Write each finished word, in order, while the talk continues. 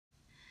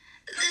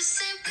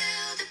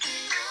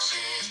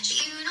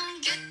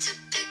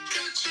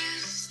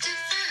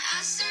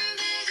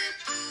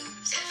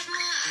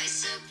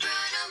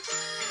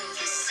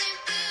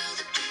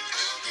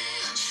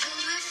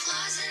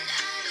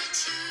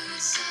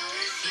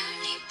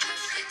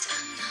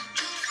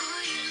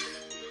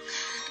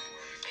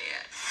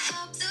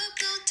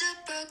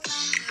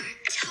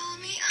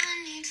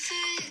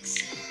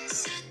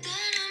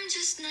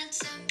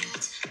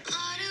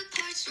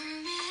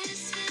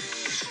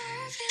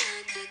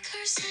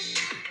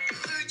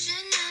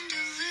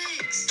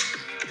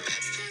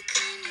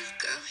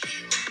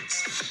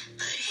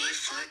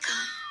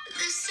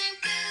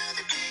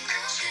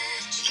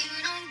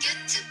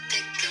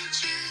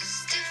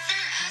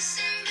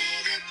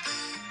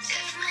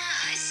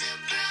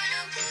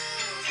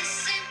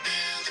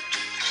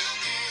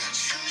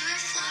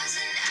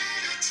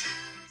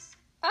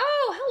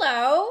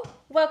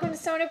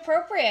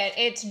appropriate.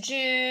 It's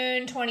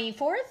June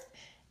 24th,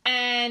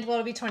 and well,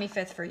 it'll be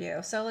 25th for you.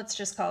 So let's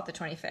just call it the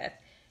 25th.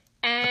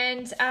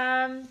 And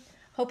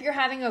hope you're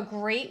having a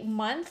great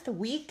month,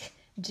 week,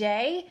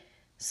 day.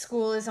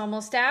 School is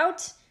almost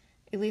out.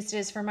 At least it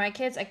is for my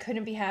kids. I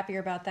couldn't be happier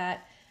about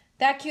that.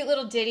 That cute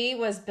little ditty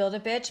was Build a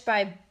Bitch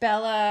by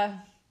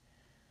Bella.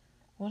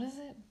 What is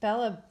it?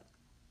 Bella.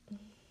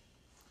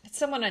 It's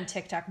someone on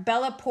TikTok.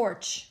 Bella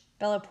Porch.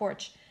 Bella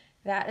Porch.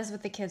 That is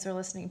what the kids are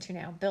listening to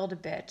now. Build a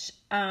Bitch.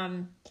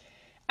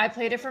 I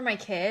played it for my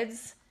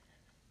kids,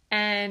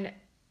 and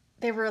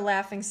they were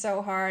laughing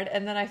so hard,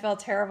 and then I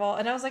felt terrible.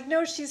 And I was like,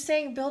 no, she's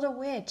saying build a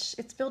witch.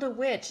 It's build a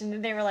witch. And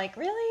then they were like,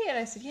 really? And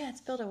I said, yeah,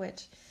 it's build a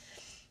witch.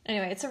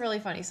 Anyway, it's a really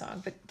funny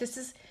song. But this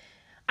is,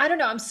 I don't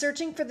know. I'm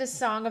searching for this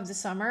song of the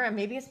summer, and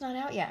maybe it's not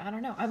out yet. I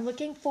don't know. I'm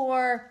looking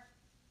for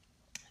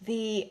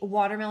the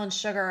Watermelon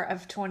Sugar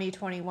of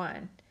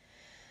 2021.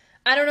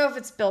 I don't know if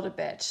it's Build a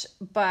Bitch,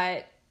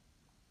 but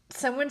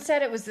someone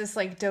said it was this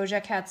like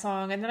Doja Cat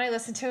song, and then I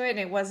listened to it and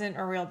it wasn't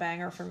a real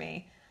banger for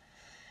me.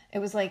 It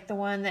was like the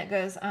one that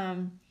goes, now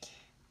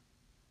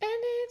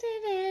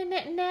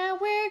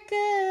we're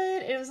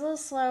good. It was a little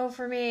slow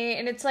for me.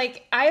 And it's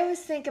like, I always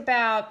think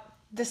about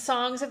the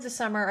songs of the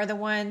summer are the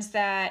ones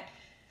that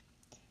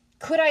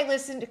could I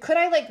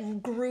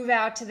like groove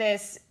out to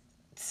this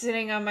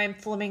sitting on my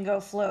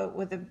flamingo float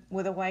with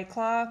a White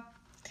Claw?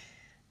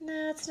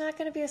 No, it's not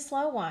going to be a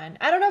slow one.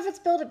 I don't know if it's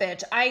Build a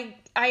Bitch. I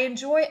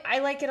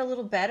like it a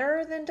little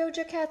better than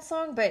Doja Cat's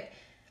song, but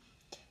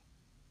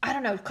I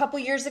don't know. A couple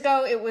years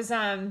ago, it was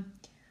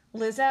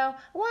Lizzo.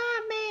 Why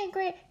man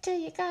great till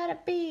you gotta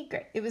be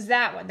great. It was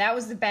that one. That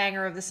was the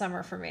banger of the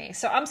summer for me.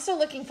 So I'm still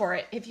looking for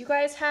it. If you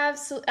guys have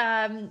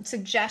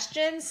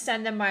suggestions,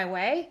 send them my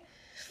way.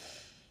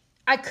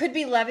 I could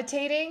be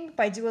Levitating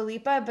by Dua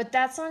Lipa, but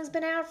that song's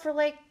been out for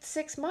like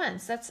 6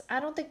 months. I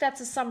don't think that's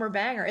a summer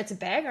banger. It's a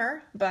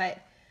banger, but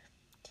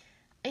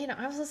you know,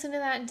 I was listening to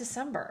that in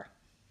December.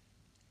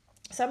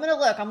 So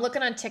I'm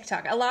looking on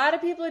TikTok. A lot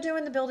of people are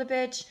doing the Build a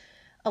Bitch.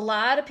 A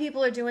lot of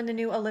people are doing the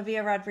new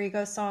Olivia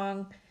Rodrigo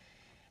song.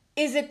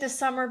 Is it the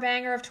summer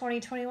banger of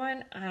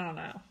 2021? I don't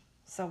know.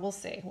 So we'll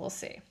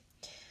see.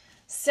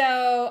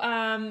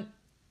 So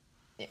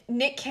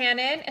Nick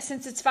Cannon,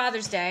 since it's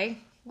Father's Day,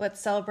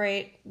 let's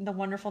celebrate the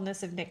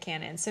wonderfulness of Nick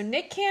Cannon. So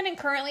Nick Cannon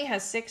currently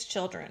has 6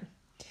 children.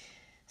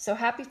 So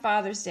happy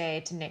Father's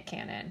Day to Nick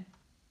Cannon,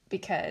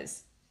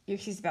 because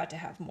he's about to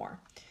have more.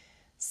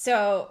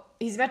 So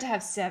he's about to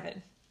have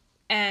 7.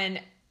 And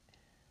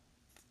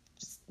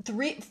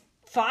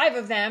 5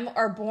 of them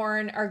are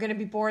going to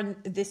be born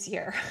this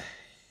year.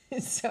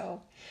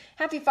 So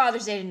happy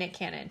Father's Day to Nick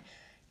Cannon.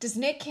 Does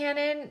Nick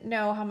Cannon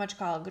know how much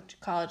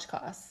college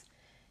costs?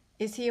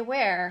 Is he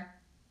aware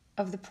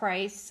of the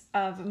price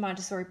of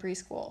Montessori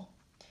preschool?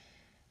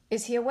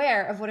 Is he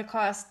aware of what it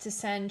costs to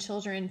send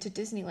children to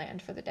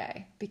Disneyland for the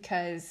day?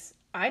 Because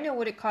I know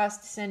what it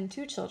costs to send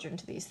 2 children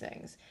to these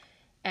things.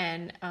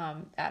 And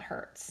that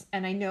hurts.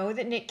 And I know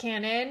that Nick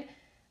Cannon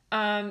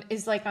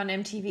is like on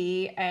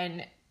MTV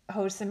and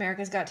hosts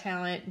America's Got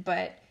Talent,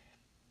 but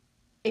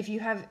if you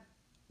have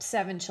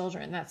 7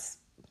 children, that's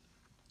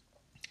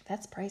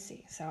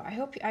pricey. So I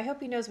hope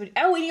he knows what.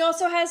 Oh, and he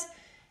also has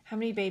how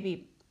many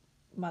baby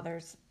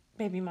mamas?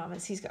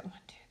 He's got 1,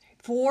 2, 3,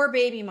 4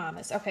 baby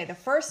mamas. Okay, the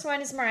first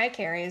one is Mariah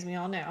Carey, as we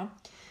all know.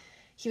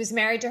 He was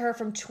married to her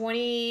from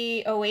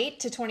 2008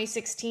 to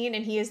 2016,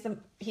 and he is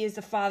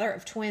the father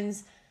of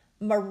twins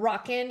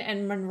Moroccan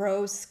and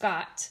Monroe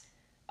Scott,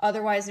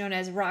 otherwise known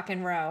as Rock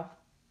and Row.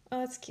 Oh,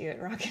 that's cute,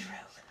 Rock and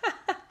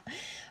Row.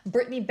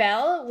 Brittany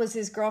Bell was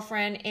his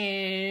girlfriend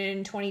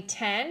in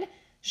 2010.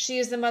 She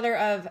is the mother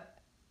of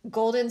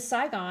Golden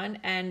Saigon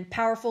and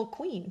Powerful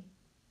Queen.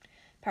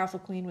 Powerful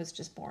Queen was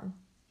just born.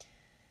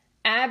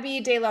 Abby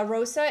De La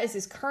Rosa is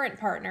his current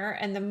partner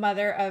and the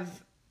mother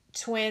of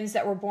twins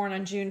that were born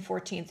on June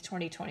 14th,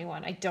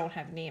 2021. I don't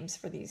have names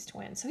for these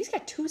twins. So he's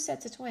got 2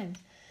 sets of twins.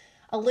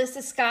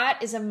 Alyssa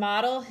Scott is a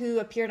model who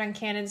appeared on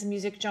Cannon's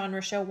music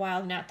genre show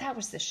Wild 'N Out. That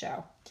was the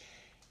show.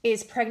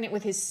 Is pregnant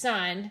with his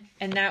son,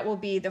 and that will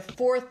be the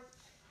 4th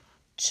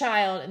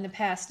child in the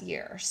past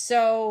year.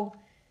 So,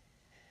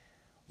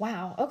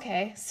 wow.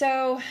 Okay.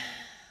 So,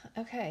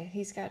 okay.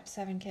 He's got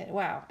 7 kids.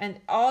 Wow. And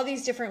all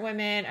these different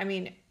women. I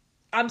mean,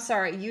 I'm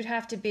sorry. You'd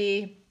have to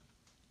be,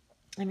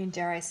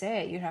 dare I say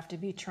it, you'd have to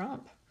be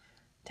Trump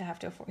to have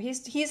to afford.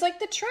 He's like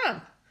the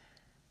Trump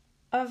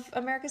of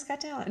America's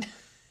Got Talent.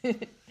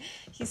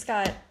 He's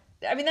got,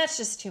 that's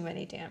just too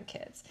many damn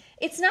kids.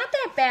 It's not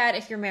that bad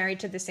if you're married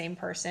to the same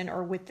person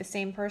or with the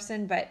same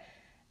person, but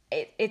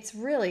it's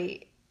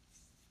really,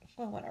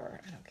 well,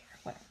 whatever. I don't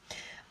care.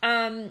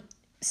 Whatever.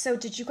 So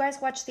did you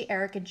guys watch the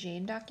Erika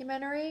Jayne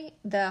documentary,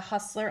 The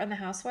Hustler and the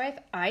Housewife?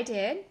 I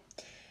did.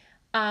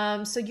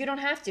 So you don't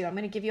have to. I'm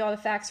going to give you all the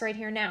facts right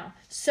here now.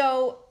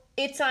 So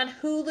it's on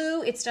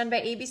Hulu. It's done by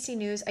ABC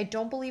News. I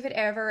don't believe it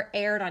ever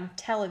aired on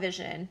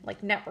television,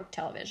 like network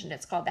television.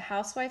 It's called The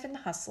Housewife and the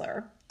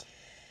Hustler.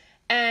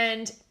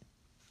 And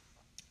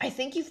I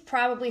think you've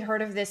probably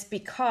heard of this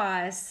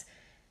because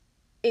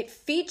it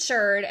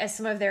featured as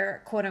some of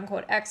their quote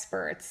unquote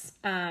experts,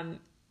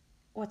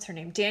 what's her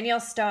name? Danielle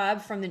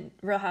Staub from the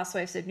Real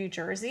Housewives of New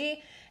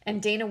Jersey,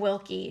 and Dana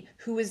Wilkie,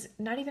 who was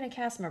not even a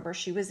cast member.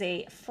 She was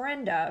a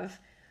friend of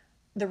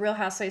the Real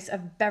Housewives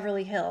of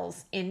Beverly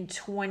Hills in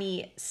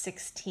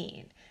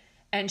 2016.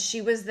 And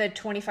she was the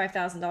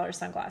 $25,000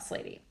 sunglass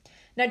lady.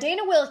 Now,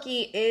 Dana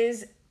Wilkie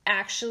is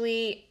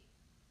actually,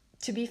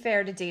 to be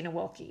fair to Dana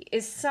Wilkie,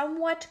 is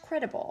somewhat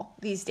credible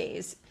these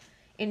days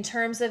in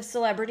terms of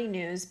celebrity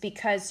news,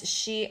 because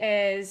she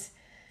has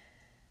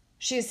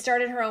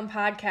started her own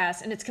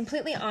podcast, and it's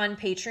completely on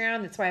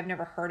Patreon. That's why I've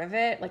never heard of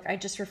it. Like, I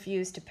just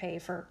refuse to pay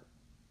for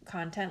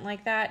content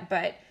like that.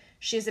 But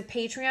she has a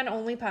Patreon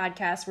only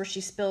podcast where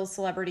she spills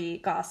celebrity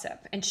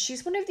gossip. And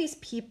she's one of these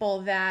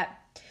people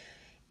that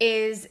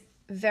is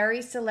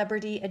very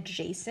celebrity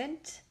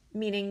adjacent,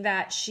 meaning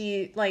that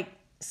she like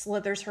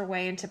slithers her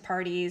way into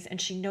parties, and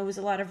she knows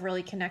a lot of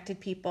really connected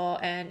people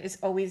and is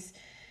always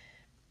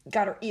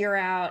got her ear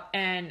out.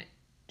 And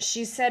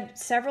she said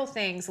several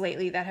things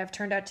lately that have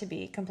turned out to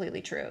be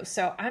completely true.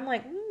 So I'm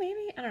like,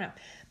 maybe, I don't know.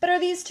 But are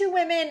these two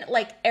women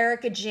like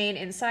Erika Jayne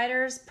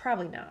insiders?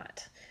 Probably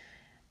not.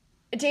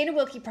 Dana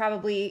Wilkie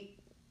probably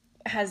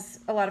has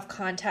a lot of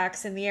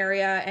contacts in the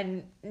area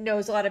and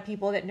knows a lot of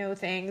people that know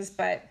things,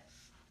 but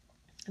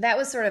that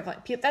was sort of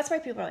like, that's why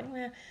people are like,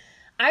 meh.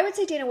 I would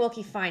say Dana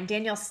Wilkie, fine.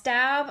 Danielle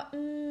Staub,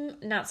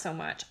 not so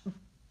much.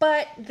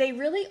 But they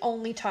really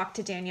only talked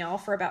to Danielle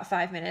for about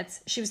 5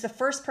 minutes. She was the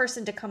first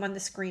person to come on the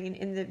screen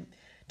in the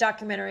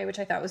documentary, which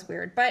I thought was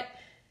weird. But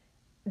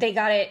they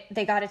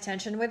got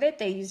attention with it.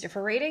 They used it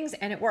for ratings,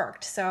 and it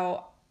worked.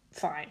 So,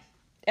 fine.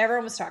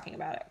 Everyone was talking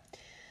about it.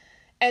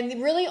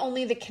 And really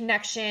only the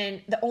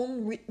connection, the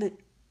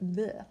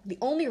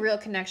only real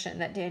connection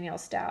that Danielle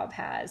Staub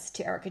has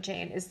to Erika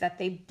Jayne is that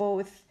they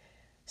both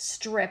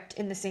stripped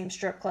in the same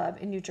strip club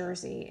in New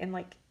Jersey in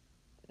like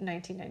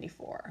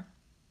 1994.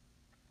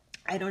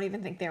 I don't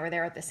even think they were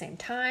there at the same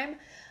time.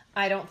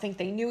 I don't think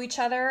they knew each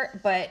other,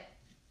 but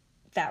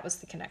that was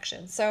the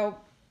connection. So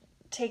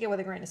take it with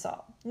a grain of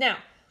salt. Now,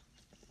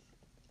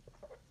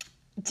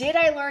 did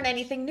I learn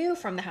anything new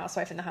from The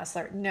Housewife and the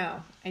Hustler?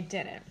 No, I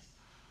didn't.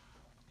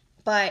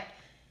 But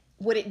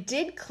what it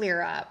did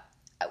clear up,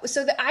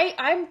 so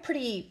I'm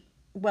pretty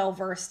well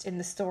versed in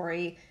the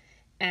story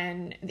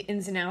and the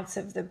ins and outs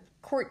of the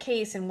court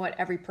case and what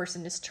every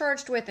person is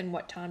charged with and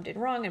what Tom did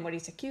wrong and what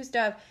he's accused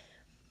of.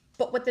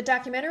 But what the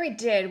documentary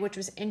did, which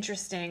was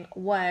interesting,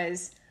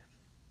 was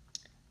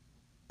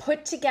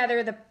put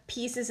together the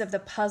pieces of the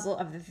puzzle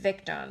of the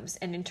victims,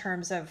 and in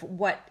terms of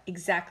what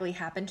exactly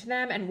happened to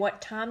them and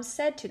what Tom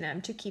said to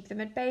them to keep them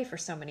at bay for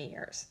so many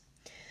years.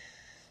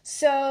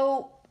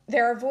 So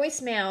there are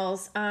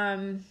voicemails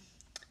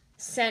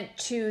sent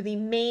to the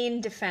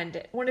main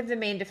defendant. One of the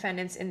main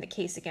defendants in the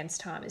case against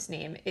Tom, his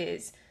name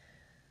is,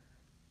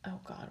 oh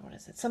God, what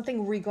is it?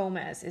 Something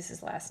Rigomez is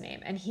his last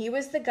name. And he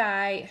was the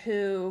guy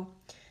who,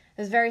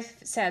 it was a very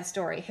sad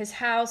story. His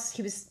house,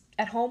 he was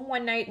at home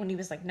one night when he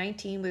was like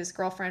 19 with his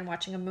girlfriend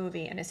watching a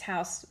movie, and his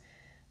house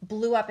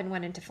blew up and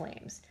went into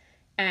flames.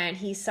 And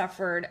he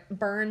suffered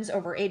burns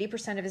over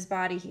 80% of his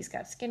body. He's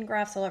got skin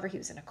grafts all over. He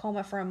was in a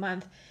coma for a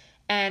month.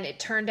 And it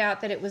turned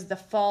out that it was the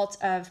fault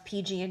of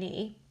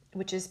PG&E,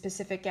 which is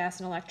Pacific Gas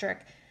and Electric,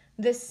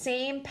 the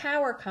same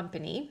power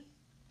company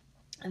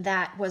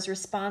that was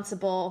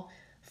responsible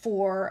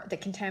for the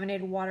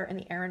contaminated water in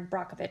the Erin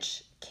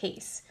Brockovich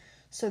case.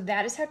 So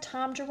that is how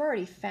Tom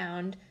Girardi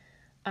found,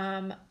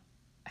 I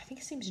think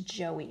his name's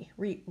Joey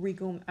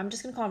Rigomez. I'm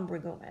just going to call him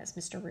Rigomez,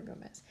 Mr.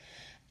 Rigomez.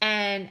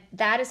 And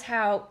that is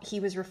how he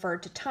was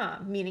referred to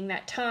Tom, meaning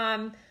that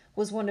Tom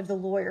was one of the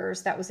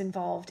lawyers that was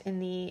involved in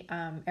the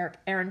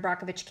Erin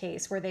Brockovich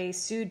case, where they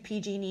sued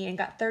PG&E and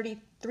got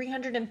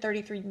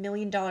 $333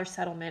 million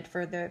settlement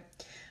for the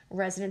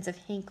residents of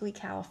Hinckley,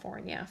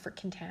 California, for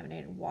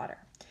contaminated water.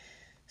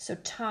 So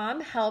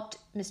Tom helped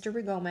Mr.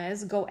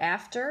 Rigomez go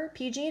after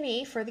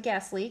PG&E for the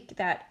gas leak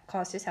that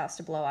caused his house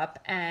to blow up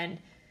and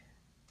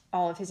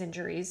all of his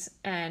injuries.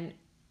 And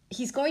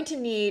he's going to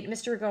need,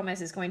 Mr.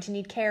 Rigomez is going to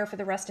need care for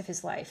the rest of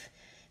his life,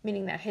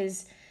 meaning that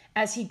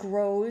as he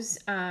grows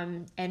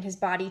and his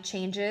body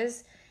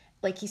changes,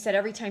 like he said,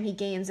 every time he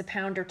gains a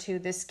pound or two,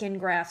 the skin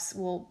grafts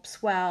will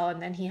swell,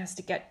 and then he has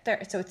to get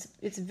there. So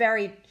it's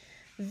very,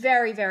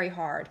 very, very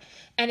hard.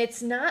 And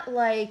it's not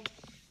like,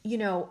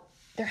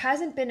 there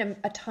hasn't been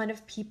a ton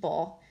of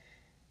people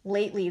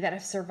lately that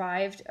have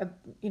survived,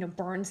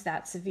 burns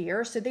that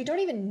severe. So they don't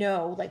even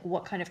know like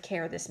what kind of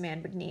care this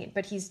man would need,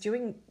 but he's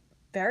doing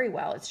very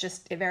well. It's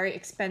just very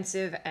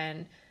expensive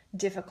and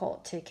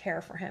difficult to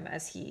care for him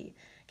as he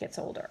gets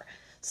older.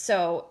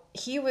 So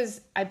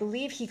I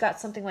believe he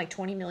got something like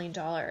 $20 million.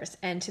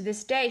 And to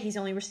this day, he's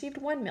only received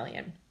 $1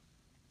 million.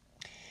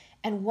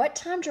 And what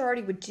Tom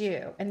Girardi would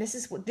do, and this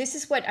is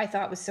what I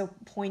thought was so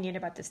poignant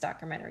about this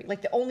documentary,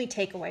 like the only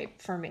takeaway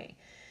for me,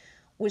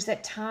 was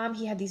that Tom,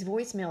 he had these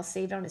voicemails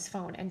saved on his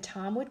phone, and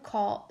Tom would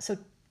call. So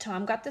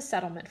Tom got the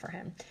settlement for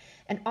him.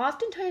 And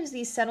oftentimes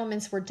these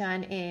settlements were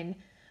done in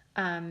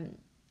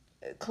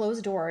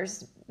closed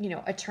doors,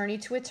 attorney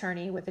to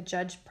attorney with a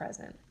judge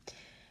present.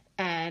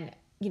 And,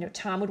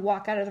 Tom would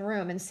walk out of the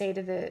room and say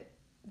to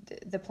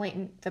the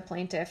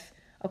plaintiff,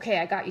 okay,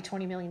 I got you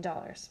 $20 million.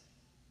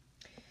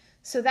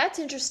 So that's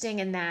interesting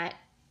in that,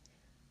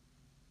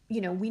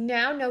 we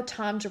now know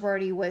Tom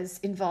Girardi was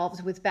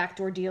involved with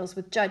backdoor deals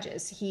with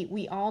judges.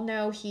 We all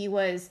know he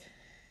was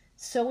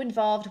so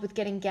involved with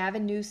getting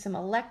Gavin Newsom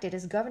elected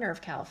as governor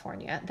of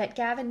California that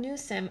Gavin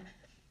Newsom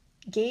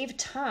gave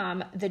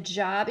Tom the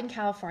job in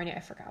California. I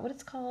forgot what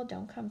it's called.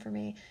 Don't come for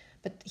me.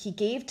 But he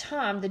gave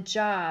Tom the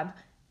job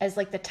as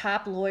like the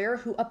top lawyer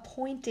who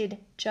appointed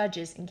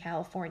judges in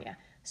California.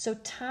 So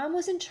Tom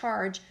was in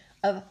charge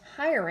of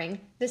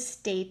hiring the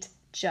state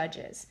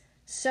judges.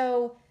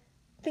 So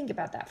think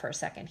about that for a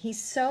second.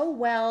 He's so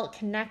well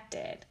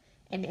connected,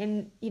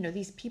 and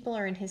these people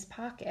are in his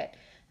pocket,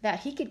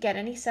 that he could get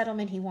any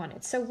settlement he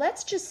wanted. So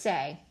let's just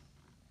say,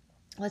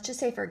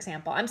 for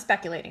example, I'm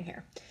speculating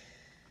here.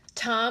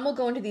 Tom will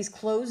go into these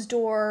closed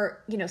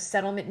door,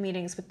 settlement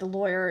meetings with the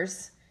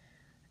lawyers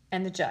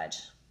and the judge.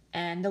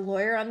 And the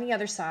lawyer on the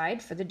other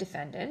side for the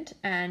defendant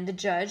and the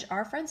judge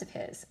are friends of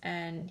his.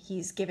 And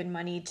he's given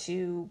money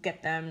to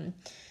get them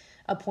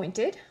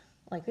appointed,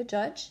 like the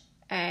judge.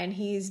 And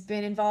he's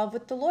been involved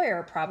with the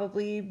lawyer,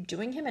 probably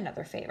doing him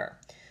another favor.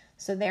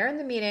 So they're in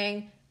the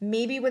meeting,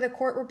 maybe with a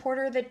court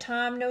reporter that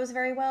Tom knows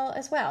very well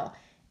as well.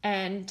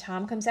 And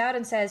Tom comes out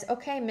and says,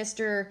 okay,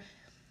 Mr.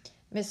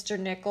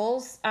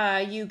 Nichols,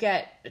 you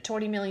get a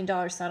 $20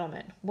 million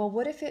settlement. Well,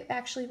 what if it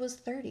actually was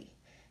 30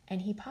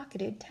 and he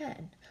pocketed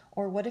 10?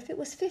 Or what if it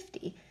was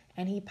 50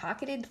 and he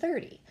pocketed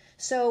 30?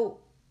 So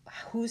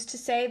who's to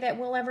say that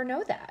we'll ever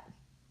know that?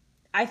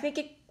 I think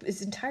it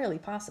is entirely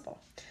possible.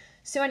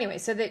 So anyway,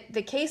 so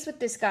the case with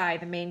this guy,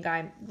 the main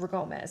guy,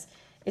 Rigomez,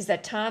 is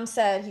that Tom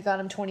said he got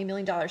him $20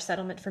 million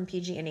settlement from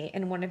PG&E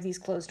in one of these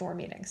closed door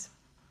meetings.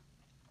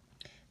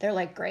 They're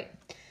like, great.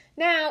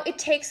 Now, it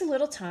takes a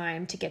little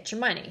time to get your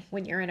money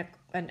when you're in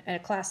a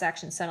class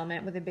action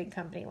settlement with a big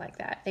company like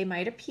that. They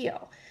might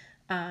appeal.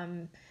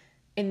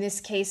 In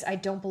this case, I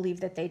don't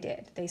believe that they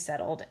did. They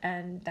settled,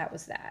 and that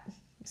was that.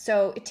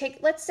 So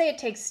let's say it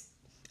takes,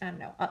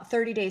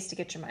 30 days to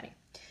get your money.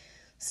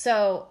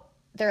 So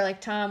they're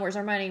like, Tom, where's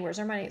our money? Where's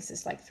our money? It's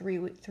just like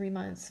 3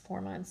 months,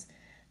 4 months.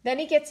 Then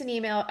he gets an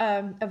email,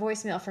 a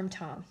voicemail from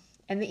Tom.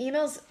 And the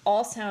emails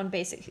all sound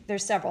basic.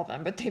 There's several of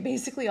them, but they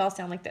basically all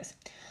sound like this.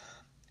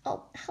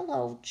 Oh,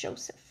 hello,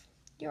 Joseph.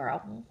 You're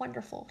a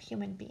wonderful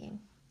human being.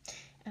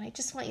 And I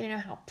just want you to know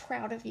how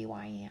proud of you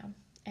I am.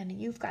 And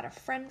you've got a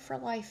friend for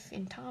life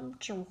in Tom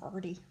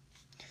Girardi.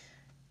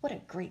 What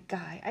a great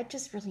guy. I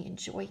just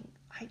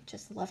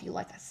love you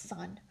like a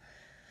son.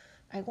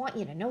 I want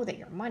you to know that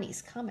your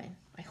money's coming.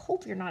 I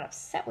hope you're not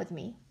upset with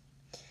me.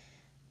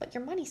 But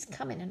your money's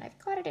coming, and I've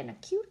got it in a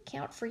cute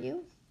account for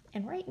you.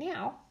 And right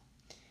now,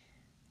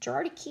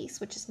 Girardi Keese,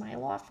 which is my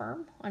law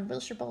firm on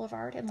Wilshire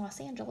Boulevard in Los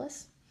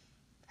Angeles,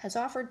 has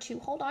offered to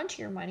hold on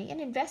to your money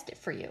and invest it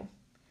for you.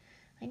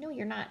 I know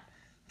you're not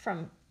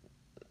from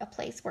a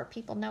place where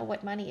people know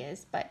what money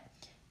is, but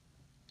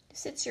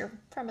since you're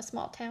from a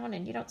small town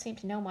and you don't seem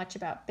to know much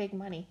about big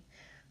money,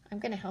 I'm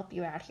going to help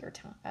you out here,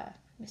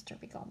 Mr.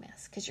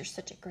 Rigomez, because you're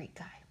such a great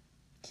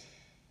guy.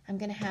 I'm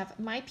going to have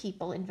my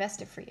people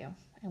invest it for you,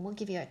 and we'll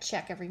give you a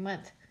check every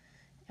month.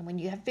 And when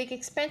you have big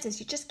expenses,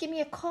 you just give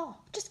me a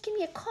call. Just give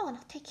me a call, and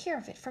I'll take care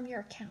of it from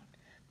your account.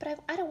 But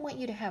I don't want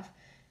you to have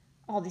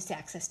all this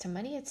access to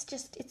money.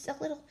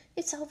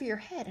 It's over your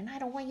head, and I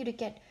don't want you to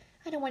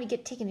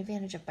get taken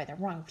advantage of by the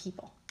wrong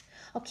people.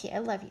 Okay, I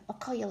love you. I'll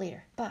call you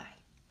later. Bye.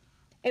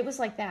 It was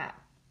like that.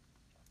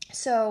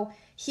 So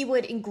he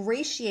would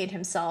ingratiate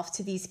himself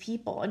to these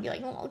people and be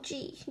like, oh,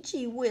 gee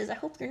whiz, I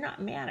hope you're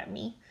not mad at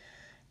me.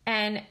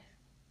 And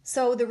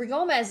so the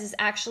Rigomez is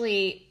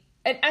actually,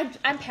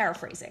 I'm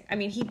paraphrasing. I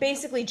mean, he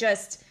basically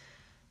just,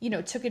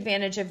 took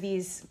advantage of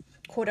these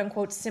quote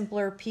unquote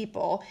simpler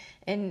people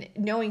and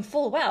knowing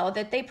full well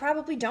that they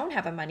probably don't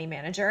have a money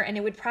manager, and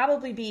it would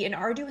probably be an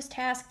arduous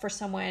task for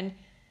someone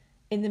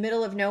in the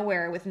middle of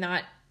nowhere with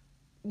not,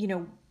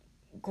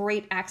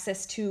 great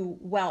access to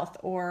wealth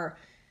or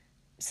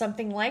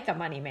something like a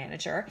money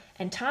manager.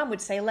 And Tom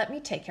would say, let me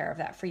take care of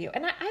that for you.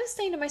 And I was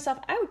saying to myself,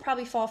 I would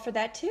probably fall for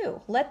that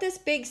too. Let this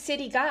big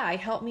city guy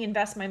help me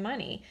invest my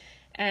money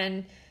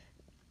and,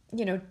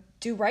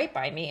 do right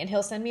by me, and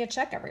he'll send me a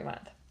check every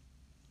month.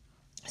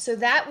 So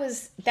that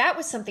was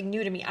something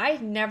new to me.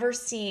 I've never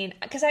seen,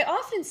 because I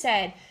often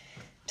said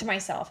to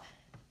myself,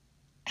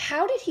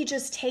 how did he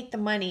just take the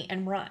money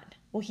and run?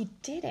 Well, he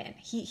didn't.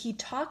 He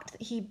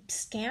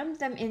scammed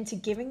them into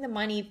giving the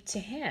money to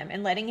him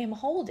and letting him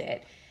hold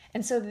it.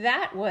 And so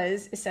that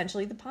was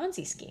essentially the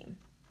Ponzi scheme,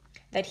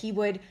 that he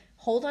would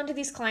hold on to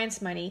these clients'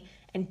 money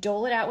and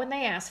dole it out when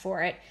they asked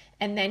for it.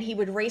 And then he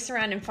would race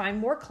around and find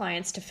more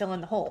clients to fill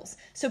in the holes.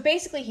 So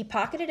basically he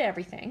pocketed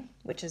everything,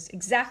 which is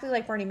exactly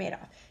like Bernie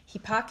Madoff. He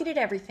pocketed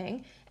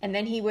everything, and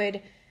then he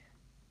would,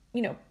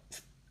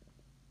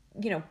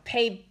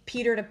 pay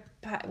Peter to,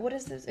 what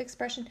is this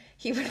expression?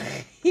 He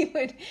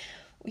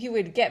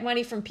would get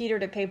money from Peter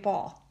to pay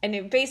Paul. And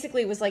it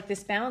basically was like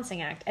this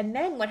balancing act. And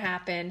then what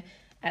happened,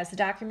 as the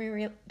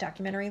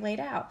documentary laid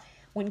out,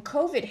 when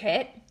COVID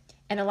hit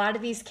And a lot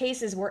of these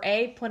cases were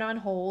A, put on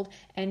hold,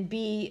 and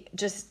B,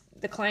 just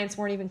the clients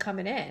weren't even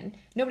coming in.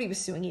 Nobody was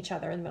suing each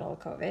other in the middle of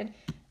COVID.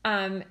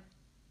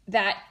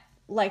 That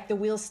like the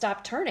wheels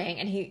stopped turning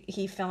and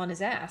he fell on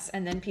his ass.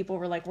 And then people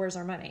were like, where's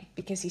our money?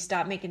 Because he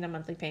stopped making the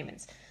monthly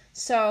payments.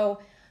 So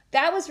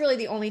that was really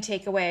the only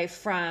takeaway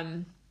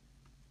from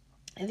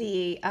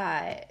the,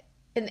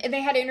 and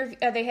they had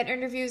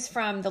interviews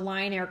from the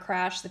Lion Air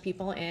crash, the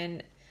people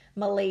in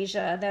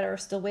Malaysia that are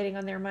still waiting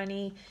on their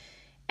money.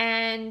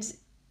 And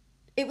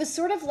it was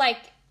sort of like,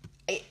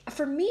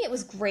 for me, it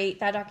was great,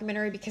 that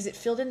documentary, because it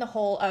filled in the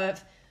hole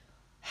of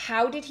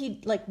how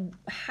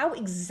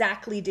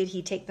exactly did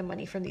he take the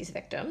money from these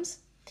victims,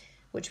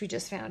 which we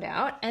just found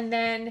out, and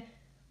then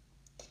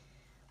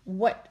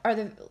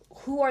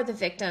who are the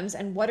victims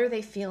and what are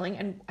they feeling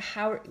and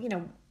how,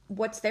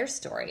 what's their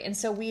story. And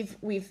so we've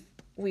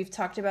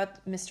talked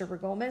about Mr.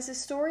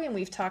 Regomez's story, and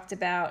we've talked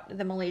about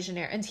the Malaysian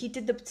Air, and he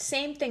did the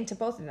same thing to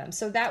both of them.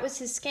 So that was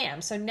his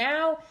scam. So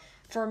now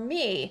for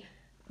me,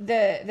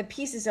 the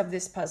pieces of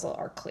this puzzle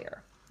are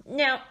clear.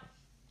 Now,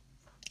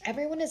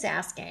 everyone is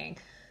asking,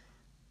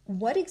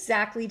 what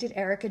exactly did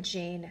Erika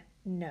Jayne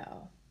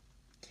know?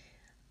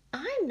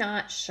 I'm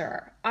not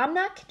sure. I'm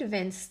not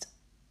convinced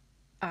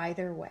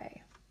either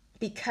way,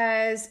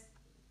 because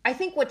I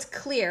think what's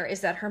clear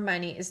is that her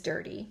money is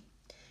dirty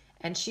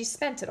and she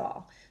spent it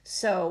all.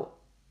 So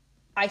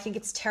I think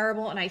it's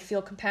terrible, and I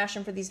feel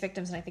compassion for these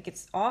victims, and I think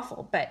it's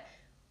awful. But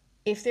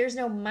if there's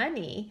no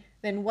money,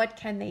 then what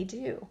can they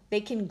do?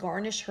 They can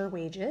garnish her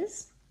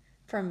wages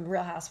from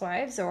Real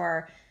Housewives,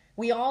 or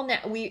we all know,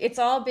 it's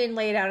all been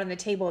laid out on the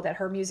table that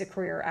her music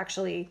career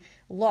actually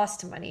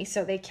lost money,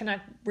 so they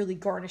cannot really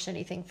garnish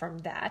anything from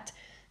that.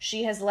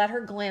 She has let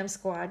her glam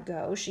squad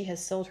go. She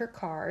has sold her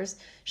cars.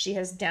 She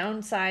has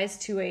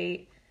downsized to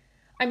they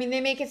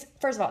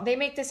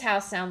make this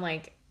house sound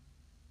like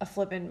a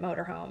flippin'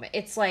 motorhome.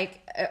 It's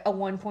like a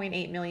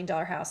 $1.8 million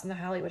house in the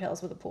Hollywood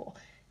Hills with a pool.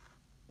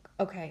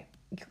 Okay,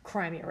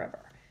 cry me a river.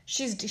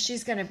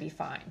 She's going to be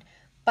fine.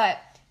 But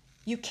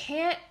you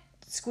can't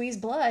squeeze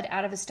blood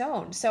out of a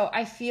stone. So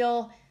I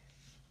feel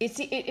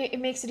it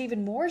makes it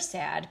even more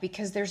sad,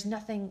 because there's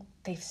nothing,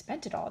 they've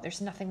spent it all.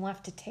 There's nothing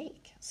left to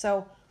take.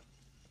 So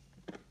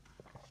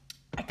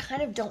I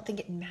kind of don't think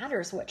it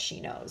matters what she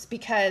knows,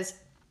 because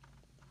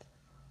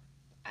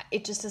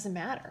it just doesn't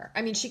matter.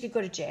 I mean, she could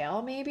go to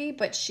jail maybe,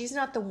 but she's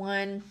not the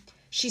one.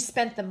 She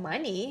spent the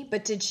money,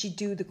 but did she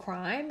do the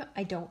crime?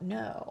 I don't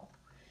know.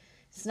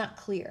 It's not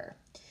clear.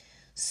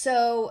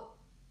 So,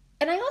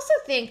 and I also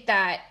think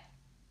that,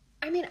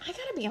 I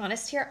gotta be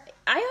honest here.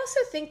 I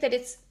also think that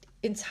it's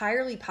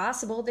entirely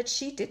possible that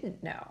she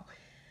didn't know.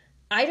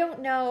 I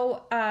don't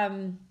know.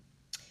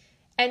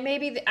 And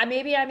maybe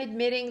I'm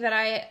admitting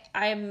that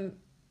I'm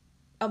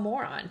a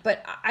moron,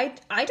 but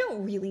I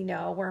don't really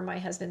know where my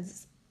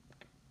husband's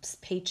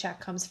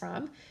paycheck comes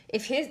from.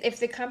 If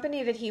the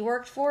company that he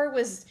worked for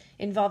was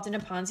involved in a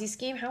Ponzi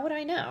scheme, how would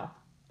I know?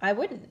 I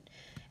wouldn't.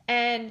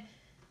 And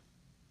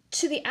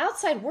to the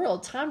outside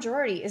world, Tom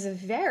Girardi is a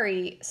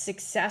very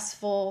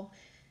successful,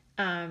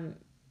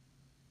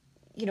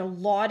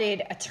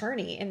 lauded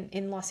attorney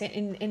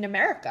in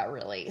America,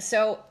 really.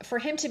 So for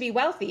him to be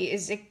wealthy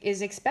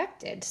is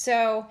expected.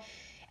 So,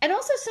 and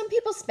also some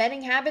people's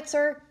spending habits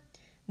are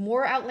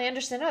more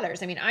outlandish than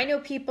others. I mean, I know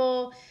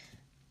people,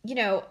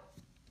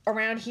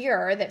 around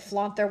here that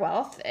flaunt their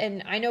wealth,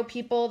 and I know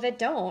people that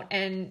don't,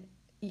 and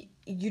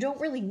you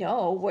don't really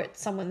know what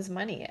someone's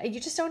money, you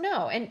just don't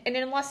know. And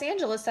in Los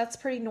Angeles, that's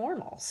pretty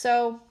normal.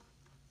 So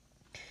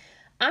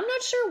I'm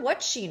not sure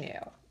what she knew.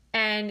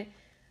 And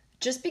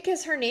just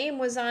because her name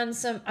was on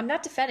I'm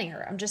not defending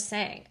her. I'm just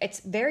saying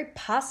it's very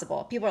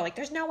possible. People are like,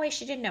 there's no way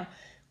she didn't know.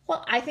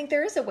 Well, I think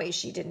there is a way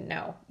she didn't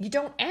know. You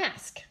don't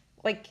ask.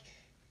 Like,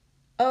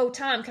 oh,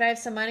 Tom, can I have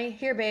some money?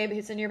 Here, babe,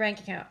 it's in your bank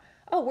account.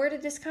 Oh, where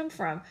did this come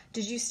from?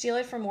 Did you steal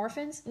it from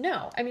orphans?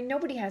 No. I mean,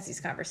 nobody has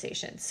these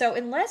conversations. So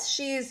unless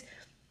she's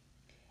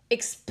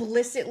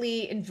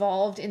explicitly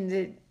involved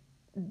in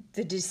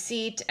the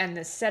deceit and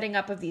the setting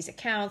up of these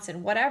accounts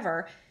and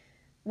whatever,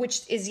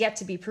 which is yet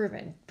to be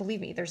proven. Believe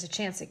me, there's a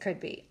chance it could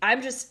be. I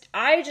just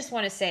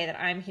want to say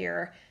that I'm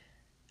here.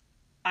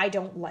 I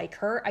don't like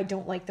her. I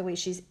don't like the way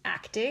she's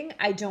acting.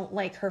 I don't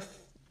like her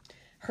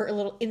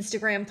little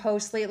Instagram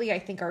posts lately, I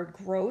think, are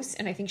gross,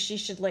 and I think she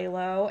should lay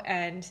low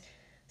and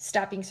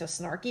stop being so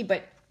snarky,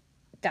 but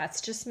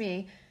that's just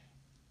me.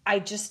 I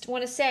just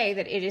want to say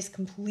that it is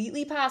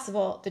completely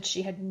possible that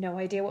she had no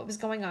idea what was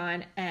going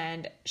on,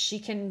 and she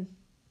can,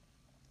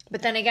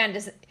 but then again,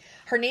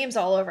 her name's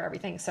all over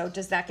everything, so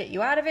does that get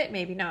you out of it?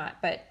 Maybe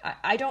not, but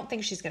I don't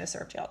think she's going to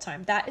serve jail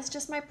time. That is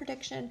just my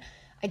prediction.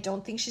 I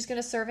don't think she's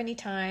going to serve any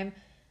time.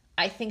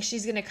 I think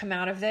she's going to come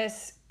out of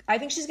this.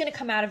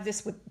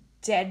 With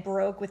dead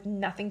broke, with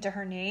nothing to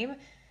her name,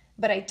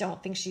 but I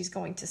don't think she's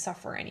going to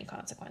suffer any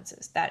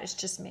consequences. That is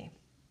just me.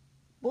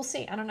 We'll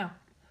see. I don't know.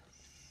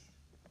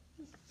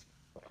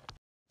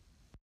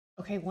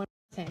 Okay, one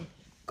thing.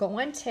 Go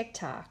on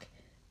TikTok.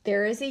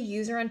 There is a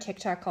user on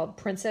TikTok called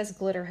Princess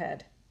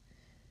Glitterhead,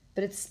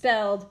 but it's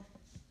spelled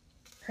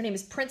Her name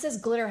is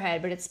Princess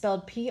Glitterhead, but it's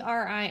spelled Princxss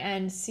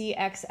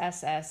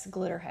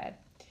Glitterhead.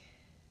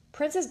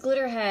 Princess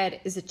Glitterhead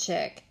is a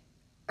chick.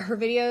 Her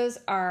videos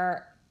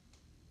are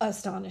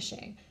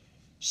astonishing.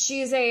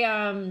 She's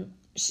a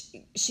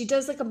she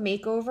does like a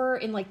makeover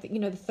in like the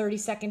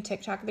 30-second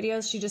TikTok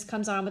videos. She just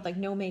comes on with like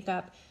no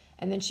makeup,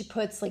 and then she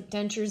puts like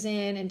dentures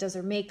in and does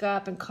her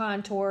makeup and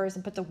contours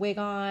and put the wig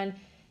on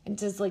and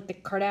does like the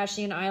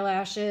Kardashian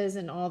eyelashes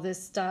and all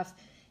this stuff.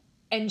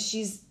 And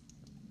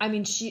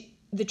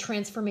the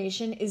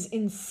transformation is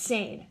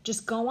insane.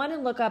 Just go on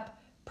and look up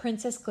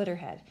Princess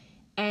Glitterhead.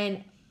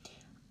 And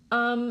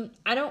I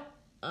don't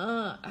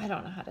know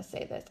how to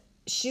say this.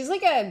 She's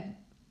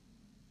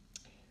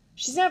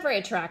not very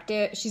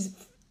attractive. She's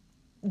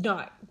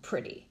not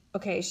pretty.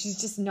 Okay,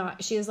 she's just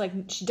not. She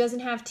doesn't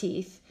have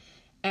teeth,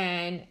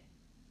 and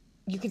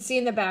you can see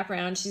in the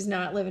background she's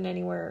not living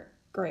anywhere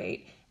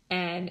great.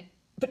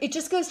 But it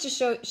just goes to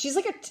show she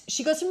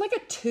goes from like a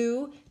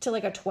 2 to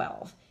like a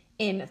 12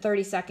 in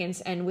 30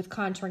 seconds, and with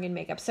contouring and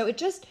makeup. So it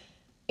just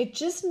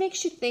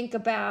makes you think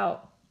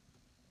about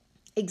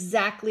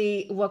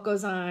exactly what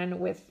goes on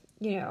with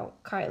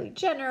Kylie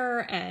Jenner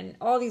and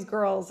all these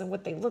girls and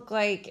what they look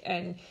like,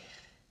 and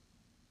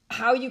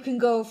how you can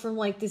go from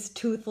like this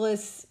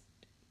toothless,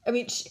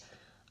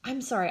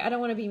 I'm sorry, I don't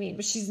want to be mean,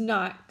 but she's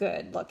not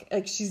good. Look,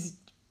 like she's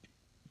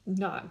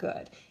not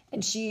good.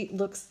 And she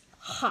looks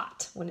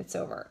hot when it's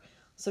over.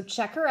 So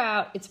check her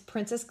out. It's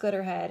Princess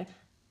Glitterhead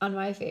on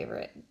my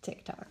favorite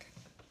TikTok.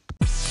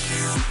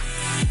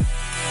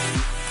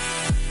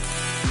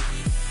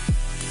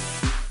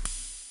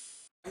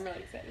 I'm really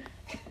excited.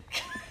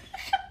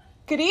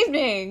 Good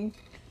evening.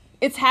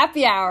 It's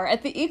happy hour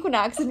at the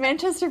Equinox in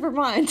Manchester,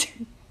 Vermont.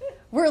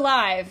 We're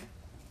live.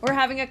 We're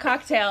having a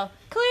cocktail.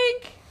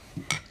 Clink!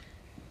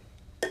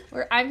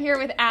 I'm here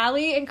with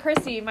Allie and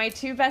Chrissy, my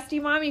two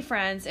bestie mommy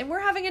friends, and we're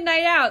having a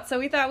night out, so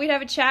we thought we'd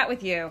have a chat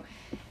with you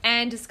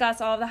and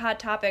discuss all the hot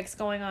topics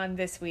going on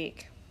this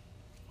week.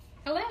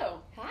 Hello.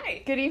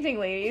 Hi. Good evening,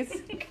 ladies.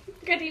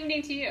 Good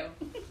evening to you.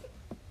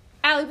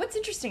 Allie, what's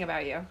interesting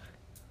about you?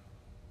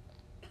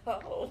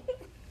 Oh.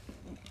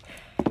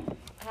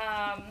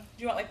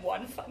 Do you want like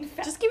one fun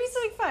fact? Just give me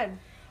something fun.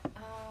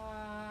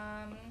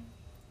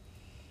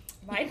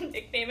 My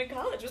nickname in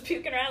college was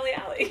Puke and Rally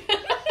Alley.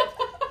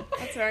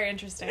 That's very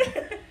interesting.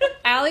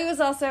 Allie was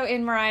also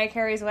in Mariah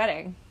Carey's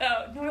wedding.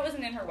 Oh, no, I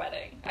wasn't in her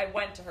wedding. I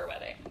went to her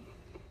wedding.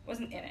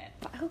 Wasn't in it.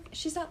 I hope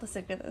she's not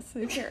listening to this.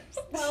 Who cares?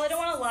 Well, I don't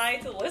want to lie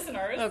to the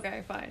listeners.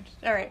 Okay, fine.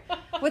 All right.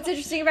 What's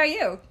interesting about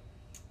you,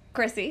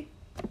 Chrissy?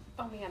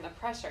 Oh man, the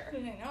pressure. I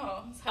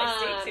know. It's high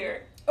stakes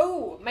here.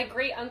 Oh, my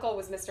great uncle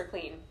was Mr.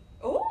 Clean.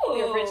 Ooh.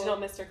 The original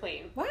Mr.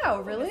 Clean.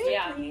 Wow, really? Mr.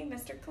 Yeah. Clean,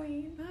 Mr.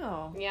 Clean.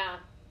 Oh. Yeah.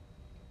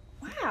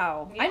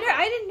 Wow. Yeah.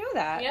 I didn't know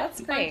that. Yeah,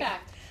 That's great. Fun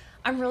fact.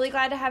 I'm really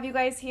glad to have you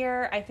guys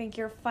here. I think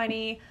you're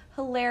funny,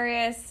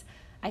 hilarious.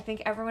 I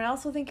think everyone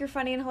else will think you're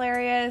funny and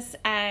hilarious.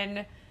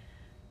 And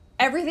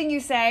everything you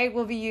say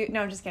will be you.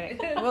 No, I'm just kidding.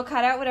 We'll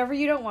cut out whatever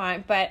you don't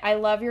want. But I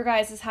love your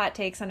guys' hot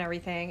takes on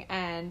everything.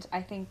 And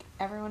I think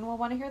everyone will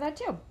want to hear that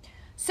too.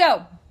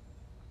 So,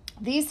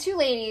 these two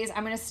ladies,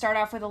 I'm going to start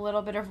off with a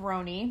little bit of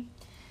Roni.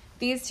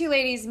 These two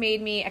ladies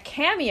made me a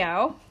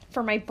cameo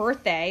for my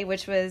birthday,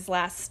 which was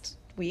last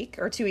week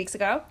or 2 weeks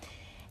ago.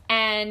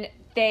 And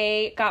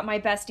they got my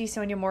bestie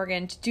Sonia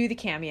Morgan to do the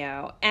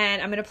cameo.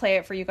 And I'm going to play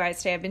it for you guys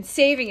today. I've been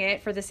saving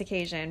it for this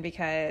occasion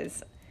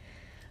because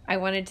I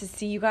wanted to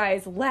see you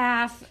guys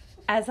laugh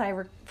as I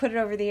put it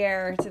over the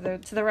air to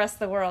the rest of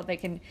the world. They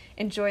can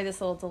enjoy this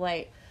little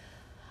delight.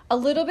 A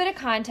little bit of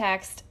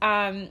context.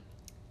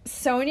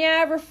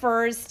 Sonia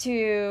refers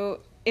to,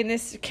 in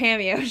this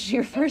cameo, she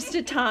refers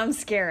to Tom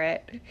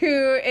Skerritt,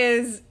 who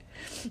is,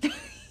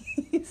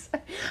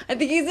 I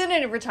think he's in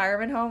a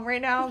retirement home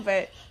right now,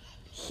 but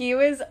he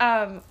was,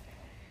 I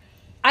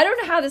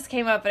don't know how this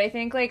came up, but I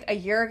think like a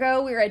year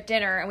ago we were at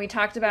dinner and we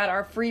talked about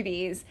our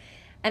freebies,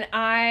 and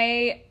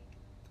There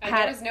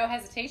was no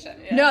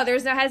hesitation. Yeah. No, there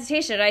was no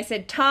hesitation. I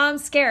said, Tom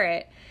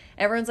Skerritt.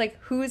 Everyone's like,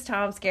 who's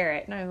Tom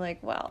Skerritt? And I'm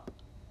like, well,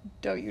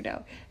 don't you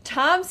know?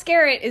 Tom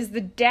Skerritt is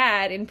the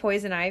dad in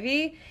Poison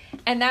Ivy.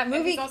 And that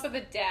movie... He's also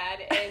the dad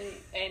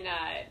in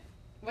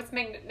what's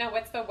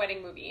the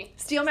wedding movie?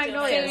 Steel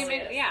Magnolias.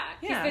 Yeah.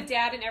 He's the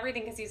dad in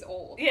everything because he's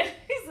old. Yeah,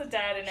 he's the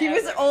dad in He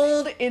everything. was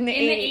old in the 80s.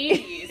 In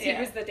the 80s, Yeah. he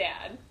was the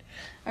dad.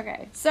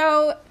 Okay,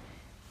 so...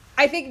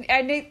 I think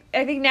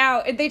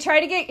now they try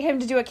to get him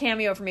to do a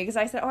cameo for me because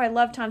I said, oh, I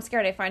love Tom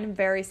Skerritt. I find him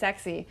very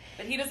sexy.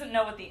 But he doesn't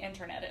know what the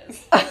internet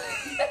is.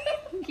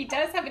 He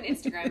does have an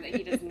Instagram that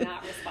he does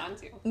not respond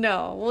to.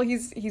 No, well,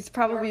 he's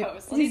probably... Or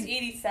post. Well, he's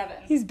 87.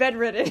 He's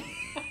bedridden.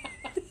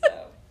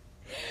 So.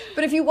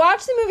 But if you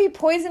watch the movie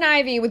Poison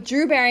Ivy with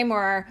Drew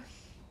Barrymore,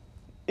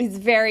 it's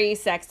very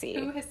sexy.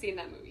 Who has seen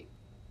that movie?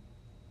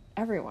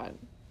 Everyone.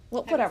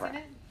 Well, Have you whatever. seen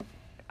it?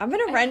 I'm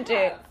going to rent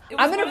it. It was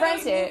I'm going one to of rent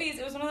those it. movies-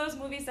 It was one of those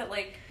movies that,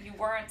 like, you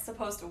weren't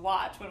supposed to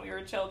watch when we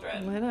were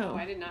children. I know. Oh,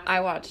 I did not.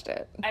 I watched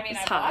it. I mean,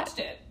 It's I hot. watched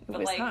it. But,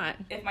 was like, hot.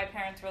 if my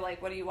parents were like,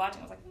 what are you watching?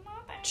 I was like,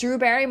 nothing. Drew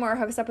Barrymore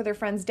hooks up with her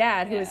friend's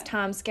dad, who is Yeah.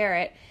 Tom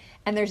Skerritt,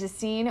 and there's a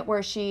scene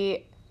where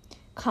she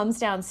comes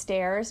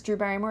downstairs. Drew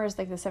Barrymore is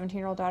like the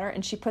 17-year-old daughter,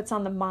 and she puts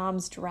on the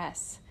mom's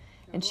dress,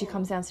 and she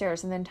comes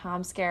downstairs, and then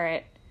Tom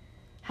Skerritt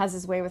has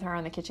his way with her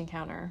on the kitchen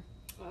counter.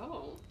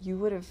 Oh. You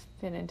would have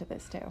been into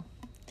this too.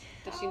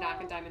 Does she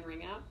knock a diamond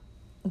ring out?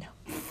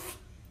 No.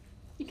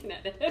 You can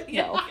edit it.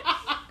 No.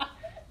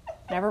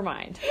 Never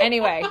mind.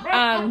 Anyway,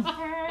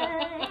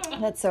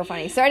 that's so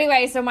funny. So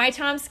anyway, so my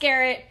Tom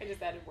Skerritt. I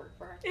just added work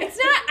for her. It's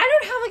not. I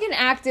don't have like an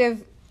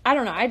active. I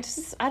don't know.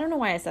 I don't know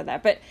why I said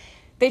that, but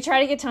they try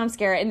to get Tom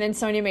Skerritt, and then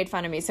Sonia made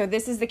fun of me. So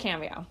this is the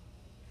cameo.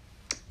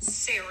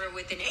 Sarah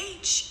with an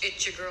H.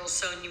 It's your girl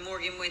Sonia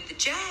Morgan with the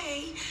J.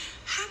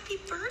 Happy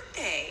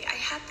birthday. I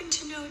happen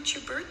to know it's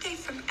your birthday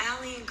from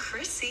Allie and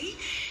Chrissy.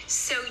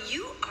 So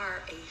you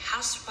are a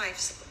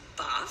housewife's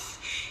buff,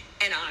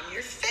 and I'm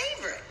your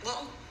favorite.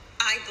 Well,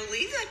 I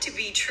believe that to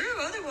be true.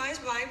 Otherwise,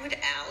 why would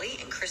Allie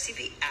and Chrissy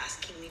be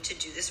asking me to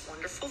do this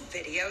wonderful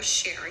video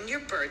sharing your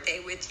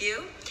birthday with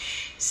you?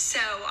 So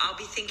I'll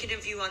be thinking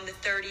of you on the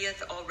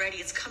 30th already.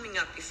 It's coming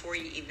up before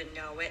you even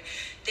know it.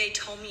 They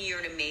told me you're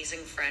an amazing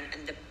friend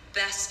and the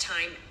best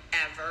time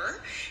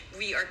ever.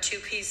 We are two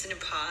peas in a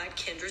pod,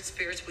 kindred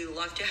spirits. We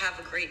love to have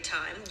a great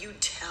time. You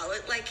tell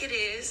it like it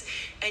is,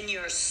 and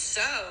you're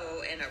so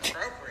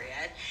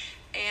inappropriate.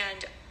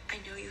 And I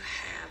know you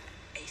have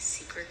a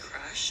secret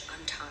crush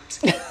on Tom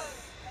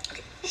Skerritt.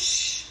 Okay,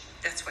 shh.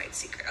 That's why it's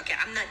secret. Okay,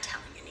 I'm not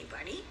telling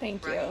anybody.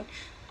 Thank right? you.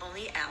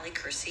 Only Allie,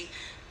 Chrissy,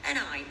 and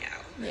I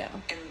know. Yeah.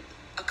 And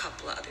a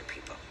couple of other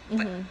people,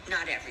 but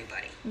not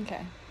everybody.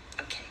 Okay.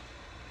 Okay.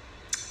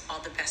 All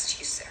the best to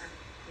you, Sarah.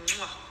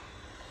 Mwah.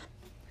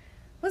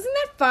 Wasn't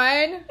that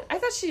fun? I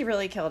thought she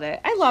really killed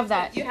it. I love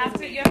that. You have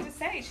to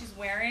say she's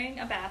wearing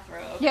a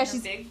bathrobe. Yeah, and her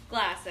she's big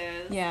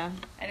glasses. Yeah.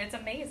 And it's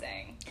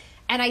amazing.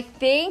 And I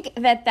think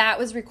that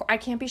was I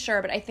can't be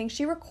sure, but I think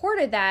she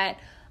recorded that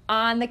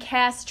on the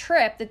cast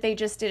trip that they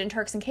just did in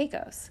Turks and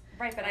Caicos.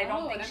 Right, but I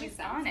don't think that she's makes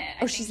sense. on it. Oh, I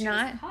think she's she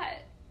not? was cut.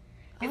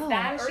 Is Oh.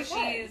 that Or or she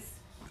was. she's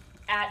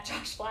at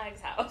Josh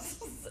Flagg's house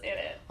in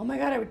it? Oh my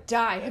god, I would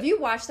die. Have you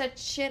watched that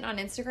shit on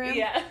Instagram?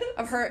 Yeah.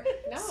 Of her.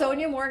 No.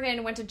 Sonia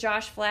Morgan went to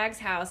Josh Flagg's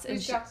house and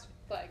Who's she, Josh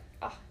Flag?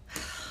 Oh.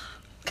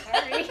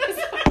 Sorry.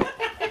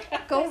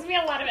 Go- There's be a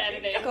lot of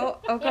editing. go.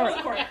 Oh, That was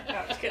go. corny. No,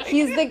 I'm just kidding.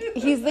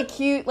 He's the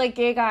cute like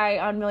gay guy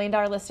on $1 Million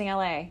Listing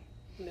LA.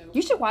 No.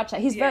 You should watch that.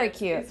 He's very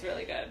cute. It's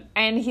really good.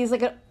 And he's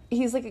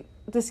like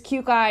this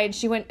cute guy, and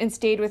she went and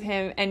stayed with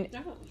him, and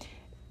No.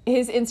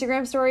 his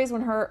Instagram stories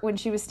when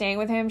she was staying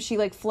with him, she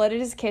like flooded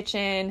his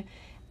kitchen,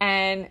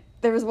 and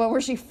there was one where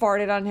she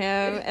farted on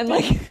him, and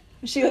like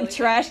she like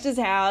trashed his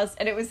house,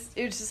 and it was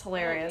just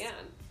hilarious. Oh,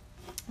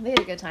 man. They had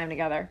a good time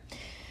together.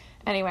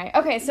 Anyway,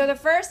 okay, so the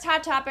first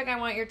hot topic I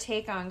want your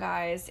take on,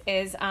 guys,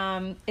 is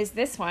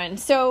this one.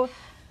 So,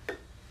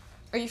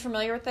 are you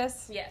familiar with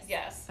this? Yes.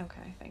 Yes.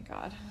 Okay, thank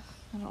God.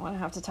 I don't want to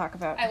have to talk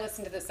about. I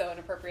listened to the So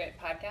Inappropriate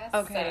podcast.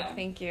 Okay, so.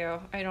 thank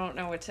you. I don't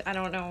know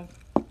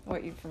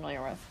what you're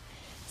familiar with.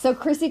 So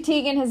Chrissy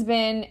Teigen has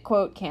been,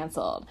 quote,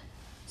 canceled.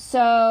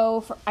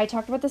 So I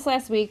talked about this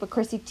last week, but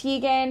Chrissy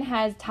Teigen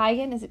has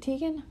is it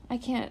Teigen? I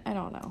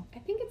don't know. I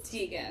think it's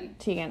Tegan.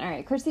 Teigen. All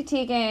right. Chrissy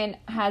Teigen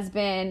has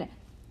been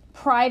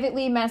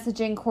privately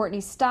messaging Courtney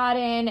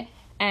Stodden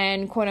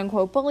and quote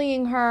unquote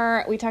bullying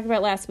her. We talked about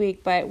it last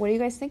week, but what do you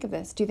guys think of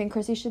this? Do you think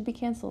Chrissy should be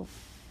canceled?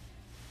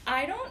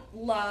 I don't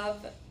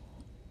love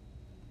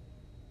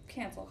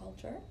cancel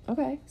culture.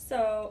 Okay.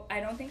 So I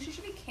don't think she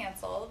should be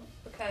canceled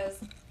because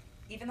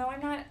even though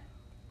I'm not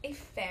a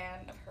fan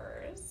of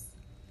hers,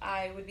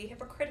 I would be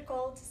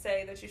hypocritical to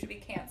say that she should be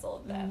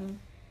canceled then.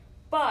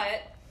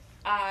 But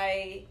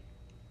I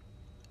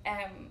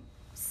am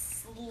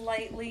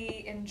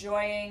slightly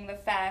enjoying the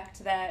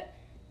fact that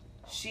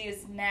she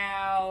is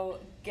now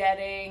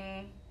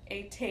getting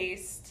a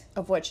taste.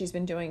 Of what she's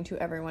been doing to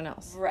everyone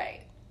else.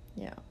 Right.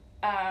 Yeah.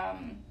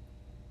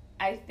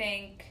 I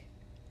think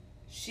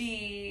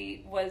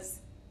she was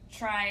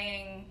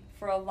trying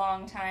for a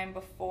long time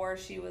before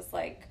she was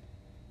like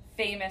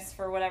famous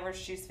for whatever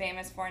she's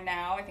famous for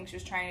now. I think she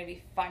was trying to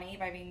be funny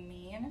by being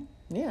mean.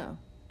 Yeah.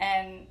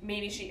 And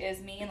maybe she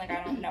is mean. Like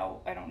I don't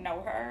know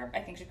her. I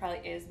think she probably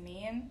is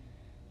mean.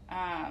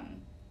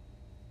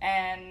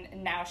 And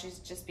now she's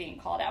just being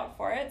called out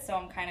for it. So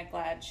I'm kind of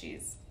glad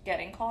she's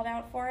getting called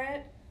out for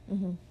it.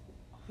 Mm-hmm.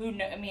 Who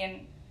know? I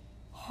mean,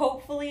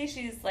 hopefully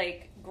she's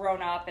like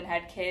grown up and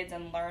had kids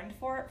and learned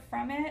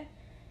from it.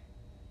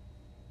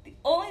 The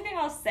only thing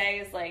I'll say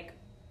is like,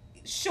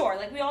 sure,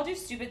 like we all do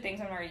stupid things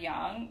when we're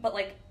young, but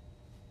like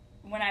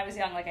when I was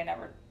young, like I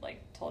never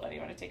like told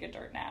anyone to take a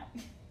dirt nap.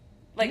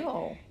 Like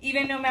No.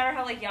 even no matter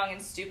how like young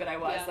and stupid I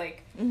was, Yeah.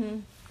 like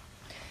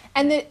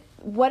And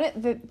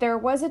there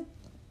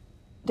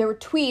were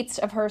tweets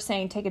of her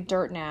saying take a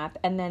dirt nap,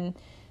 and then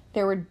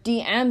there were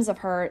DMs of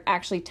her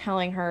actually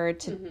telling her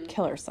to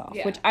kill herself,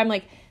 Yeah. which I'm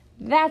like,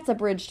 that's a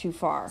bridge too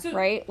far, so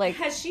right? Like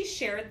has she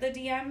shared the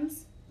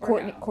DMs? Or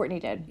Courtney, no? Courtney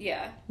did.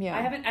 Yeah. Yeah.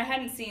 I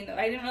hadn't seen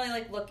I didn't really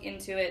like look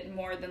into it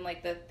more than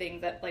like the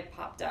thing that like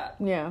popped up.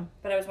 Yeah.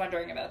 But I was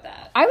wondering about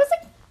that. I was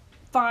like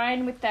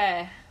fine with the.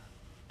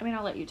 I mean,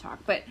 I'll let you talk,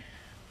 but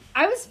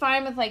I was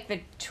fine with, like,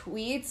 the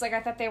tweets. Like, I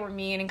thought they were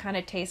mean and kind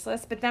of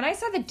tasteless. But then I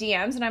saw the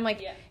DMs, and I'm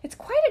like, it's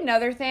quite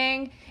another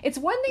thing. It's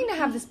one thing to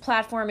have this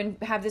platform and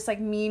have this, like,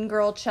 mean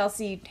girl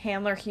Chelsea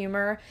Handler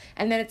humor.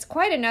 And then it's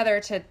quite another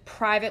to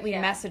privately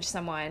message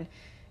someone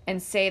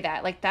and say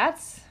that. Like,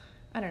 that's,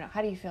 I don't know.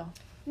 How do you feel?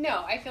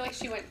 No, I feel like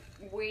she went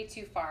way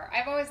too far.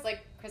 I've always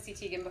liked Chrissy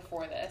Teigen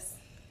before this.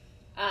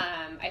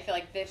 I feel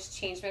like this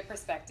changed my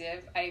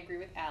perspective. I agree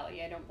with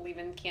Allie. I don't believe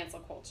in cancel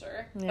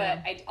culture. Yeah.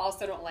 But I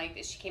also don't like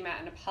that she came out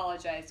and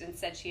apologized and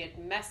said she had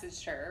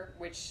messaged her,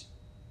 which,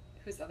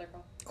 who's the other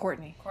girl?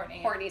 Courtney.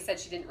 Courtney said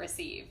she didn't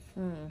receive.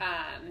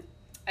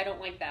 I don't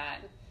like that.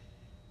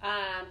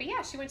 But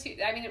yeah, she went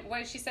to, I mean,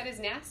 what she said is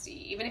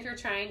nasty. Even if you're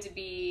trying to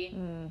be,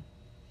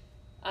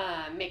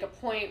 make a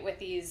point with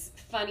these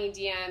funny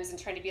DMs and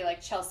trying to be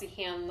like Chelsea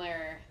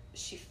Handler,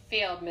 she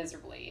failed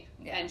miserably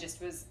and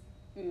just was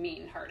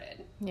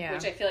mean-hearted,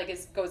 which I feel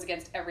like goes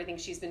against everything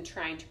she's been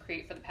trying to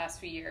create for the past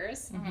few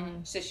years.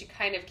 So she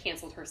kind of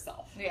canceled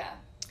herself. Yeah,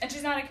 and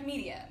she's not a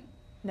comedian.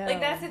 No. Like,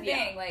 that's the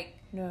thing. Like,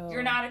 No.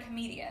 you're not a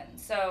comedian,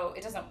 so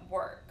it doesn't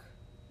work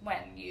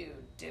when you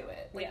do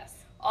it. Like, Yes.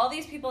 all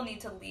these people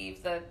need to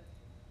leave the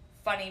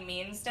funny,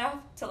 mean stuff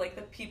to, like,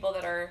 the people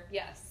that are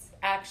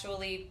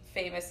actually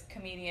famous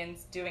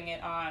comedians doing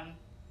it on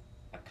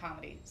a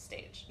comedy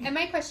stage. And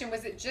my question,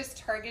 was it just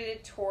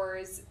targeted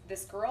towards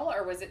this girl,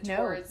 or was it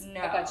towards a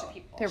bunch of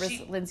people? There was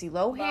Lindsay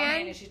Lohan.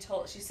 And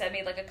she said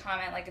me, like, a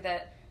comment, like,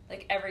 that,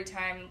 like, every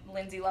time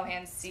Lindsay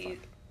Lohan sees...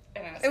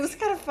 It was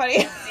kind of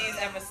funny. Sees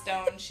Emma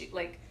Stone, she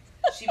makes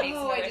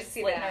another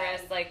slit in her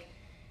wrist, like...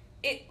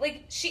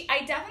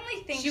 I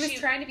definitely think she was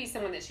trying to be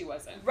someone that she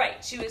wasn't. Right.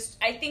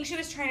 I think she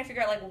was trying to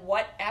figure out, like,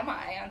 what am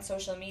I on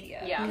social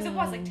media? Yeah. Because it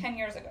was, like, 10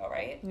 years ago,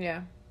 right?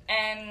 Yeah.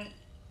 And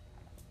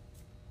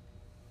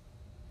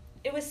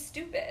it was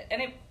stupid.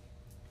 And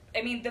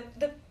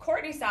the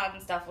Courtney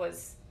Stodden stuff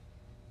was,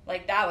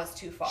 like, that was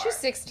too far. She's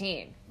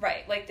 16.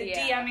 Right. Like, the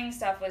DMing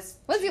stuff was...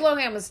 Lindsay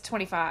Lohan was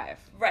 25.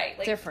 Right.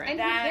 Like, different. And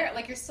that,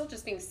 like, you're still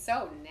just being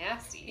so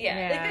nasty.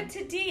 Yeah. Like,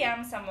 to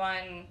DM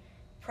someone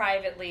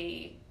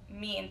privately...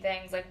 mean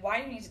things, like,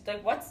 why do you need to,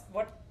 like,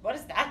 what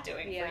is that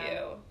doing for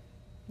you?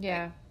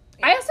 Yeah.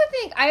 I also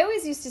think, I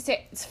always used to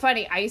say, it's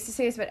funny, I used to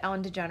say this about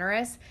Ellen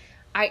DeGeneres,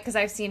 because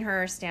I've seen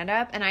her stand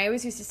up, and I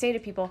always used to say to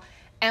people,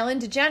 Ellen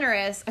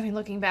DeGeneres, I mean,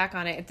 looking back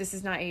on it, this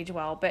does not age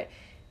well, but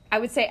I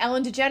would say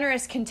Ellen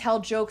DeGeneres can tell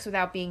jokes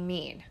without being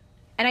mean.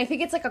 And I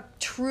think it's like a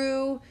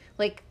true,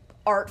 like,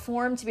 art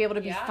form to be able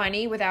to be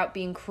funny without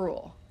being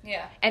cruel.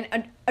 Yeah.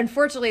 And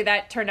unfortunately,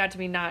 that turned out to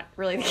be not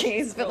really the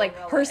case. But, like,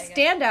 her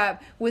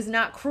stand-up was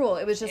not cruel.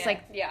 It was just,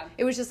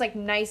 it was just, like,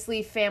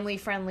 nicely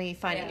family-friendly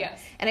funny. Yeah.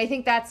 Yes. And I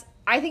think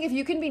I think if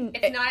you can be...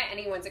 It's not at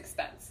anyone's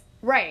expense.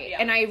 Right. Yeah.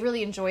 And I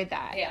really enjoyed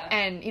that. Yeah.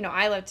 And, you know,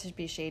 I love to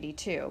be shady,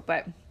 too.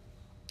 But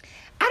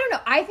I don't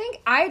know.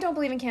 I don't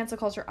believe in cancel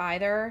culture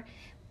either.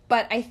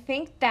 But I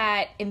think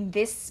that in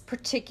this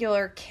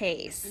particular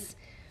case,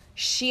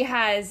 she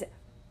has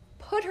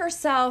put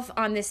herself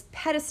on this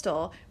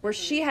pedestal where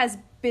she has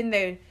been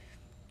the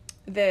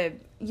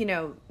you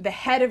know, the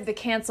head of the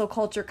cancel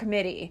culture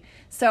committee.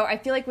 So I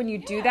feel like when you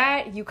do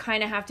that, you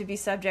kind of have to be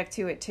subject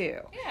to it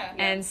too. Yeah.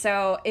 And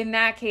so in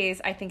that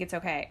case, I think it's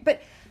okay.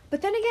 But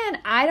then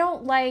again, I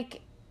don't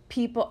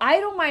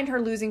mind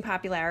her losing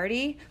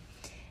popularity,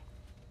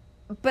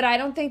 but I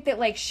don't think that,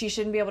 like, she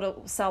shouldn't be able to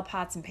sell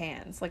pots and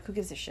pans. Like, who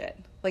gives a shit?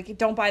 Like,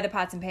 don't buy the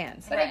pots and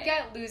pans. But I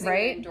get losing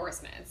the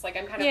endorsements. Like,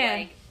 I'm kind of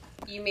like,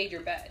 you made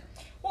your bed.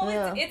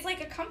 Well, it's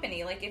like a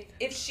company. Like,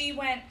 if she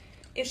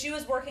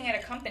was working at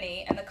a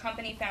company and the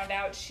company found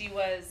out she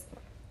was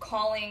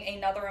calling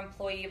another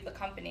employee of the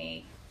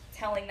company,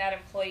 telling that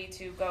employee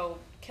to go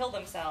kill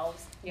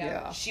themselves,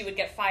 she would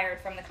get fired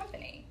from the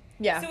company.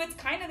 Yeah. So it's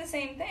kind of the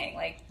same thing.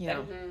 Like,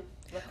 the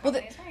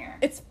company's higher.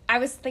 I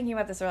was thinking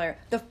about this earlier.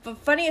 The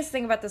funniest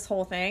thing about this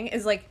whole thing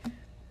is, like,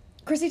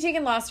 Chrissy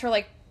Teigen lost her,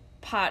 like,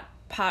 pots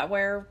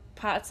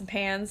and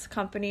pans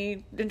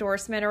company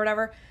endorsement or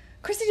whatever.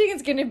 Chrissy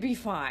Teigen's gonna be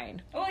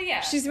fine. Well,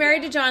 yeah. She's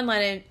married to John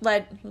Legend.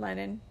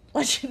 John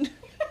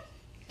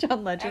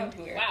Legend.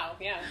 Oh, weird. Wow,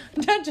 yeah.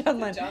 Not John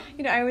Legend.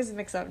 You know, I always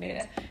mix up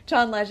names. Yeah.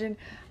 John Legend.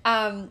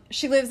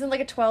 She lives in, like,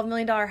 a $12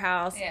 million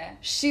house. Yeah.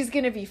 She's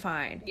gonna be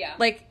fine. Yeah.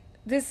 Like,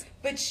 this...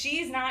 But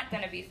she's not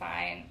gonna be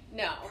fine.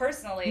 No.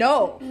 Personally.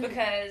 No.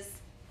 Because,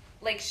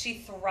 like, she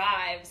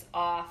thrives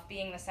off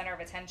being the center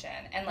of attention.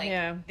 And,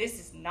 like, this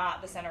is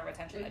not the center of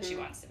attention that she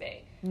wants to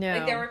be. No.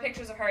 Like, there were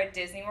pictures of her at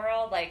Disney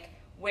World, like,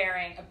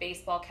 wearing a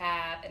baseball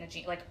cap and a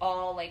jean, like,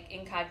 all, like,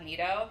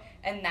 incognito,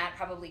 and that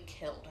probably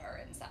killed her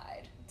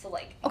inside to,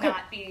 like,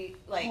 not be,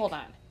 like... Hold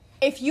on.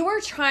 If you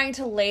were trying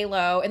to lay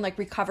low and, like,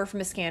 recover from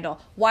a scandal,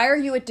 why are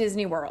you at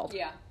Disney World?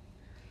 Yeah.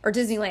 Or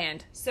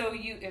Disneyland? So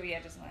you... Oh, yeah,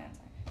 Disneyland,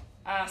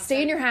 sorry.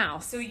 Stay in your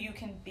house. So you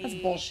can be... That's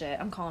bullshit.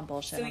 I'm calling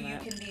bullshit so on that.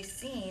 you can be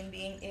seen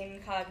being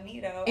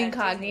incognito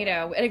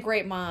Incognito. And a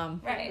great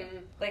mom. Right. Mm-hmm.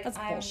 Like, that's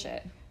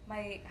bullshit.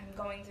 I'm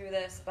going through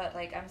this, but,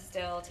 like, I'm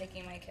still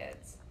taking my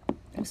kids.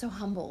 I'm so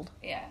humbled.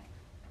 Yeah.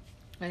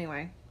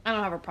 Anyway, I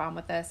don't have a problem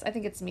with this. I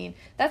think it's mean.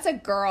 That's a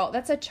girl.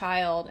 That's a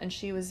child, and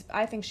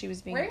I think she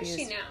was being Where abused.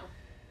 is she now?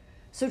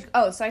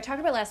 So I talked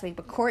about it last week,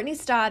 but Courtney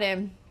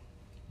Stodden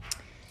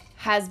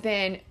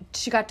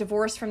she got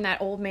divorced from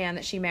that old man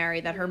that she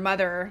married, that her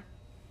mother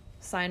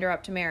signed her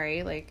up to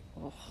marry. Like,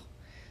 ugh.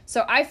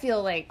 So I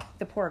feel like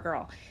the poor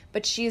girl.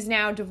 But she's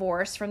now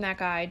divorced from that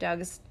guy,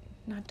 Doug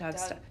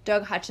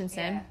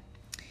Hutchinson. Yeah.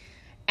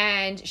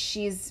 And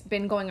she's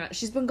been going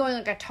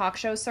like a talk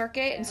show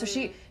circuit. And so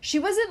she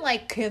wasn't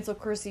like, cancel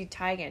Chrissy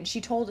Teigen.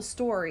 She told a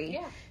story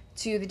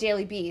to the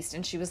Daily Beast,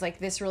 and she was like,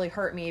 this really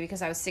hurt me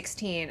because I was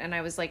 16 and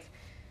I was like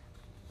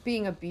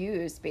being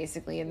abused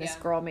basically, and this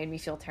girl made me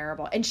feel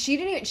terrible. And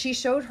she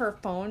showed her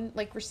phone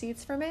like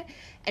receipts from it,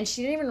 and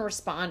she didn't even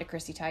respond to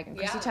Chrissy Teigen.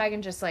 Chrissy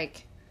Teigen just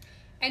like,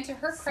 and to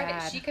her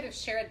credit, sad. she could have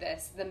shared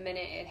this the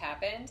minute it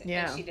happened,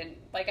 Yeah. and she didn't.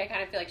 Like, I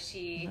kind of feel like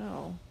she.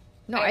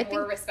 No, I I have think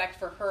more respect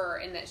for her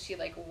in that she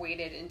like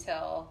waited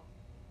until.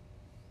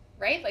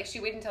 Right, like she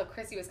waited until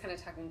Chrissy was kind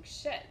of talking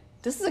shit.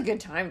 this is a good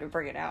time to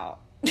bring it out.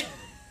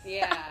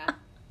 Yeah.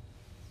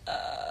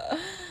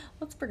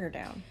 Let's bring her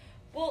down.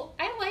 Well,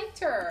 I liked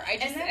her. I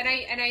just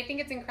And I think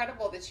it's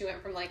incredible that she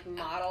went from like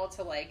model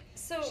to like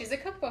she's a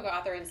cookbook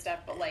author and stuff,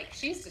 but like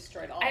she's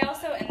destroyed all. I of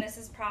also, that. and this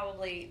is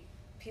probably,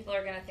 people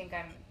are gonna think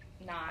I'm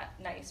not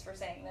nice for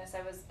saying this.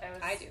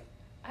 I do.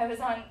 I was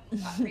on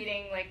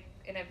reading like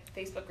in a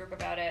Facebook group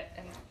about it,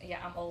 and yeah,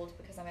 I'm old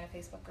because I'm in a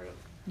Facebook group.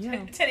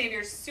 Yeah. To any of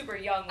your super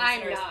young I'm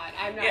listeners,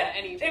 not yeah,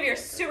 any. to any of your Facebook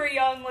super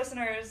young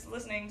listeners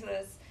listening to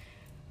this,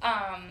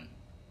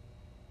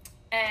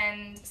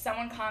 and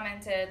someone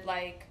commented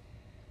like,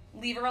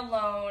 leave her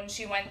alone.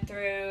 She went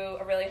through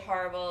a really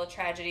horrible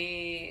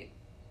tragedy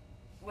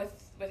with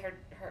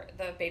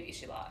the baby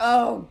she lost.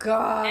 Oh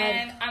God.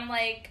 And I'm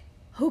like,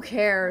 who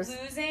cares?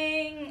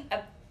 losing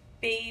a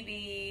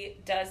baby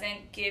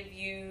doesn't give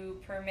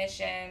you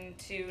permission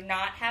to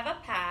not have a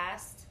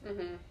past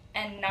Mm-hmm.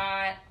 and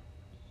not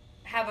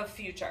have a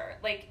future.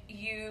 Like,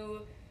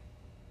 you,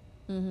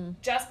 Mm-hmm.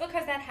 just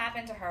because that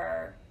happened to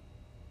her,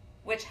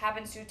 which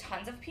happens to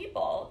tons of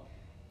people,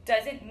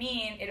 doesn't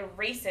mean it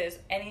erases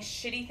any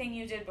shitty thing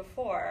you did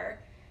before,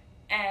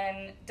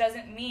 and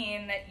doesn't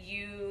mean that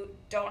you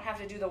don't have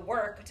to do the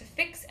work to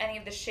fix any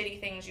of the shitty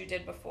things you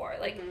did before.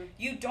 Like,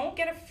 you don't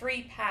get a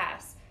free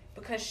pass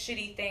because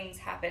shitty things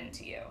happen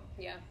to you.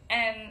 Yeah.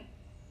 And,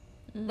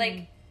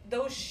 like,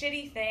 those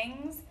shitty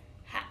things,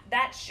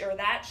 that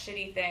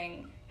shitty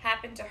thing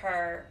happened to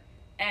her,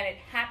 and it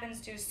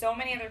happens to so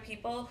many other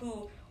people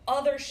who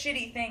other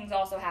shitty things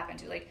also happen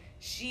to. Like,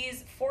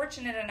 she's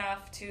fortunate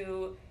enough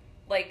to,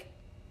 like,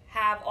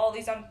 have all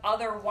these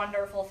other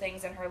wonderful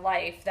things in her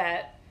life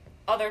that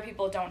other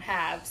people don't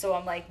have. So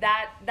I'm like,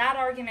 that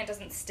argument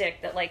doesn't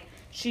stick, that, like,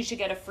 she should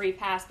get a free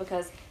pass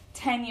because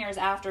 10 years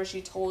after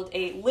she told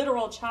a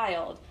literal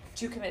child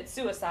to commit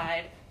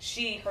suicide,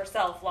 she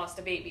herself lost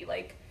a baby.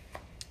 Like,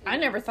 I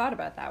never thought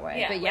about it that way.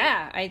 Yeah, But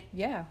like-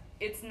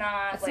 it's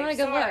not, It's like, not a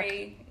good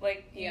sorry,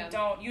 like, Yeah.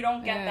 you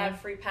don't get Yeah. that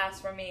free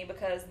pass from me,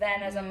 because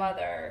then as a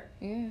mother,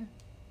 Yeah.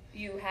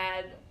 you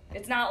had,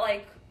 it's not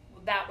like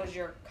that was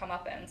your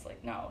comeuppance.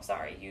 Like, no,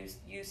 sorry,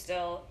 you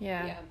still,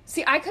 Yeah. Yeah.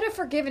 See, I could have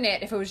forgiven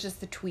it if it was just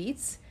the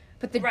tweets,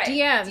 but the Right.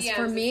 DMs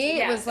for DMs me, is- it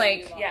yeah, was so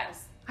like, you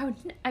yes.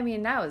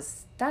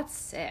 that's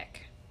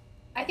sick.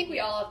 I think we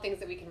all have things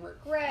that we can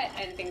regret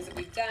and things that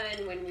we've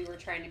done when we were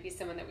trying to be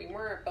someone that we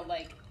weren't, but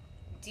like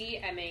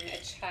DMing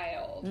a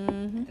child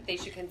that they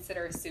should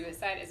consider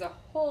suicide is a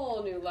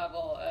whole new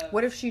level of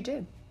What if she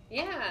did?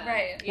 yeah.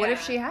 Right. What Yeah.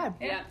 if she had?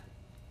 Yeah.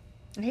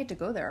 I hate to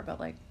go there, but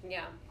like,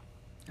 Yeah.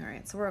 all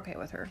right, so we're okay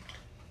with her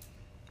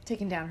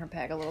taking down her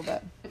peg a little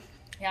bit.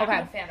 Yeah, Okay. I'm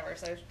not a fan of her,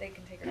 so they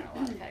can take her down a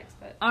lot of pegs,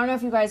 but, I don't know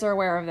if you guys are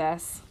aware of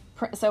this.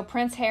 So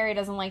Prince Harry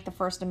doesn't like the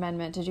First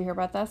Amendment. Did you hear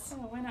about this?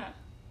 oh, why not?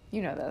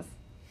 You know this.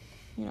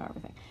 You know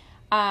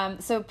everything.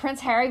 So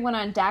Prince Harry went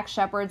on Dax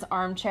Shepard's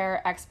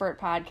Armchair Expert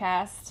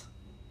podcast.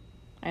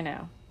 I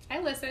know. I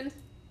listened.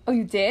 Oh,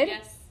 you did?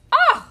 Yes.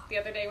 Oh, The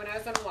other day when I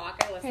was on a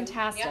walk, I listened.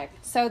 fantastic. Yep.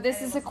 So this I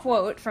is a listened.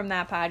 quote from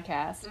that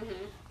podcast.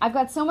 I've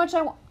got so much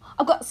I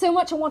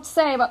want to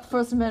say about the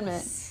First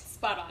Amendment.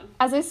 Spot on.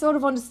 As I sort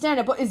of understand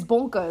it, but it's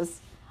bonkers.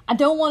 I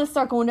don't want to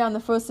start going down the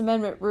First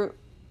Amendment route.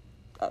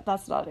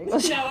 That's not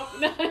English. No,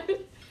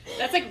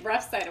 that's like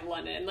rough side of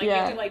London. Like Yeah.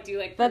 you have to like do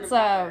like That's,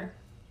 prim and proper.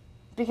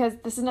 Because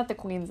this is not the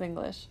Queen's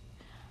English.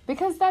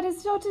 Because that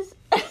is not just...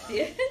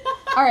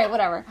 All right,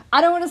 whatever. I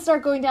don't want to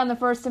start going down the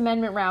First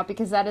Amendment route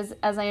because that is,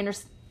 as I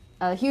understand,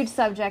 a huge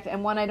subject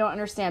and one I don't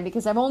understand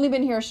because I've only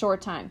been here a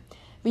short time.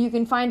 But you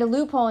can find a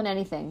loophole in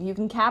anything. You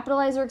can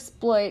capitalize or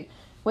exploit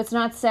what's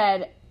not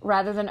said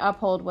rather than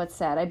uphold what's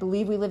said. I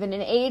believe we live in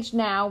an age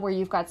now where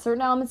you've got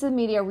certain elements of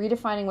media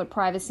redefining what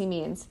privacy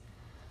means.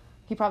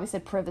 He probably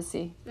said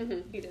privacy.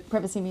 He did.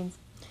 Privacy means.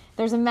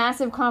 There's a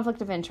massive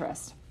conflict of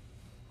interest.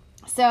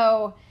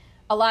 So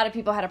a lot of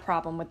people had a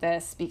problem with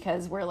this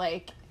because we're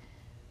like,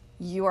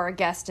 you are a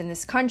guest in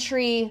this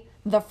country.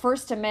 The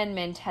First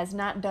Amendment has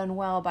not done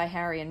well by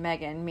Harry and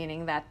Meghan,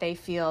 meaning that they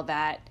feel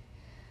that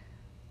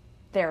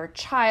their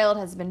child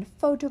has been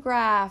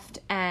photographed,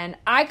 and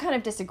I kind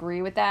of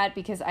disagree with that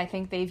because I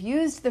think they've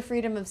used the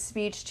freedom of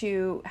speech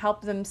to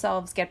help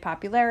themselves get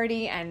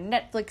popularity and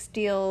Netflix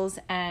deals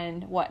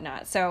and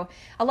whatnot. So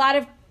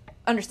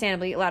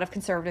understandably, a lot of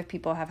conservative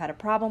people have had a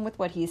problem with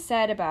what he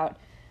said about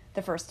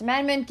the First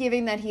Amendment,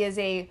 given that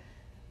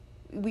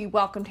we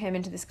welcomed him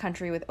into this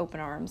country with open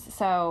arms.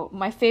 So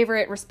my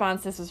favorite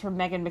response this was from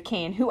Meghan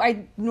McCain, who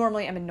I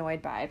normally am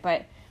annoyed by,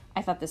 but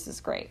I thought this was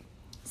great.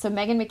 So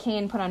Meghan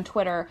McCain put on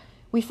Twitter,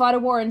 "We fought a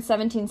war in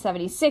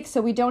 1776,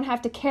 so we don't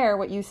have to care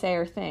what you say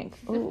or think."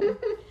 Ooh.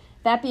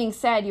 "That being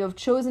said, you have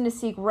chosen to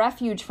seek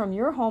refuge from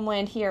your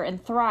homeland here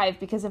and thrive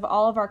because of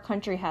all of our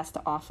country has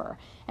to offer.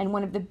 And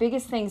one of the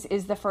biggest things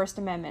is the First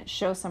Amendment.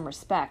 Show some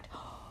respect."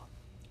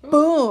 Ooh,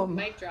 Boom.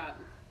 Mic drop.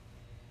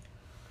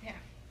 Yeah.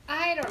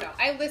 I don't know.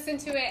 I listened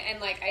to it and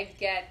like I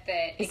get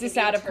that. Is this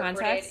out of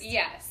context?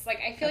 Yes. Like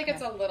I feel like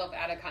it's a little bit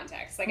out of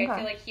context. Like I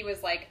feel like he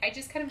was like, I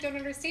just kind of don't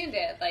understand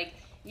it. Like,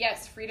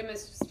 yes, freedom of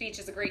speech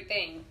is a great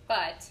thing,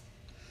 but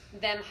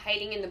them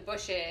hiding in the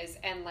bushes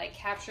and like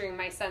capturing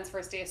my son's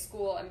first day of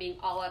school and being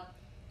all up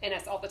in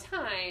us all the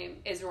time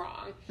is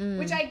wrong,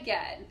 which I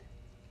get.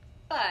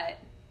 But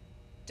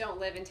don't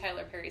live in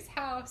Tyler Perry's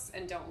house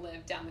and don't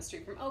live down the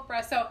street from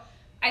Oprah. So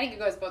I think it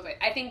goes both ways.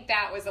 I think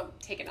that was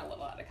taken a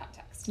little out of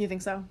context. You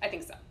think so? I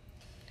think so.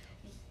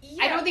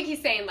 Yeah. I don't think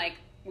he's saying like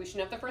we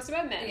shouldn't have the First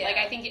Amendment. Yeah. Like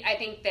I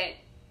think that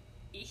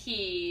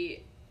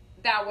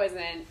that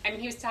wasn't. I mean,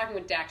 he was talking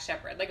with Dax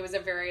Shepard. Like it was a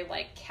very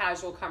like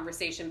casual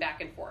conversation back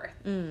and forth.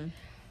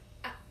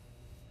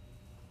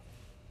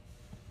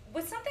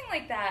 With something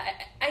like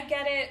that, I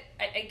get it.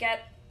 I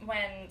get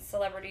when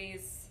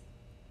celebrities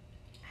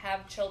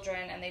have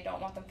children and they don't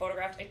want them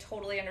photographed. I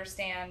totally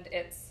understand.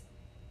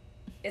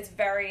 It's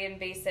very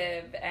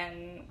invasive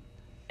and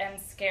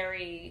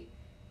scary.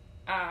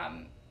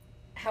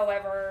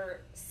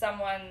 However,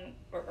 someone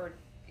or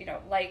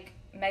like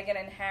Meghan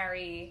and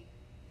Harry,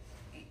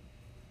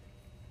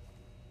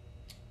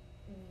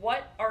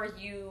 what are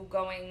you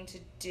going to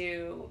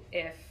do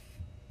if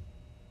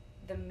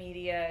the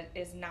media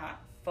is not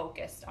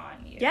focused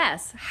on you?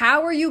 Yes.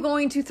 How are you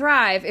going to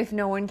thrive if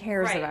no one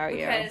cares about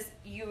you? Because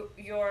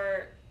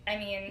you're. I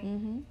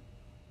mean,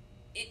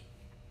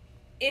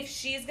 if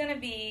she's gonna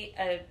be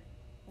a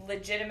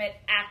legitimate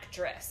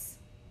actress,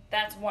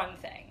 that's one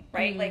thing,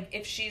 right? Like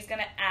if she's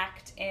gonna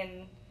act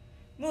in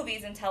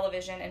movies and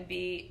television and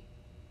be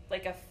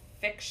like a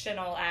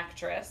fictional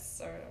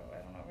actress, or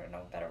I don't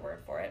know a better word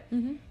for it.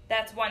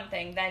 That's one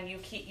thing. Then you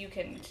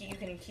can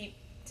keep.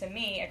 To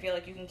me, I feel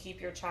like you can keep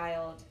your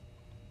child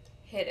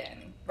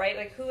hidden, right?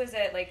 Like who is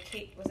it? Like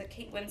Kate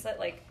Winslet?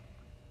 Like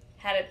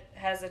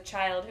has a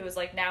child who is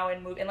like now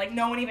in movie and like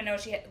no one even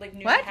knows she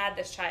knew What? she had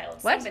this child.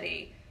 What?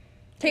 Somebody.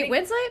 Kate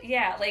Winslet?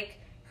 Yeah, like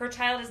her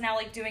child is now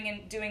like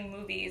doing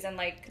movies and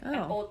like an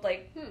old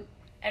like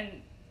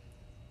and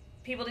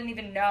people didn't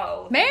even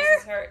know that Mare?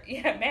 this is her.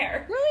 Yeah,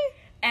 Mare. Really?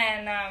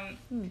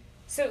 And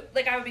so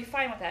like I would be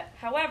fine with that.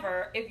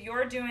 However, if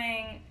you're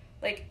doing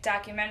like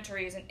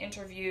documentaries and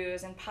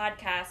interviews and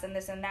podcasts and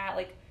this and that,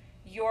 like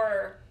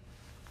your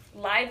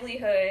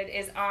livelihood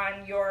is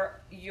on your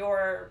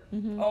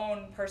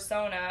own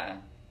persona.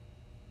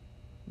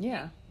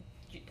 Yeah.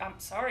 I'm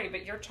sorry,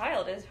 but your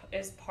child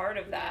is part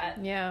of that.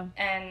 Yeah.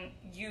 And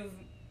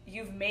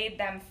you've made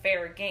them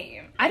fair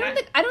game. I don't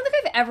think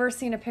I've ever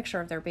seen a picture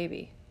of their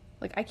baby.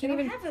 Like I They can't don't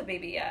even. have the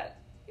baby yet.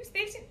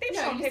 They've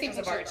No, shown you've pictures seen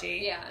of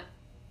Archie. Yeah.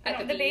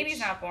 The baby's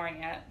not born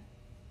yet.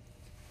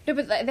 No,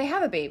 but they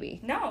have a baby.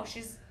 No,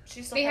 she's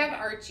still. They have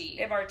pregnant. Archie.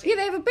 They have Archie. Yeah,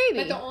 they have a baby.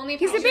 But the only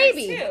he's a picture is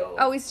baby. two.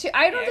 Oh, he's two.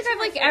 I don't Yeah, think I've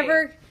like she's like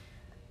ever.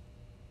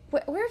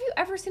 Where have you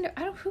ever seen it?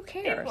 I don't. Who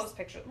They cares? post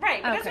pictures,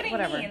 right? But Okay, that's what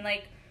whatever. I mean.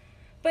 Like,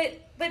 but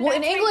Well,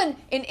 in that's why-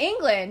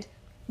 England,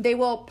 they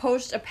will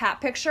post a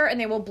picture and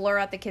they will blur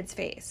out the kid's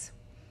face.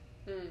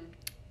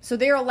 So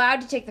they're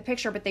allowed to take the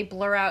picture, but they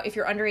blur out. If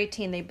you're under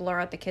 18, they blur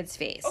out the kid's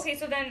face. Okay,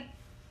 so then,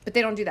 But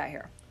they don't do that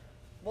here.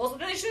 well, so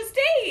then they should have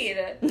stayed.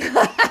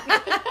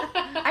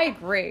 I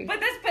agree. But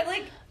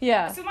like,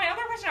 Yeah. So my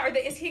other question: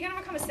 is he going to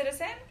become a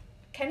citizen?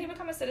 Can he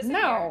become a citizen? No,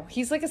 here?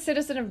 he's like a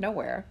citizen of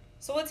nowhere.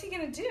 So what's he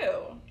going to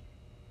do?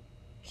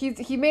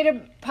 He made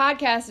a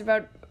podcast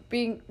about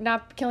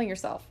not killing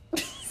yourself.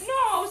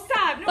 No,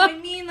 stop. No, I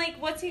mean, like,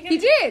 what's he going to He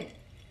did.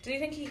 Do you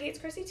think he hates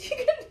Chrissy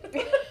Teigen? Do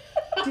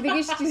you think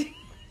he should?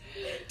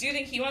 Do you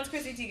think he wants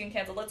Chrissy Teigen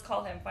canceled? Let's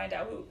call him, find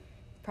out who.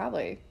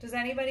 Probably. Does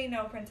anybody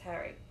know Prince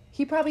Harry?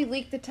 He probably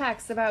leaked the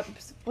text about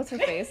what's her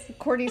face,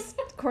 Courtney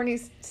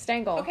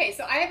Stengel. Okay,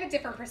 so I have a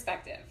different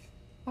perspective.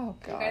 Oh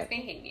You guys God.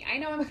 may hate me. I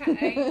know I'm kind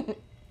of.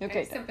 I Okay.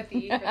 have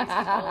sympathy for these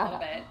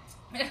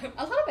people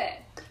a little bit,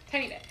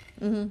 tiny bit.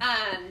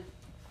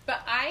 But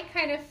I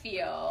kind of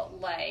feel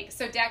like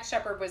Dax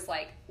Shepard was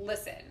like,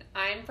 listen,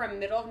 I'm from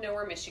middle of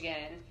nowhere,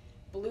 Michigan,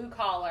 blue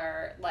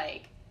collar,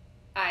 like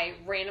I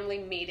randomly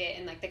made it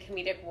in like the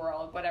comedic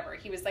world, whatever.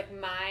 He was like,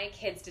 my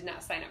kids did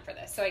not sign up for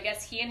this. So I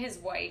guess he and his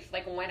wife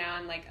like went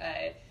on like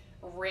a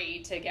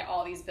raid to get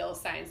all these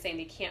bills signed saying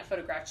they can't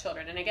photograph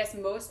children. And I guess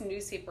most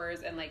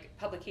newspapers and like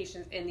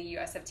publications in the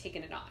US have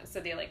taken it on. So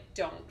they like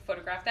don't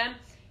photograph them.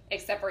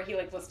 except for he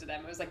like listed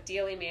them. It was like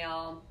Daily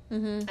Mail,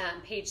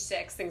 Page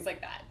Six, things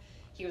like that.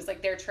 He was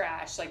like, they're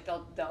trash. Like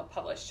they'll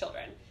publish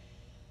children.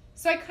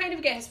 So I kind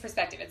of get his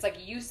perspective. It's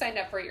like, you signed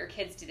up for it, your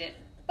kids didn't,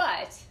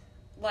 but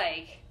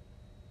like,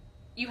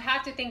 you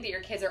have to think that your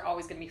kids are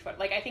always going to be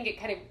like, I think it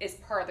kind of is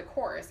part of the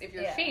course. If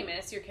you're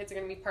famous, your kids are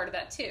going to be part of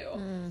that too.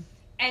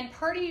 And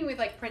part of me with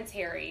like Prince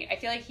Harry, I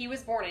feel like he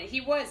was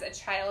a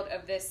child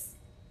of this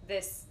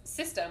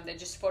system that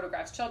just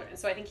photographs children.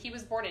 So I think he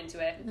was born into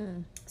it.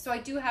 So I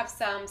do have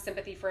some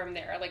sympathy for him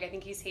there. Like, I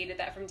think he's hated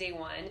that from day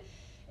one.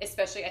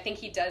 Especially, I think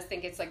he does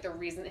think it's like the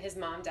reason that his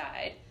mom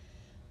died.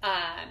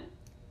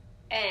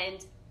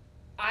 And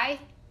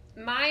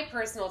my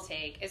personal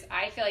take is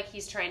I feel like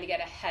he's trying to get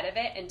ahead of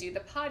it and do the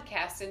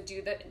podcast and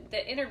do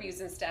the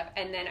interviews and stuff.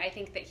 And then I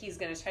think that he's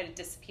going to try to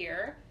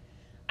disappear.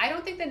 I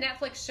don't think the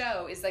Netflix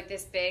show is like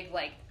this big,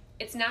 like,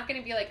 it's not going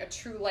to be like a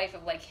true life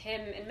of like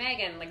him and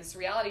Meghan, like this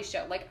reality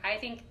show. Like, I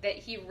think that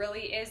he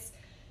really is,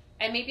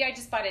 and maybe I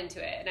just bought into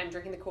it and I'm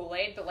drinking the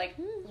Kool-Aid, but like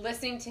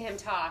listening to him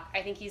talk,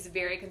 I think he's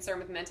very concerned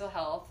with mental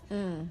health.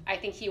 I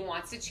think he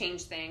wants to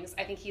change things.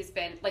 I think he's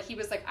been, like, he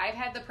was like, I've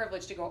had the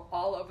privilege to go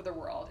all over the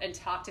world and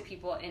talk to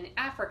people in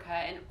Africa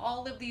and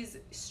all of these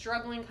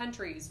struggling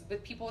countries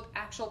with people with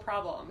actual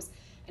problems.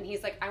 And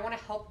he's like, I want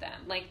to help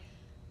them. Like,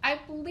 I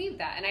believe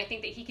that. And I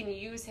think that he can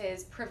use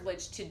his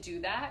privilege to do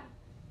that.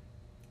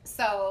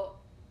 So,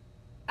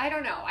 I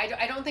don't know.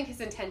 I don't think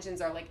his intentions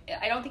are like,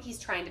 I don't think he's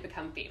trying to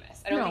become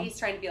famous. I don't think he's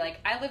trying to be like,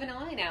 I live in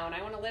LA now and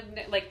I want to live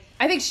in, like.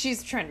 I think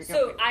she's trying to become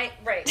So famous.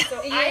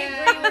 I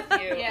agree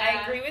with you. Yeah.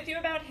 I agree with you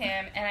about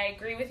him, and I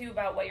agree with you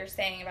about what you're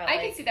saying about, I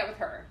like, can see that with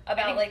her.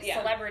 about I think,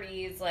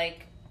 celebrities,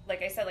 like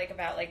I said, like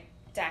about like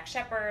Dax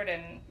Shepard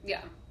and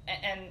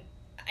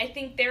I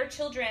think their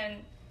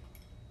children,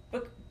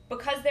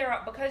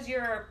 because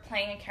you're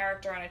playing a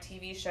character on a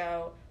TV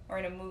show or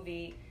in a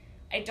movie,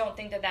 I don't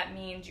think that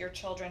means your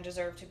children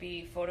deserve to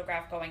be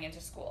photographed going into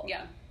school.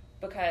 Yeah.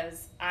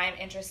 Because I'm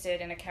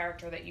interested in a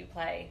character that you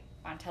play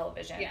on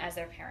television as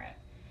their parent.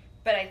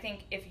 But I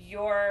think if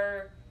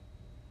you're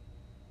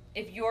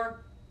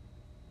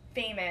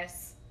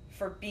famous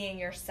for being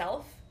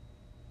yourself,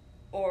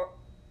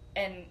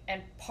 and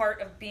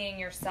part of being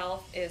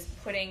yourself is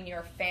putting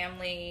your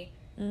family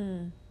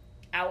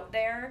out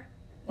there,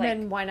 like,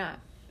 Then why not?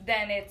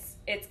 then it's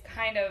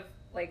kind of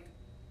like,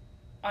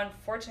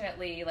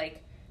 unfortunately,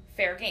 like,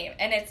 fair game.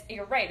 And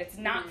you're right, it's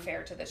not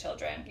fair to the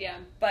children. Yeah.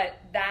 But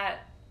that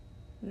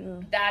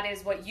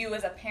is what you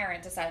as a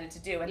parent decided to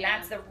do. And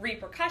that's the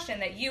repercussion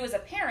that you as a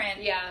parent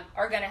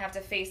are going to have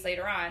to face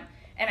later on.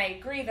 And I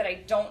agree that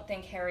I don't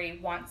think Harry's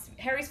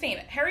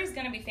famous. Harry's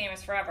going to be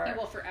famous forever. He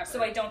will forever.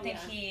 So I don't think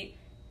he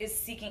is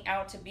seeking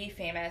out to be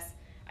famous.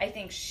 I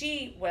think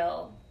she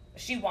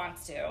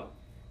wants to.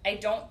 I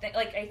don't think,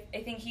 like,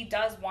 I think he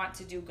does want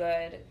to do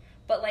good.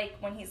 But, like,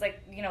 when he's, like,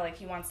 you know, like,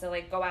 he wants to,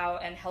 like, go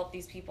out and help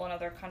these people in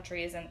other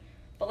countries.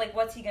 But, like,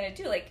 what's he going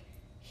to do? Like,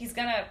 he's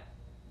going to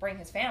bring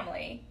his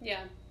family. Yeah.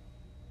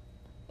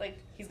 Like,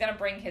 he's going to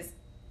bring his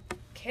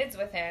kids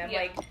with him. Yeah.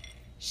 Like,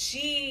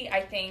 she,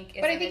 I think,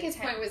 is But I think his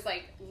point was,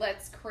 like,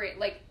 let's create,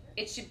 like,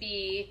 it should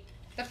be,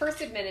 the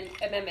First Amendment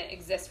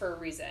exists for a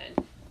reason,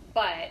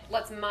 but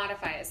let's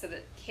modify it so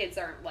that kids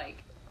aren't,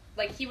 like,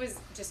 he was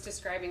just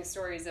describing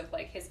stories of,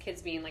 like, his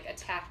kids being, like,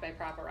 attacked by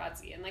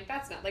paparazzi, and, like,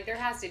 that's not, like, there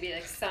has to be,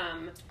 like,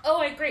 some... Oh,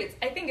 I agree.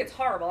 I think it's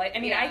horrible. I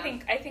mean, I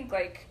think,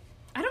 like...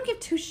 I don't give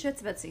two shits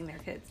about seeing their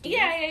kids.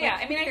 Yeah.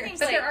 Like, I mean, I think,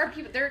 But like... there are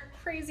people, they're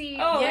crazy...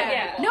 Oh,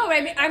 yeah. people. No,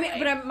 I mean,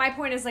 Like, but my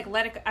point is, like,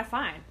 let it.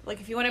 Fine.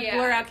 Like, if you want to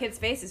blur out kids'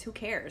 faces, who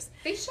cares?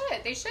 They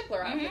should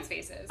blur out kids'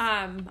 faces.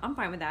 I'm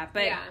fine with that.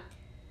 But I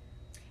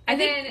And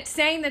think then,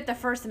 saying that the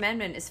First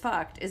Amendment is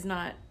fucked is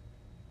not.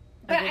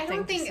 but I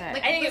don't think, say.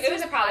 like, I think it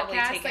was was a probably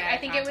podcast. taken Like, out I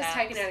of think it was context.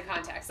 taken out of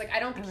context. Like, I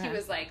don't think he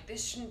was like,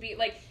 this shouldn't be,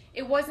 like,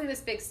 it wasn't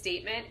this big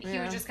statement. He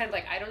was just kind of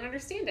like, I don't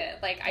understand it.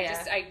 Like,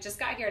 I just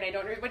got here and I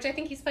don't, which I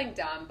think he's playing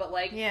dumb, but,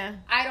 like,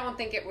 I don't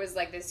think it was,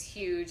 like, this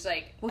huge,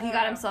 like. Well, he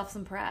got himself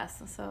some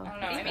press, so. I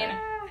don't know. I mean,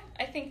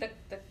 I think the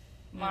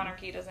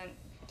monarchy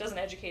doesn't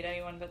educate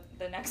anyone but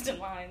the next in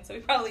line, so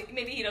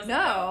maybe he doesn't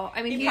know.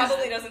 I mean, he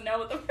probably doesn't know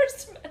what the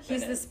First Amendment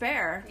He's is. the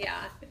spare.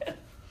 Yeah.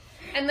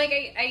 And, like,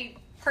 I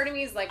part of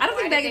me is like, I don't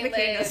think why Meghan did they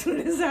McCain live? knows what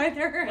it is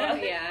either. Well,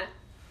 yeah.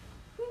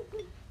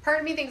 Part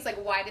of me thinks, like,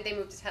 why did they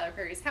move to Tyler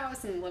Perry's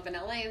house and live in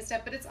LA and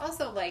stuff? But it's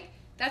also, like,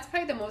 that's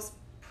probably the most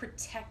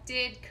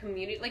protected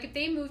community. Like, if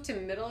they moved to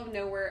middle of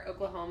nowhere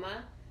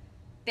Oklahoma,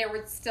 there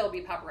would still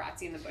be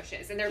paparazzi in the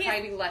bushes, and there would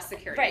probably be less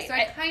security. Right. So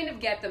I kind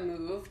of get the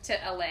move to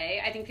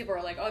LA. I think people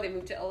are like, oh, they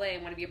moved to LA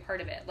and want to be a part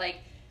of it. Like,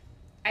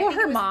 I Well, think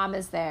her it was, mom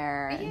is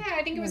there. Yeah,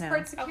 I think it was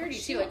part of security,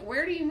 she- too. Like,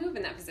 where do you move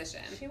in that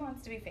position? She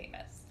wants to be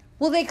famous.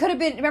 Well, they could have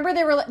been. Remember in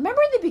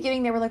the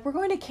beginning they were like, "We're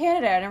going to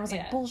Canada," and I was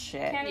like, Yeah.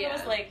 "Bullshit! Canada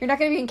was like You're not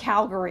going to be in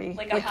Calgary,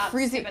 a hop,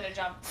 freezing, skip, and a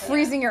jump.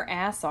 freezing your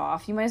ass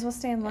off. You might as well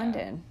stay in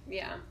London."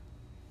 Yeah.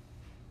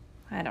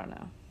 I don't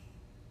know.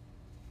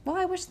 Well,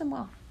 I wish them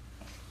well.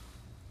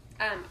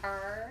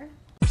 Our...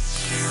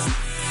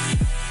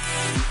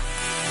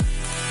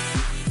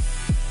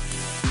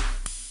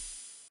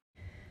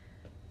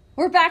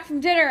 We're back from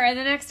dinner, and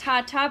the next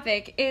hot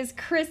topic is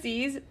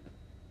Chrissy's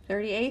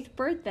 38th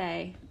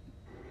birthday.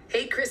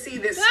 Hey, Chrissy,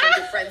 this is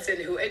Spencer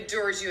Frenson, who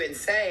adores you and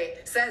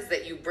says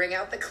that you bring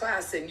out the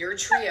class in your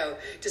trio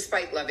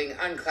despite loving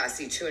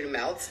unclassy tuna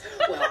melts.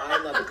 Well,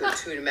 I love a good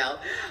tuna melt.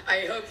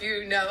 I hope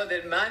you know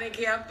that money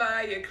can't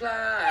buy you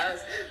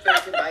class, but I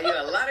can buy you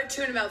a lot of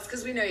tuna melts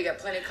because we know you got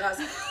plenty of class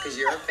because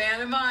you're a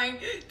fan of mine.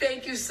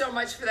 Thank you so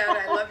much for that.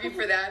 I love you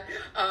for that.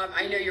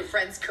 I know your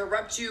friends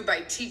corrupt you by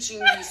teaching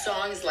you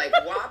songs like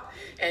WAP,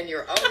 and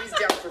you're always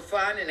down for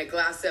fun and a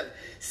glass of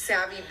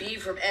Savvy B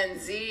from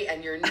NZ,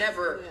 and you're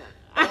never...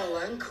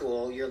 oh,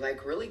 uncool. You're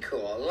like really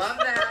cool. Love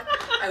that.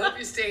 I hope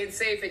you're staying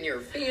safe and you're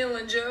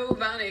feeling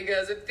Giovanni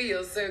because it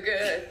feels so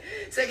good.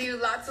 Sending you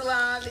lots of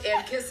love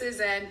and kisses,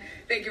 and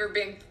thank you for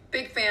being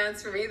big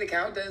fans for me, the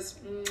Countess.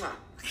 Mwah.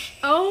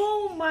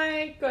 Oh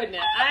my goodness.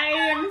 I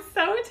am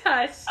so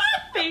touched.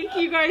 Thank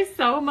you guys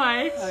so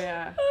much. Oh,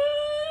 yeah.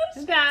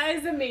 That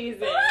is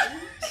amazing.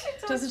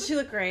 Doesn't she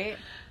look great?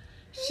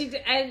 She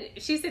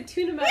said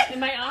tuna melt in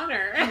my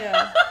honor.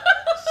 Yeah.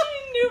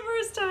 She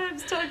numerous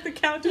times talked the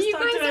Countess You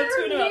talked guys about are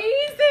tuna melt.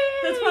 amazing.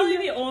 That's probably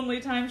the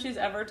only time she's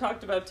ever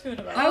talked about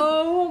tuna melt.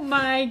 Oh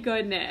my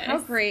goodness. How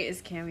great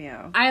is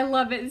Cameo? I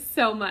love it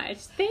so much.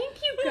 Thank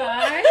you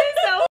guys.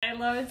 I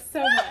love it so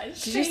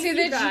much. Did you see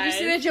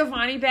the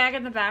Giovanni bag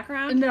in the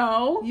background?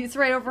 No. It's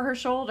right over her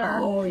shoulder.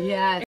 Oh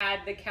yeah. Add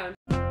the count.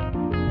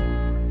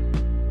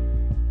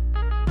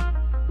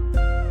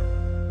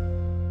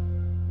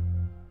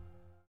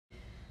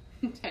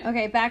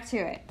 Okay, back to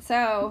it.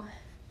 So,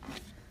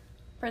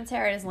 Prince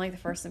Harry doesn't like the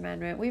First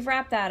Amendment. We've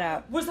wrapped that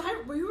up. Were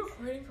you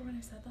recording for when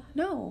I said that?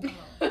 No.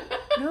 Oh.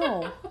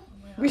 No. Oh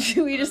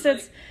We just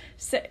said,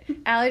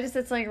 Allie just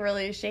said something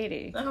really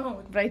shady.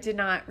 Oh. But I did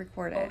not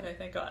record it. Okay,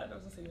 thank God. I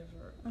was going to say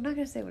I'm not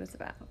going to say what it's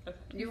about.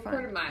 You Fine.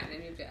 recorded mine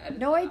and you did.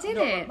 No, I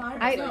didn't. mine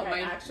was I like-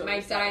 my actually my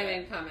said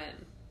diamond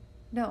comment.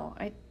 No,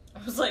 I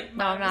was like,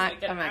 No, I'm mine was not-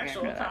 like an I'm not gonna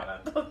actual do that.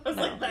 comment. I was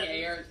No. like, that. Yeah,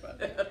 yours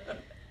was.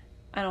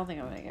 I don't think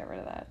I'm going to get rid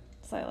of that.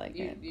 So I like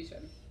it. You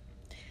should.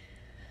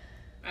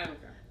 I don't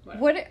care.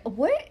 Whatever.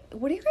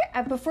 What do you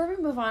guys, before we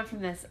move on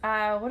from this,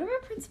 what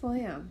about Prince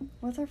William?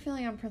 What's our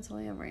feeling on Prince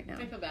William right now?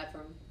 I feel bad for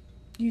him.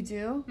 You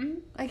do? Mm-hmm.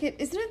 Like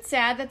isn't it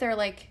sad that they're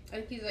like, I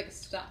think he's like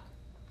stuck.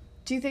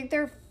 do you think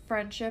their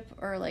friendship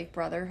or like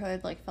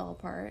brotherhood like fell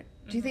apart?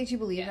 Do you think you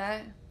believe Yes.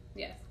 that?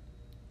 Yes.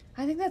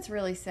 I think that's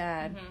really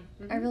sad.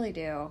 Mm-hmm. I really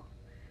do.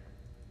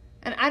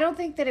 And I don't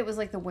think that it was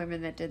like the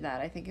women that did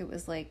that. I think it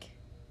was like,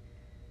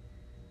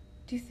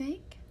 do you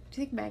think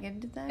Meghan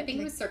did that? I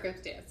think it was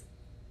circumstance.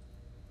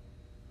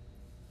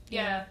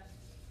 Yeah.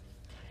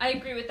 I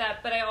agree with that,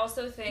 but I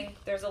also think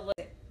there's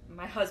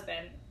my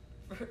husband,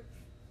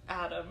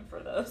 Adam, for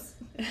those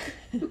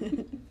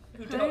who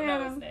don't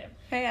know his name.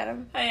 Hey,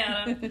 Adam. Hi,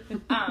 Adam.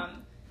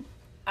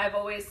 I've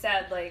always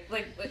said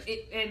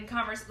in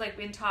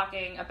in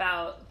talking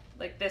about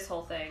like this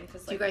whole thing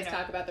because Do you guys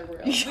talk about the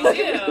royal? we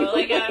do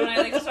like Adam and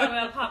I like to talk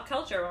about pop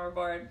culture when we're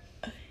bored,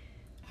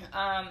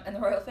 and the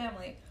royal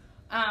family.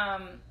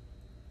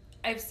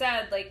 I've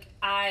said like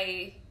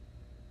I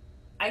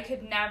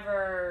could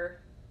never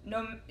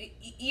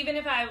even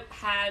if I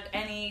had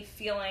any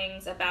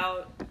feelings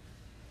about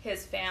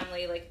his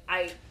family, like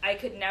I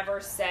could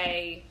never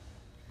say,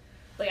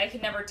 like I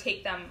could never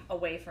take them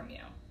away from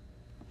you.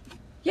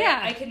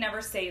 Yeah. I could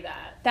never say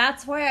that.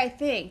 That's why I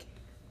think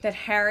that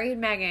Harry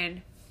and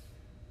Meghan,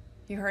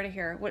 you heard it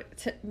here.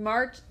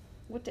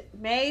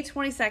 May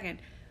 22nd.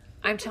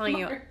 I'm telling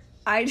you,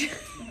 I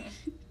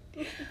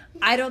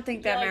don't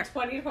think that like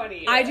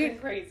 2020. I do.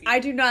 Crazy. I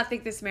do not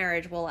think this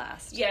marriage will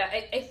last. Yeah,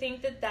 I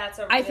think that's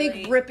a really... I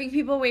think ripping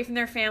people away from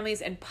their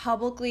families and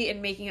publicly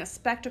and making a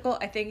spectacle.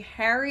 I think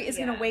Harry is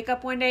going to wake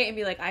up one day and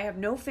be like, I have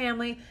no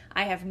family.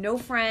 I have no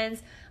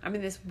friends. I'm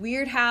in this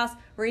weird house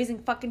raising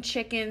fucking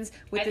chickens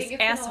with this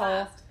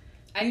asshole.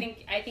 I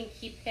think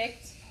he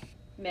picked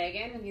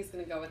Meghan and he's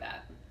going to go with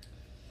that.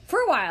 For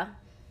a while.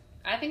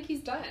 I think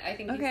he's done. I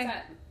think he's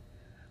set.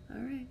 All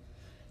right.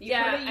 You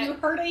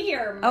heard it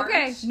here. March,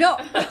 Okay. No.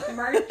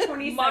 March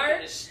 22nd.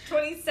 March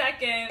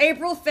 22nd.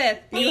 April 5th.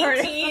 You heard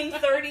it.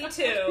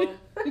 1832.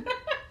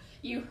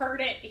 You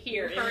heard it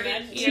here. You heard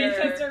it in here.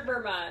 Manchester,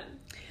 Vermont.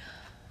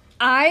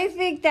 I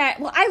think that,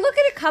 well, I look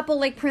at a couple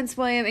like Prince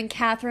William and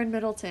Catherine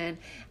Middleton,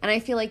 and I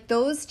feel like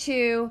those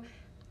two,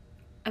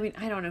 I mean,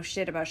 I don't know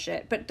shit about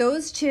shit, but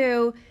those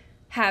two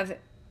have,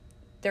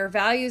 their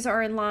values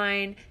are in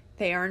line.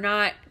 They are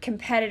not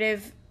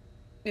competitive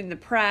in the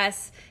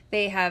press.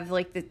 They have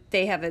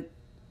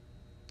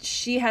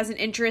she has an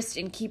interest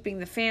in keeping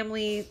the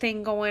family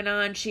thing going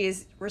on. She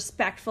is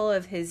respectful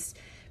of his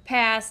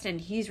past and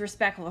he's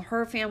respectful of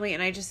her family.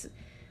 And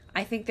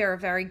I think they're a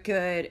very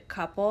good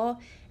couple.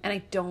 And I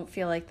don't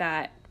feel like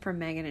that for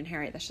Meghan and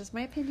Harry. That's just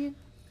my opinion.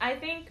 I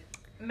think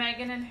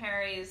Meghan and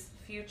Harry's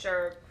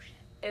future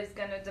is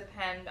going to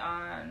depend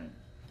on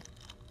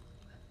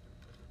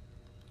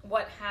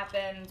what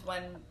happens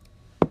when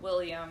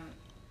William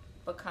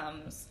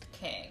becomes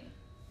king.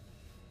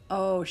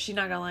 Oh, she's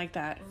not gonna like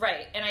that.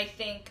 Right, and I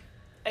think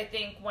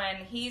when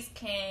he's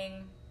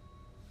king,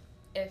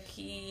 if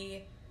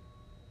he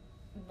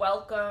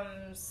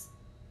welcomes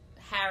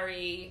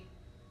Harry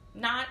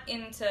not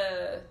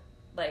into,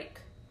 like,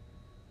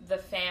 the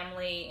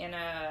family in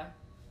a,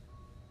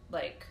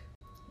 like,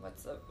 I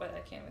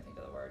can't even think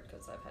of the word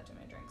because I've had too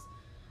many drinks.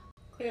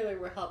 Clearly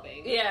we're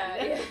helping.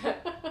 Yeah.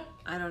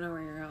 I don't know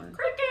where you're going.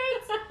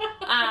 Crickets!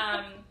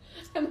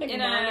 I'm like,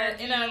 in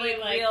a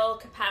like real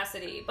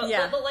capacity. But,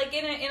 Yeah. but like,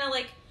 in a,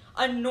 like,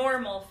 a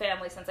normal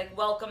family sense, like,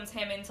 welcomes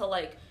him into,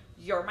 like,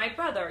 you're my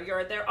brother,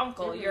 you're their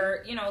uncle,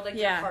 you're, you know, like,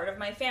 Yeah. you're part of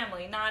my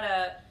family. Not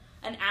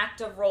an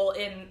active role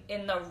in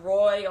the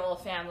royal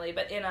family,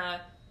 but in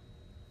a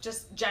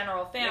just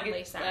general family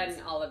like sense.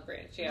 an olive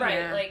branch, yeah. Right,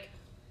 Yeah. like,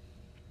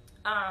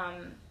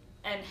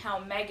 and how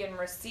Meghan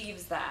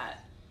receives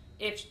that,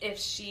 if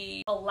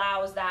she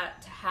allows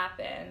that to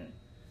happen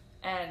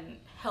and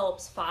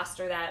helps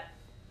foster that,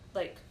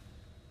 like,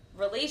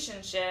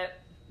 relationship,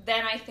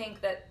 then I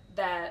think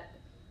that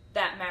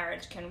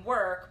marriage can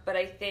work. But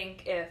I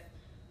think if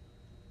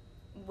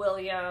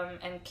William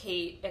and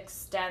Kate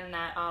extend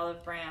that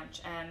olive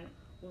branch and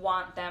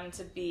want them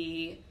to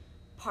be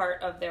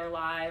part of their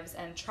lives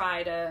and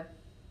try to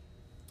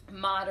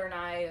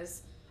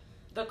modernize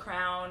the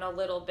crown a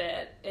little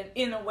bit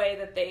in a way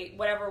that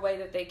whatever way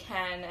that they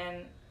can,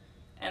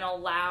 and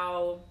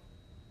allow,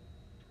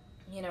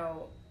 you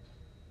know,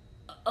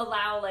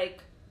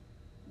 like,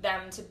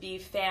 them to be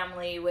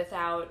family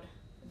without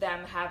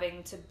them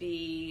having to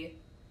be,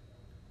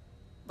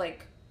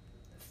 like,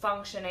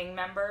 functioning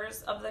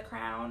members of the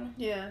crown.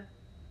 Yeah.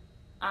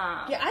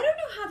 Yeah, I don't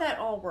know how that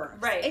all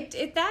works. Right.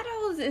 That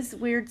all is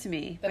weird to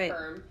me. The but,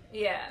 firm.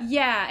 Yeah.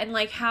 Yeah, and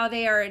like how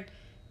they're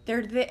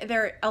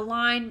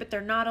aligned, but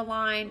they're not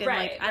aligned, and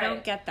Right, like I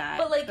don't get that.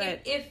 But like,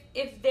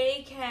 if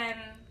they can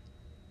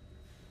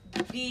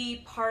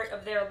be part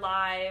of their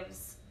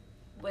lives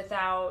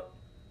without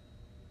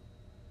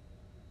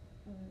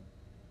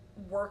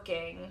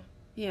working,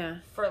 yeah,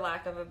 for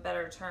lack of a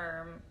better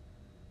term,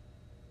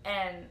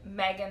 and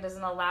Meghan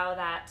doesn't allow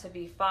that to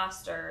be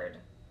fostered,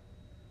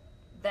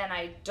 then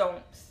I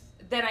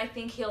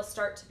think he'll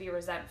start to be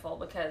resentful,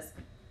 because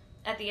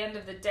at the end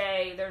of the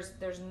day,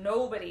 there's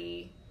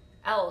nobody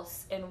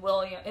else in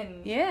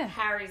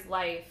Harry's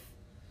life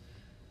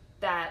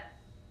that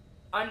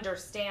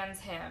understands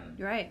him,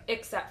 right,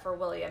 except for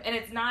William. And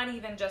it's not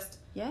even just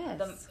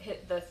the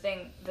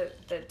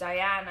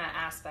Diana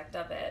aspect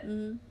of it.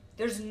 Mm-hmm.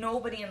 There's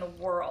nobody in the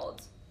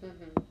world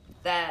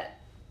that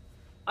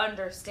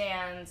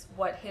understands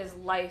what his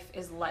life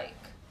is like,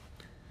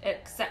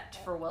 except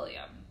for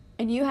William.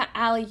 And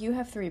Allie, you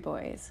have 3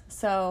 boys,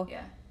 so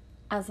Yeah.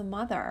 as a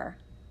mother,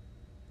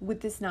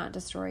 would this not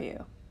destroy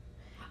you?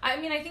 I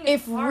mean, I think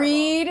it's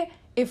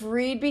if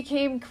Reed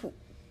became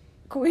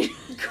Queen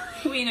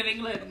of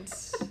England.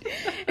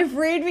 If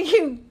Reed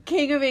became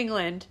King of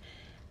England,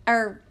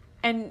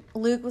 and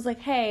Luke was like,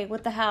 "Hey,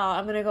 what the hell?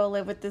 I'm gonna go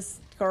live with this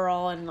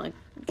girl in like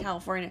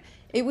California,"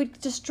 it would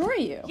destroy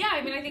you. Yeah,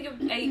 I mean, I think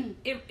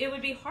it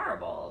would be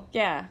horrible.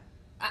 Yeah.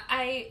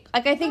 I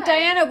think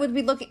Diana would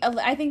be looking.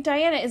 I think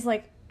Diana is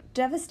like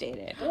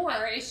devastated.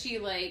 Or is she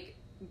like,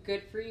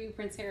 good for you,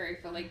 Prince Harry,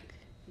 for like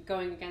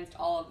going against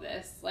all of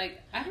this?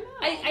 Like, I don't know.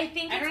 I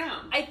think I don't know.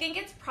 I think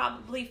it's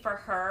probably for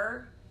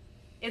her.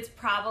 It's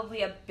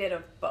probably a bit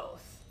of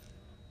both,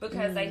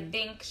 because I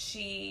think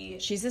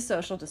she's a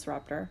social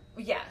disruptor.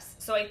 Yes,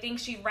 so I think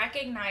she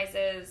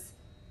recognizes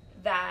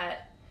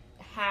that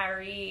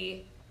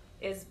Harry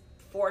is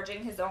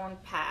forging his own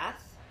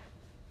path,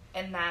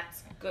 and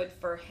that's good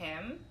for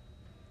him,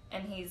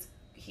 and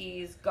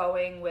he's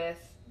going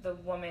with the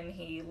woman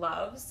he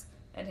loves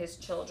and his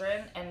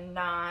children, and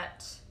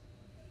not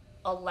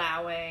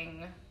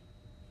allowing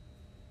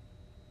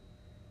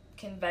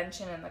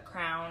convention and the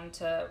crown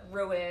to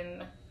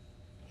ruin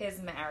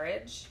his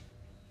marriage,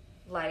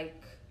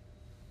 like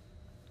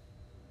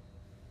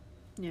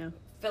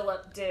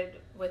Philip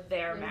did with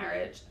their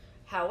marriage.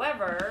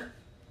 However,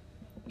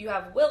 you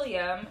have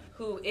William,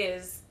 who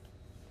is,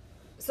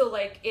 so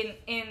like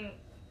in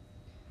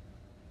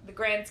the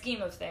grand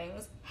scheme of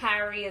things,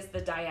 Harry is the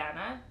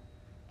Diana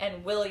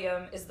and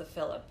William is the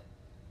Philip.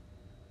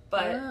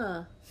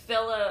 But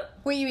Philip...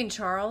 Wait, you mean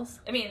Charles?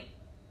 I mean,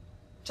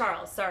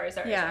 Charles, sorry.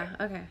 Yeah,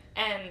 okay.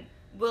 And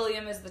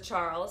William is the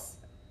Charles.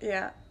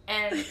 Yeah.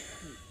 And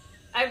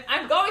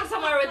I'm going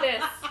somewhere with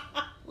this.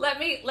 Let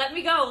me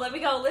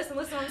go. Listen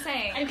what I'm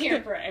saying. I'm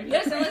here for it.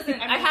 Listen.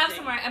 I have listening.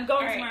 somewhere. I'm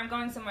going All right. somewhere. I'm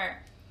going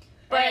somewhere.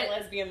 All right,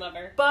 lesbian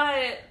lover.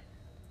 But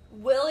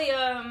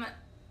William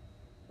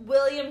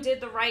did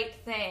the right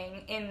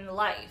thing in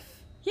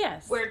life.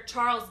 Yes. Where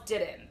Charles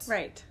didn't.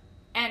 Right.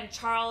 And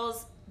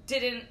Charles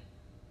didn't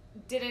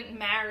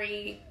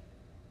marry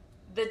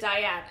the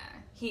Diana.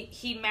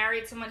 He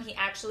married someone he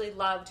actually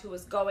loved, who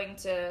was going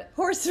to...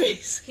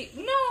 Horseface.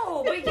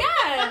 No, but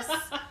yes.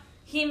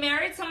 He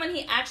married someone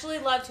he actually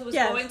loved, who was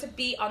Yes. going to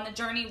be on the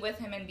journey with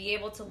him and be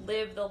able to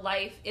live the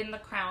life in the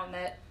crown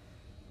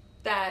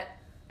that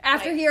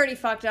After like, he already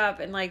fucked up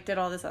and like did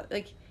all this,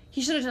 like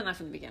he should have done that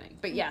from the beginning.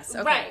 But yes,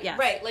 okay, right, yes.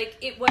 right. Like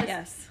it was.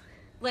 Yes.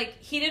 like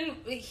he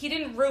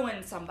didn't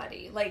ruin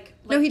somebody like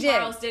No, he did.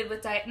 Charles did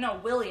with Diana. No,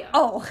 William.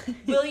 Oh.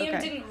 William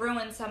Okay. didn't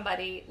ruin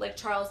somebody like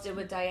Charles did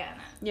with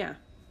Diana. Yeah.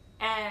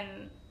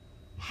 And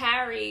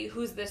Harry,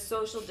 who's this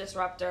social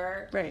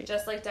disruptor, Right.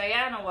 just like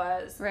Diana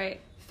was,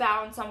 Right.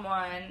 found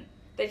someone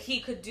that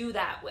he could do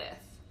that with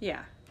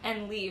Yeah.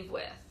 and leave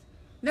with.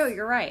 No,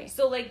 you're right.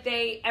 So like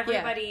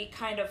everybody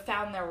kind of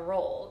found their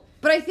role.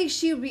 But I think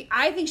she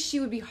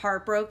would be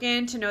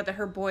heartbroken to know that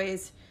her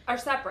boys Are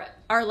separate.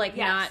 are like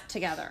Yes. not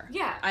together.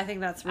 Yeah. I think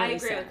that's really I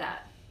agree sad. with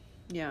that.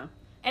 Yeah.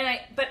 And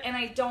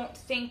I don't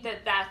think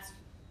that's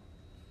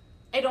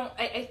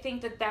I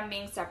think that them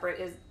being separate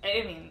is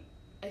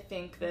I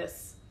think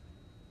this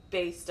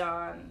based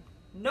on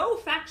no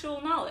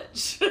factual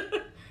knowledge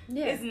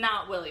Yeah. is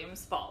not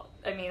William's fault.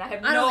 I mean, I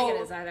don't think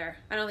it is either.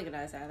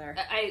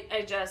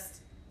 I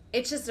just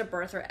It's just a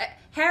birthright.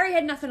 Harry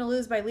had nothing to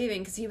lose by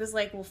leaving because he was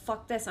like, well,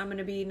 fuck this. I'm going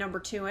to be number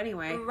 2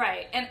 anyway.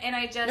 right. And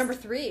I just Number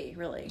 3,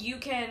 really.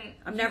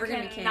 I'm never going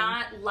gonna be king.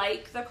 not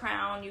like the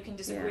crown. You can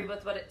disagree Yeah.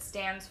 with what it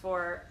stands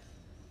for,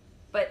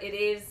 but it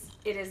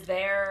is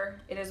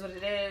there. It is what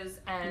it is,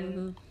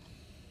 and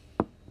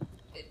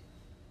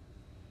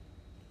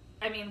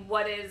I mean,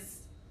 what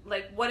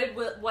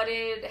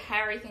did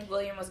Harry think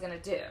William was going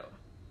to do?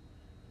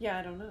 Yeah,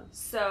 I don't know.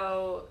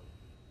 So,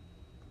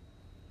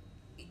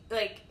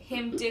 like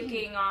him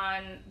dicking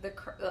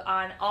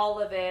on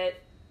all of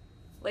it,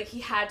 like he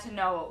had to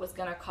know what was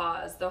going to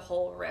cause the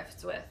whole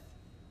rift with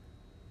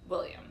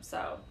William.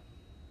 So,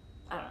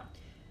 I don't know.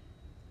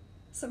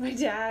 So my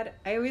dad,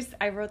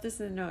 I wrote this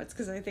in the notes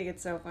because I think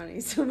it's so funny.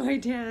 So my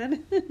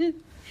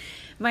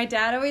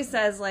dad always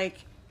says like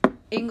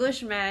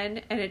English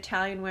men and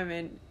Italian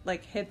women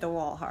like hit the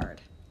wall hard.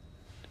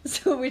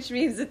 So which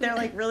means that they're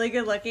like really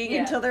good looking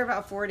Yeah. until they're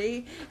about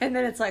 40, and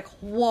then it's like,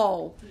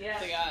 whoa. Yeah.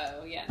 Like,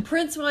 oh, yeah.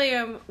 Prince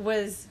William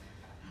was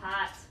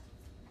Hot.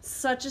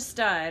 such a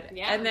stud.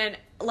 Yeah. And then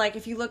like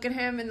if you look at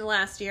him in the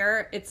last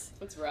year, it's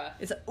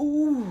rough.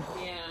 ooh.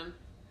 Yeah.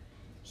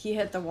 He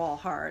hit the wall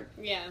hard.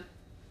 Yeah.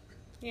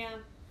 Yeah.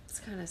 It's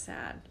kind of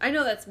sad. I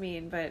know that's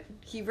mean, but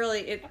he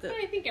really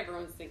I think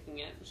everyone's thinking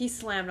it. he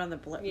slammed on the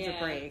Yeah.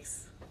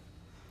 brakes.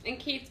 And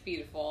Kate's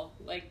beautiful.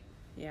 Like,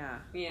 Yeah.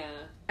 yeah.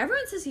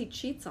 Everyone says he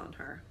cheats on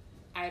her.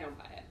 I don't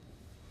buy it.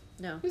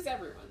 No. Who's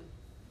everyone?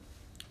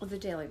 Well, the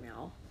Daily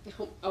Mail.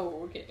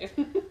 Oh, okay.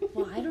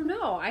 Well, I don't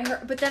know.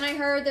 But then I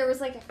heard there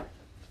was like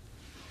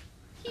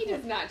He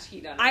does not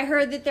cheat on her. I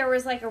heard that there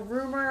was like a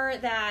rumor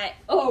that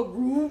Oh,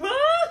 rumor?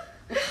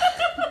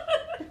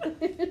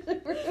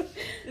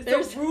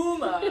 There's a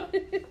rumor.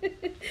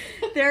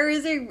 there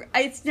is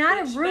it's not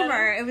Bitch a rumor.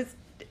 better.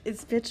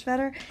 It's bitch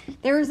better.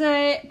 There was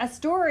a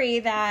story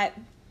that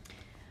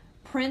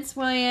Prince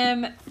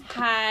William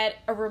had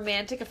a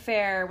romantic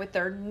affair with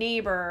their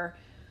neighbor,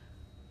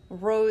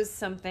 Rose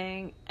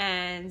something,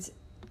 and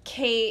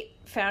Kate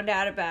found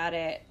out about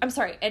it. I'm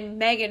sorry,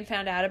 and Meghan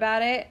found out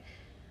about it.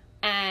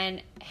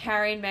 And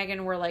Harry and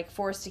Meghan were like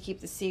forced to keep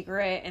the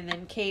secret, and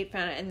then Kate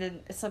found it, and then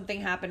something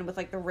happened with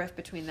like the rift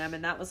between them,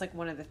 and that was like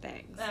one of the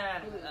things. Yeah,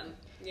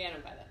 I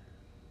don't buy that.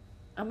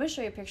 I'm gonna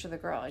show you a picture of the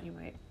girl, and you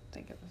might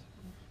think it was.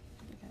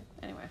 Okay.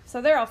 Anyway,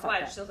 so they're all fucked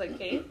Why? up. She looks like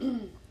Kate?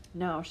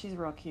 No, she's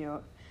real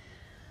cute.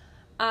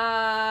 You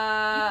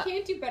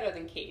can't do better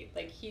than Kate.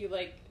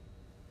 Like,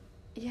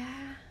 Yeah.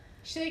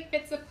 she like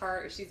fits the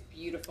part. She's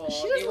beautiful.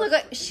 She They doesn't were- look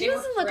like they were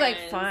doesn't look like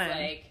friends, fun.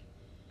 Like,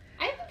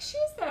 I think she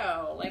is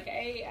though. Like,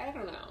 I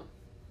don't know.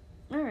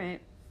 All right.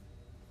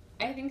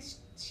 I think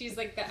she's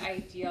like the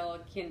ideal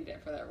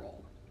candidate for that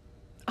role.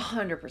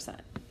 100%.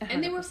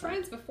 And they were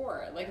friends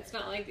before. Like, it's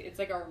not like it's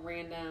like a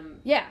random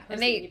Yeah, person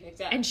and he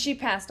picked up. and she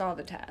passed all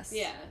the tests.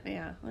 Yeah.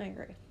 Yeah, I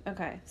agree.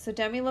 Okay, so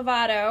Demi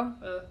Lovato.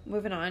 Ugh.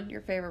 Moving on,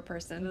 your favorite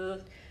person.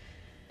 Ugh.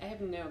 I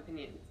have no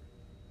opinions.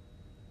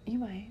 You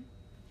might.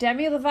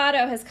 Demi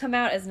Lovato has come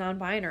out as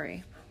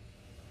non-binary.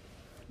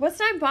 What's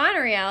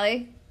non-binary,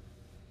 Allie?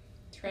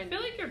 I Trendy.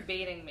 feel like you're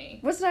baiting me.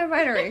 What's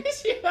non-binary?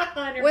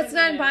 What's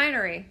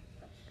non-binary?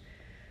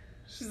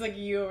 She's like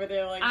you over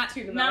there, like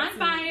tuna melts and-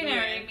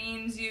 Non-binary yeah.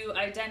 means you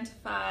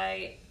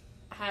identify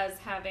as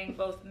having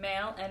both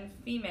male and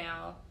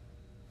female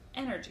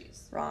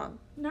energies. Wrong.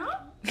 No?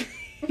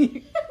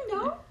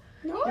 No,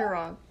 no. You're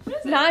wrong. What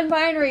is it?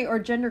 Non-binary or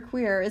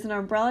genderqueer is an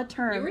umbrella You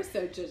term were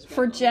so judgmental.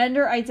 for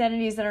gender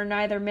identities that are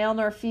neither male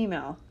nor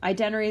female.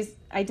 Identities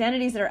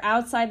that are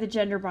outside the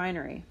gender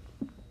binary.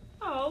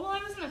 Oh, well,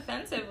 I wasn't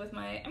offensive with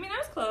my... I mean, I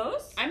was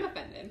close. I'm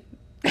offended.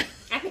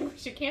 I think we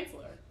should cancel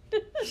her.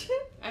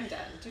 I'm done.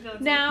 Do you feel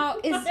the Now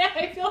is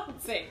I feel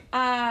insane.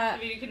 I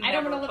mean, you can I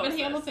don't never want to live in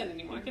post Hamilton this.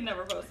 anymore. You can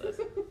never post this.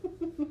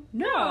 no.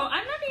 No,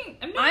 I'm not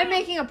being... I'm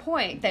making a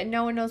point that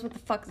no one knows what the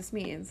fuck this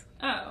means.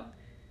 Oh.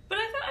 But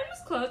I thought I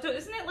was close.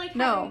 Isn't it like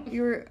No, having...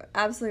 you were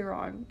absolutely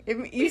wrong.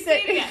 You Please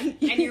said say it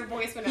again. And your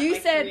voice went up you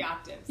like said 3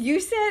 octaves. you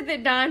said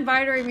that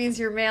non-binary means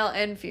you're male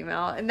and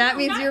female, and that No,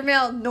 means not- you're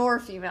male nor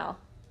female.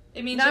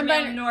 It means you're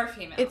male Non-binary- nor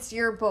female. It's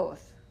you're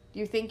both.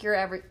 You think you're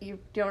you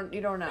don't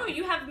know. No,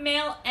 you have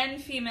male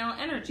and female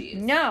energies.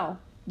 No,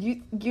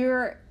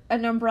 you're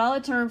an umbrella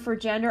term for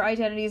gender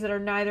identities that are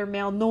neither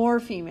male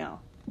nor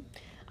female.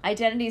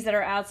 identities that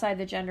are outside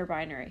the gender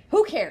binary.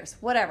 Who cares?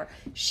 Whatever.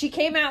 She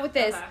came out with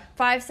this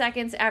 5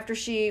 seconds after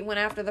she went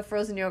after the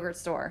frozen yogurt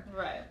store.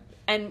 Right.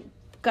 And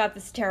got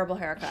this terrible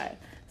haircut.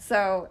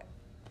 So,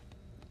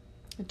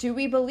 do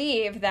we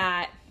believe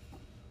that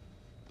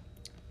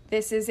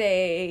this is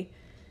a...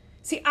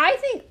 See, I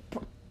think...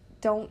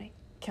 Don't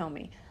kill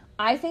me.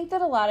 I think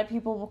that a lot of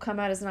people will come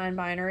out as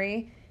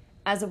non-binary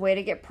as a way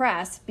to get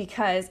press,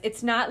 because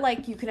it's not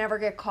like you can ever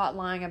get caught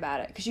lying about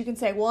it. Because you can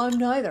say, well, I'm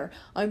neither.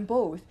 I'm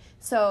both.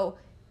 So,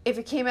 if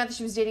it came out that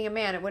she was dating a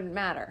man, it wouldn't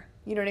matter.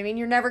 You know what I mean?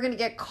 You're never going to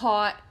get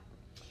caught,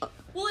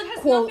 Well, it has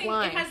quote, nothing.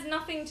 lying. It has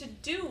nothing to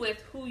do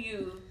with who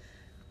you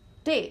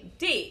date.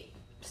 date.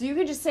 So you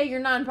can just say you're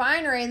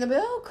non-binary and they'll be,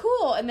 oh,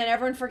 cool. And then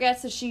everyone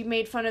forgets that she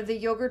made fun of the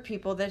yogurt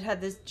people that had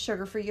this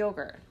sugar-free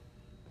yogurt.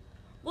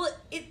 Well,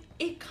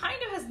 it kind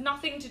of has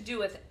nothing to do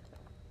with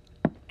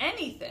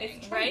anything,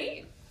 It's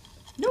right?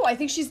 No, I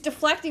think she's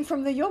deflecting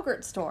from the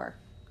yogurt store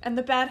and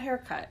the bad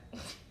haircut.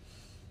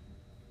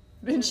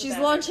 And she's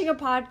launching a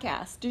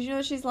podcast. Did you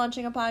know she's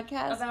launching a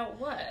podcast? About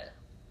what?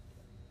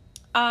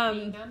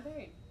 Being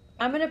non-binary.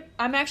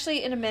 I'm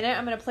actually, in a minute,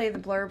 I'm gonna play the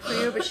blurb for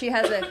you, but she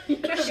has a, You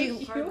she,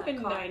 a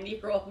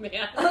 90-year-old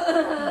man.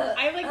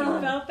 I like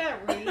felt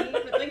that read,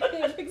 but like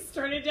it like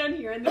started down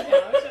here in the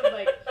couch and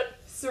like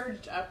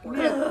surged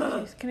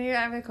upwards. can you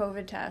have a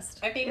COVID test?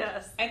 I think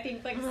Yes. like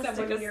I'm gonna someone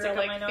stick a in your stick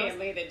like up my nose.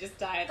 family that just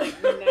died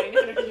like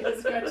 900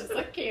 years ago just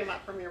like came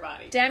up from your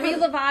body. Demi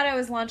Lovato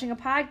is launching a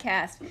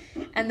podcast,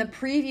 and the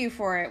preview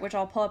for it, which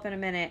I'll pull up in a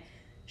minute,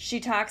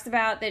 she talks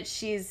about that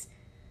she's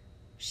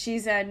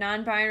a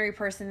non-binary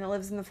person that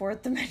lives in the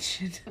fourth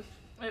dimension.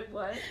 Wait,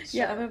 what?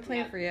 Yeah, I'm gonna play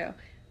it for you.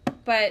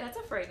 But That's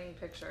a frightening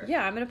picture.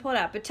 yeah, I'm gonna pull it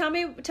up. But tell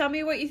me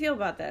what you feel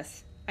about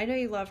this. I know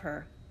you love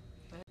her.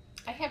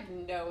 I have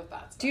no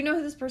thoughts. Do you know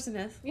who this person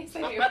is? Yes,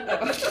 I do.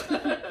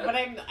 But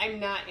I'm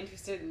not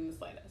interested in the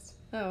slightest.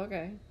 Oh,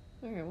 okay.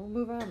 Okay, we'll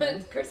move on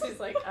then. Chrissy's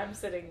like, I'm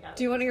sitting out.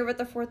 Do you want to hear about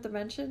the fourth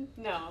dimension?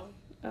 No.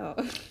 Oh,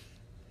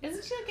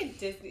 Isn't she like a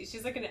Disney?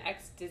 She's like an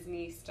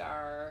ex-Disney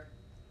star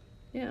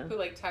yeah. who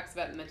like talks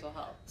about mental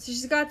health. So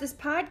she's got this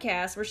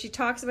podcast where she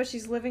talks about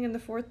she's living in the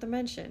fourth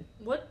dimension.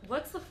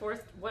 What's the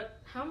fourth?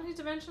 How many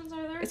dimensions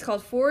are there? It's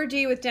called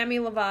 4D with Demi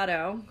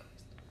Lovato.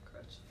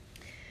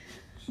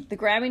 The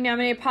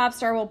Grammy-nominated pop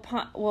star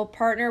will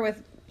partner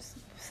with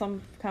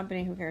some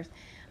company, who cares,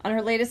 on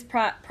her latest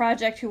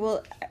project, who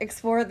will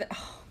explore the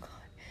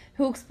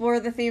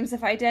themes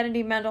of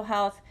identity, mental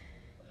health,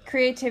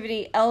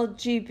 creativity,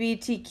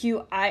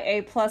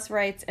 LGBTQIA plus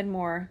rights, and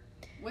more.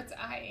 What's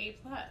IA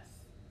plus?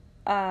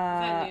 Is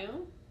that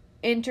new?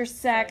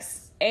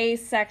 Intersex,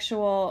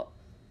 asexual,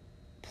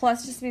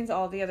 plus just means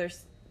all the other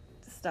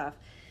stuff.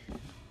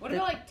 What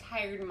about like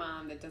tired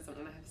mom that doesn't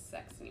want to have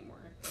sex anymore?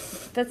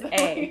 That's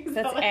A. Is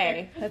That's that A.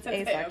 like- That's A.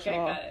 asexual.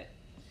 Okay, got it.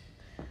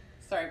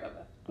 Sorry,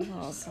 Bubba.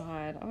 Oh,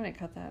 God. I'm going to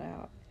cut that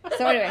out.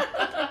 So anyway,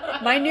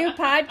 my new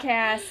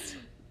podcast,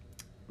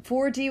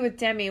 4D with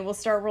Demi, will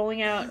start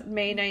rolling out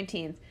May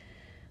 19th.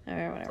 All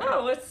right, whatever.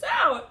 Oh, it's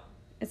out.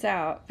 It's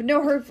out. But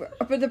no,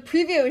 but the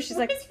preview, she's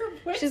like, here,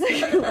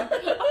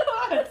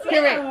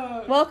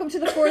 wait. Welcome to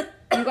the fourth,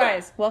 you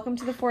guys, welcome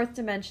to the fourth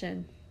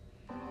dimension.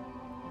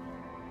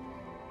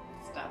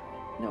 Stop.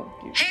 No,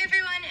 dude. Hey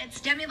everyone,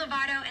 it's Demi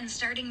Lovato, and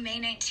starting May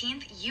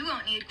 19th, you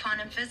won't need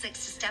quantum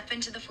physics to step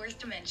into the fourth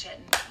dimension.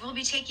 We'll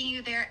be taking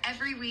you there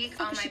every week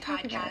on my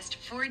podcast,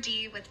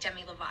 4D with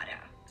Demi Lovato.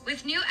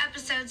 With new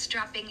episodes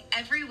dropping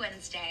every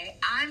Wednesday,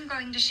 I'm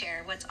going to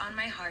share what's on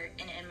my heart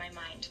and in my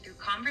mind through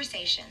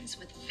conversations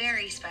with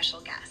very special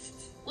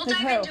guests. We'll Like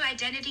dive who? into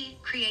identity,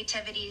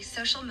 creativity,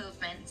 social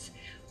movements.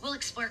 We'll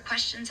explore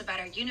questions about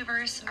our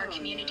universe, our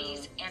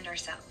communities, and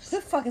ourselves. Who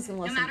the fuck is going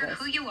to No listen to matter this?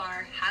 who you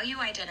are, how you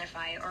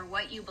identify, or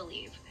what you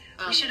believe,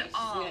 we should she's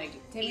all like,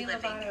 be Demi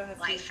living Lovato has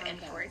life new in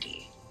podcasts.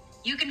 4D.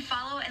 You can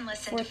follow and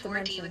listen Fourth to 4D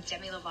dimension. with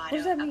Demi Lovato, What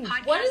does that mean? a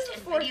podcast What is the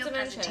and fourth video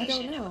dimension?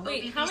 presentation I don't know. of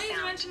Wait, OBB how many Sound,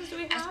 dimensions do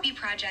we have? SB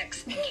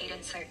Projects, and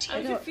Cadence 13.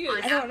 I'm confused.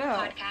 On I don't Apple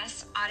know.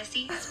 Podcasts,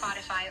 Odyssey,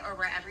 Spotify, or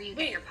wherever you Wait.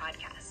 get your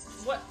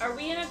podcasts. What are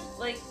we in a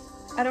like?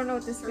 I don't know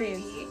what this 3D?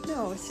 means.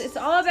 No, it's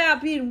all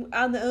about being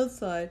on the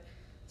outside.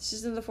 It's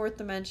just in the fourth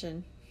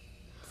dimension.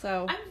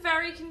 So, I'm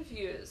very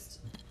confused.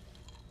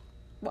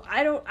 well,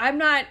 I'm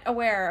not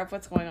aware of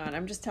what's going on.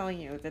 I'm just telling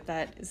you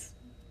that is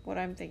what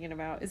I'm thinking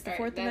about. Is the All right,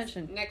 fourth that's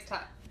dimension. Next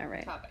All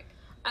right. topic.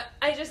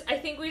 I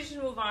think we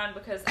should move on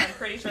because I'm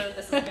pretty sure that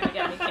this is gonna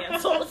get me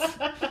canceled.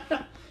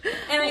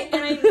 And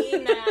I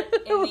mean that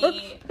in the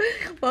I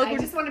Welcome.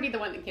 just want to be the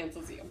one that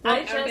cancels you. I I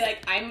would be just-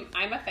 like,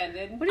 I'm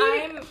offended. What do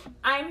you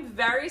I'm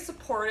very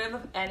supportive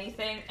of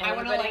anything I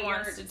want to anybody light your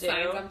wants to do,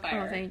 signs on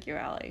fire. Oh, thank you,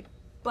 Allie.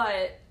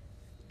 but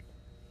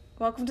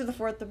Welcome to the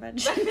fourth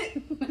dimension.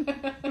 in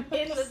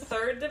the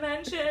third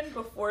dimension,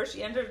 before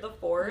she entered the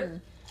fourth,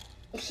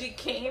 Mm. she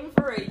came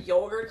for a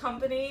yogurt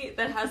company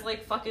that has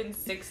like fucking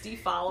 60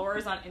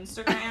 followers on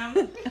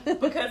Instagram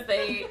because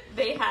they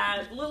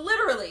had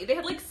literally they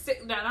had like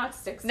not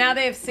 60. Now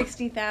they have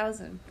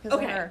 60,000 because of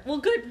okay. her. Well,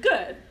 good,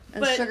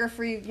 And but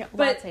sugar-free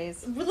but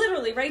lattes.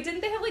 literally, right?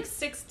 Didn't they have like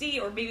 60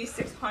 or maybe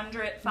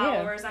 600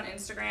 followers on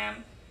Instagram?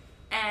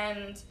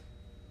 and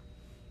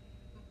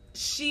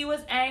she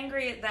was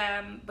angry at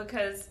them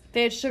because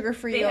They had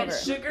sugar-free they yogurt.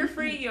 had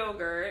sugar-free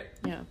yogurt,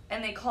 Yeah.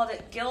 and they called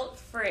it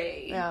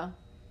guilt-free. Yeah.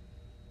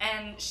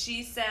 And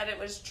she said it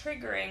was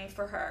triggering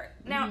for her.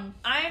 Now,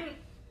 I'm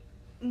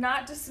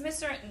not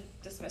dismissing.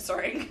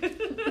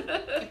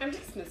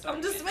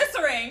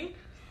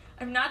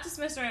 I'm not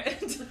dismissing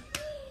it.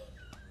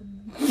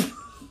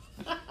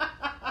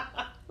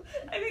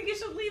 I think you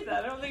should leave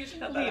that. I don't think you should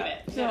cut that Leave out.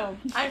 it. So,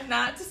 I'm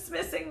not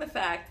dismissing the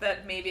fact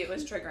that maybe it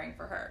was triggering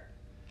for her.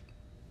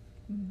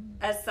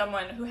 As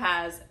someone who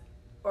has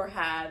or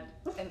had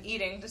an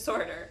eating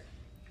disorder.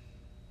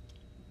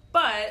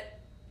 But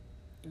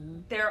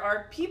there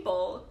are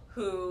people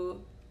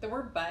who The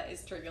word "but"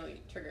 is triggering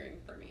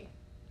for me.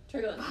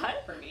 Triggering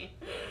What? for me.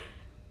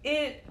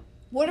 it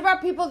what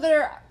about people that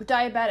are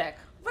diabetic?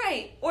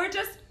 right or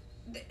just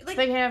like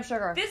They can't have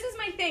sugar. this is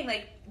my thing.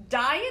 Like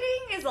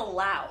dieting is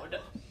allowed.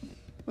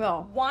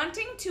 Well.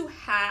 Wanting to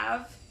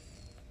have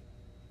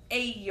a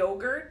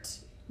yogurt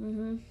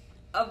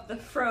of the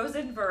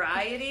frozen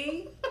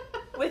variety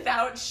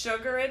without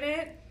sugar in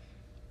it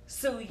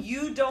so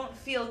you don't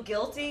feel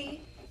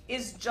guilty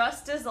is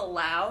just as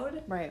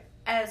allowed Right.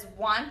 as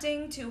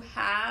wanting to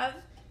have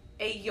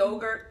a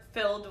yogurt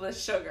filled with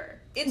sugar.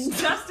 It's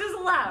just as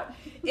allowed.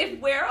 If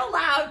we're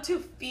allowed to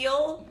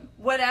feel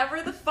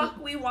whatever the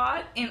fuck we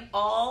want in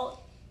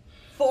all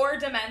 4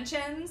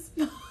 dimensions,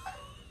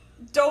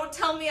 don't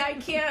tell me I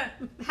can't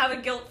have a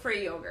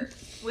guilt-free yogurt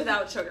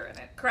without sugar in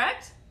it.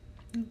 Correct?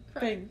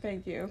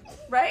 Thank you.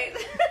 Right?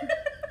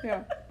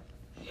 Yeah.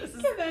 This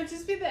is, Can that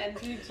just be the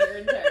entry to your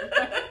entire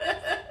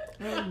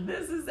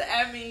this is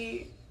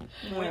Emmy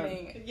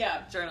winning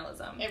Yeah,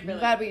 journalism. it really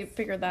Glad is. we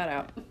figured that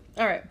out.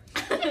 All right.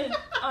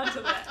 On to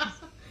the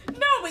next.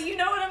 No, but you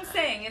know what I'm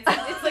saying.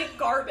 It's like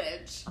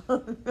garbage.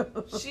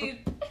 She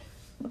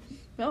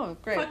Oh,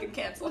 great. fucking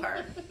cancel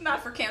her.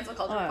 Not for cancel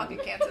culture. Oh. Fucking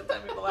cancel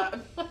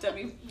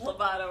Demi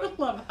Lovato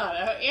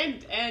Lovato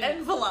and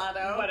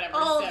Volato. whatever,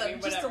 All of Demi,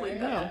 them. Just whatever. delete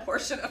that Yeah. whole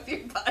portion of your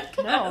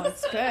podcast. No,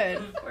 it's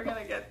good. We're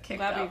gonna get kicked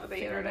Glad out we of the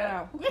figured it internet.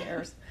 out. Who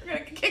cares? We're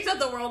gonna get kicked out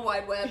the World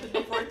Wide Web in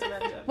the 4th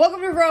dimension.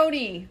 Welcome to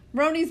Roni.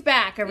 Roni's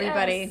back,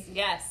 everybody.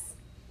 Yes.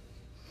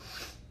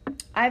 Yes.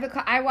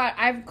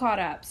 I've caught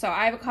up, so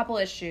I have a couple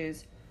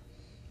issues.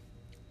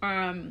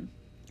 I'm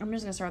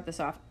just gonna start this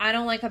off. I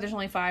don't like how there's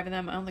only 5 of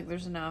them. I don't think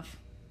there's enough.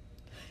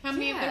 How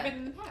many have Yeah. there been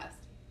in the past?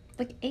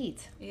 Like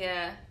 8.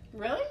 Yeah.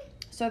 Really?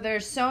 So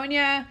there's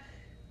Sonia,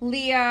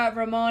 Leah,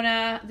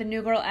 Ramona, the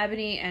new girl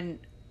Ebony, and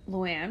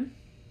Luann.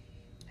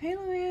 Hey,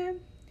 Luann.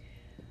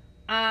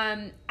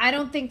 I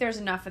don't think there's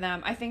enough of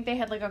them. I think they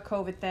had like a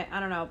COVID thing. I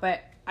don't know,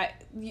 but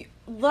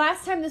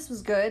last time this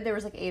was good, there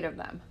was like 8 of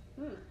them.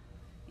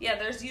 Yeah,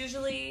 there's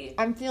usually...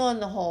 I'm feeling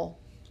the hole.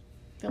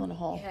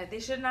 Yeah, they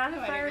should not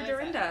have Oh, I fired didn't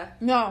realize Dorinda.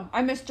 No,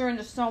 I miss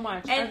Dorinda so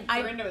much. And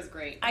Dorinda was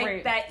great. I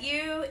Great. bet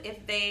you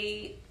if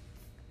they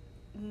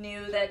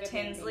knew that Look at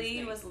me, Tinsley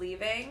these was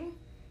leaving,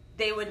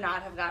 they would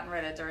not have gotten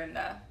rid of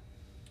Dorinda.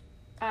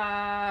 They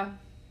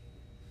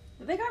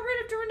got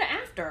rid of Dorinda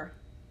after.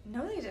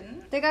 No, they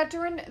didn't. They got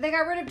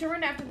rid of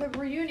Dorinda after the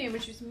reunion,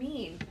 which was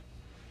mean.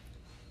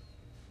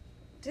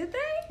 Did they?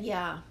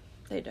 Yeah,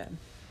 they did.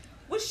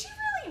 Was she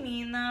really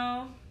mean,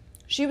 though?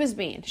 She was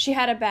mean. She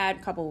had a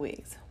bad couple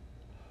weeks.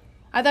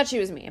 I thought she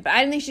was mean, but I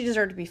didn't think she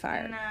deserved to be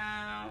fired.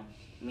 No,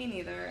 me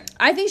neither.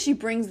 I think she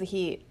brings the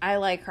heat. I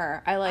like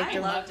her. I I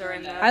love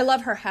Dorinda. I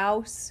love her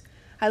house.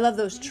 I love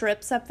those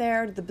trips up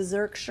there, the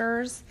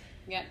Berkshires.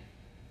 Yeah.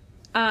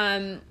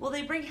 Well,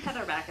 they bring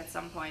Heather back at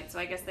some point, so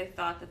I guess they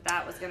thought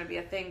that was going to be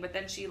a thing, but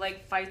then she,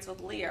 like, fights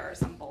with Leah or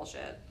some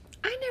bullshit.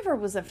 I never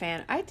was a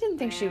fan. I didn't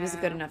think she was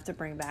Yeah. good enough to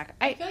bring back.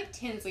 I feel like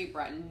Tinsley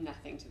brought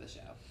nothing to the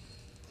show.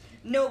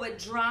 No, but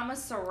drama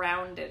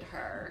surrounded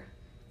her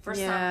for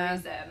Yeah. some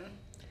reason.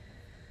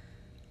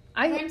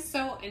 I'm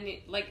so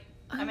like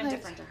I'm like-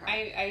 indifferent to her.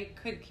 I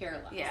could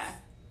care less. Yeah.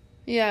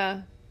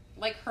 Yeah.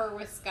 Like her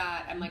with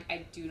Scott, I'm like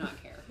I do not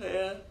care.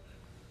 Yeah.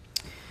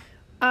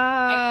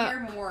 I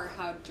care more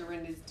how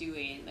Dorinda's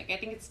doing. Like I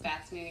think it's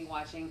fascinating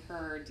watching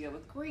her deal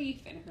with grief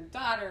and her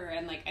daughter,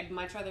 and like I'd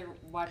much rather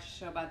watch a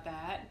show about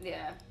that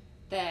Yeah.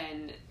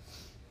 than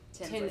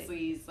Tinsley.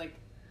 Tinsley's like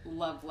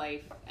love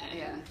life, and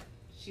Yeah.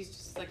 she's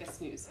just like a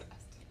snooze fest.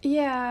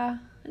 Yeah.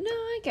 No,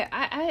 I get.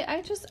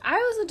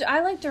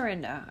 I liked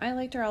Dorinda. I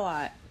liked her a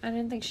lot. I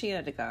didn't think she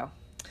had to go.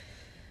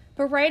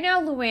 But right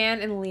now,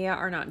 Luann and Leah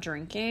are not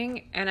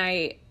drinking, and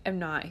I am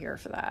not here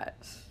for that.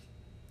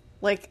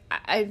 Like,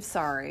 I'm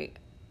sorry.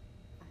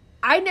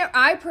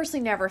 I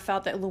personally never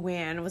felt that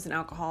Luann was an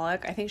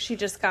alcoholic. I think she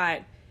just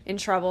got in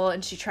trouble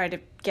and she tried to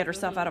get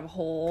herself out of a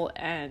hole.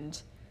 And,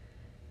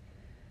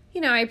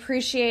 you know, I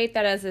appreciate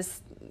that as this,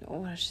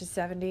 she's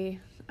 70.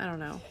 I don't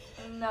know.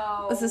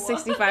 No. As a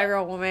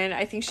 65-year-old woman,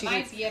 I think she My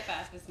needs...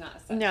 BFF is not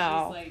such.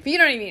 No. She's like, But you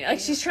know what I mean? Like,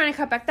 she's trying to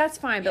cut back. That's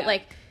fine. But, Yeah.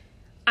 like,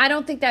 I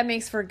don't think that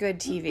makes for good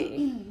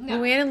TV. No.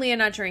 Luann and Leah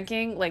not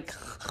drinking, like,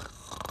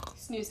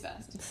 snooze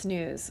fest.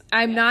 snooze.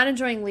 I'm not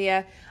enjoying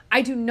Leah.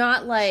 I do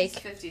not like... She's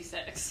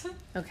 56.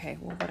 Okay,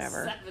 well,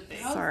 whatever. 70.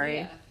 Oh, Sorry.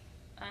 yeah.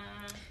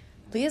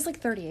 Leah's like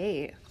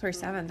 38,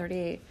 37,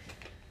 38.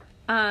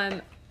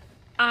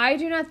 I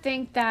do not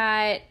think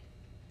that...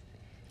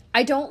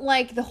 I don't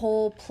like the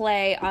whole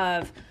play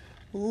of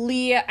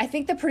Leah. I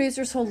think the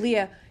producers told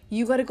Leah,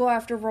 you got to go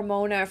after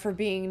Ramona for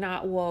being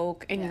not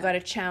woke, and you got to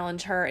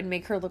challenge her and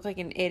make her look like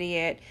an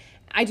idiot.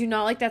 I do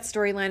not like that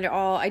storyline at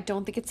all. I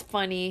don't think it's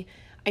funny.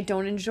 I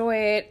don't enjoy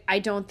it. I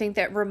don't think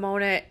that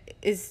Ramona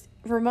is...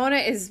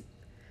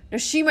 No,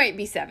 she might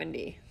be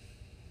 70.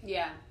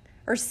 Yeah.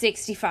 Or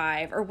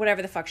 65, or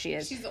whatever the fuck she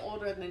is. She's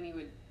older than you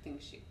would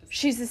think she is.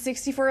 She's a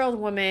 64-year-old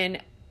woman.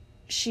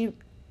 She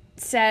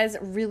says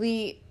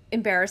really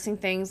embarrassing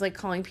things, like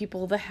calling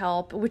people the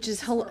help, which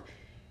is...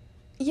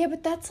 Yeah,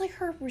 but that's like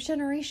her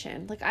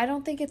generation. Like, I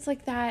don't think it's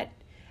like that.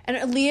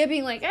 And Leah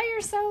being like, oh,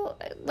 you're so...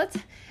 Let's...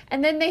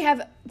 And then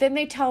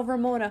they tell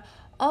Ramona,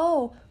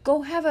 oh,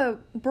 go have a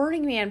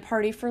Burning Man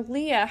party for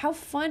Leah. How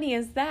funny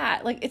is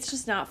that? Like, it's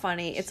just not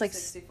funny. It's like...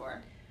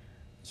 64.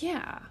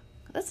 Yeah.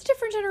 That's a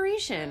different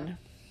generation.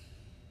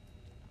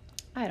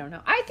 I don't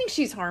know. I think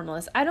she's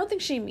harmless. I don't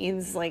think she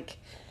means, like...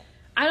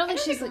 I don't think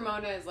she's...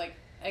 Ramona is, like,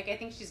 I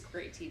think she's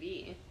great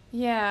TV.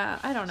 Yeah,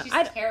 I don't know.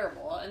 She's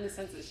terrible in the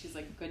sense that she's,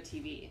 like, good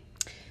TV.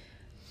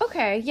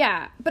 Okay,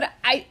 yeah. But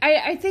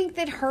I think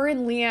that her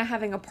and Leah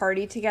having a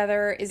party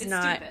together is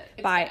not...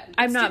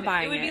 I'm not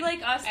buying it. It would be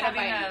like us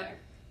having a either.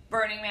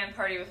 Burning Man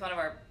party with one of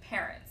our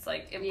parents.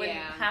 Like, it wouldn't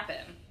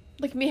happen.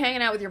 Like me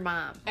hanging out with your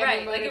mom.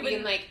 Right. Like it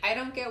being like, I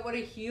don't get what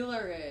a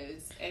healer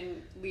is.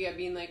 And Leah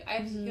being like,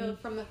 I've healed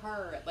from the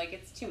hurt. Like,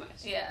 it's too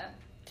much. Yeah.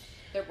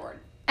 They're bored.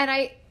 And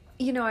I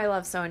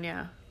love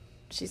Sonia.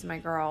 She's my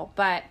girl.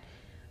 But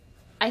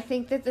I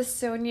think that the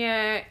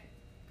Sonia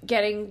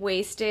getting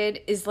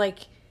wasted is like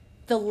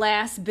the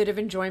last bit of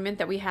enjoyment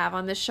that we have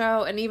on this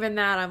show. And even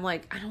that, I'm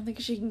like, I don't think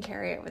she can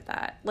carry it with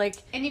that. Like,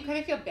 and you kind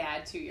of feel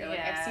bad too. You're like,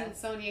 I've seen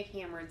Sonia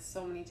hammered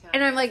so many times.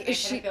 And I'm like, I kind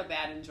of feel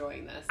bad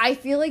enjoying this. I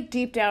feel like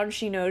deep down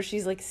she knows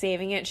she's like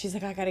saving it. She's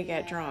like, I gotta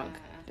get drunk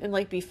and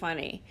like be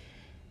funny.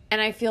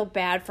 And I feel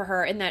bad for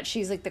her in that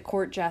she's like the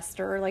court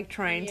jester, like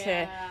trying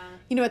to,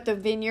 at the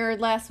vineyard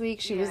last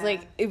week, she was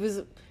like, it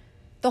was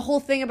the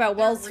whole thing about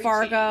Wells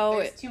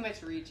Fargo. There's too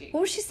much reaching.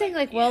 What was she saying?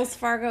 Like Wells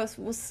Fargo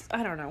was,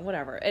 I don't know,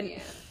 whatever. And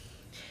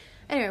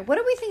anyway, what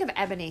do we think of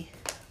Ebony?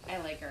 I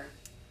like her.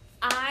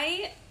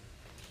 I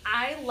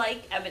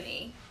like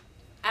Ebony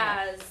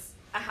as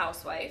a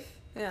housewife.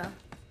 Yeah.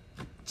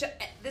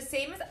 The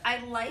same as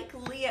I like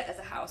Leah as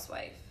a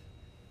housewife.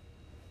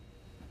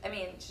 I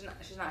mean, she's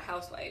not a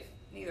housewife.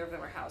 Neither of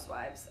them are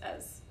housewives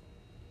as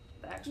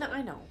the actual. No,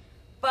 I know.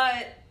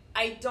 But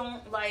I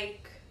don't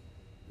like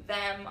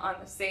them on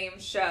the same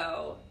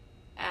show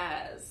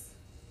as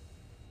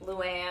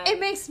Luann. It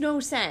makes no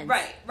sense.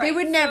 Right. They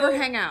would never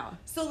hang out.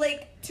 So,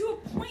 like, to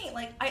a point,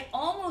 like, I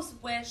almost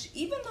wish,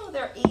 even though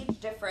their age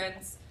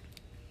difference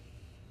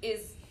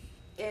is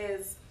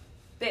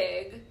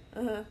big,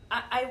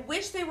 I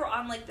wish they were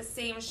on, like, the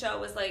same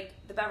show as, like,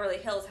 the Beverly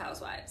Hills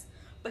Housewives.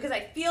 Because I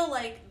feel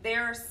like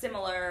they're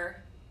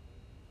similar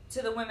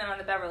to the women on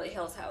the Beverly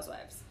Hills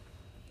Housewives.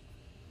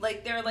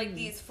 Like, they're, like,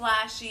 these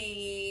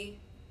flashy,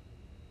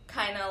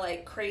 kind of,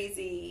 like,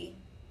 crazy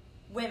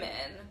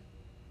women.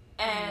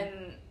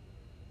 And,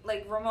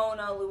 like,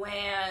 Ramona,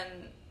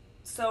 Luann,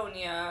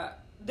 Sonia,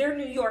 they're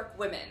New York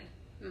women.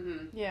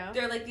 Mm-hmm. Yeah.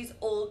 They're, like, these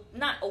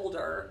not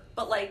older,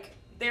 but, like,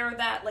 they're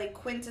that, like,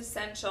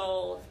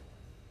 quintessential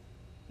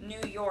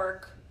New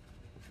York,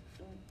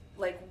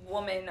 like,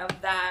 woman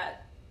of that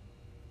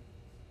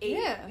age.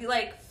 Yeah.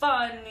 Like,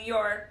 fun New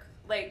York,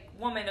 like,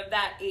 woman of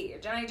that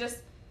age. And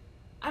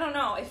I don't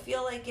know, I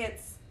feel like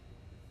it's,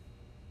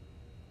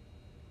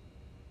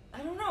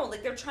 I don't know,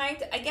 like, they're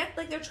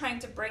trying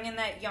to bring in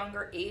that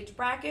younger age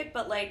bracket,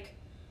 but, like,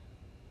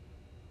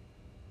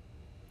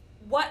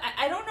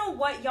 I don't know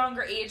what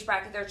younger age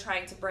bracket they're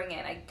trying to bring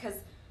in, because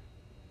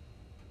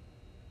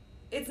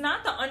it's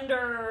not the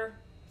under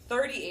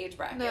 30 age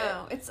bracket.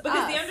 No, it's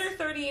because us. the under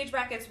 30 age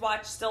bracket's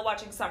still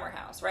watching Summer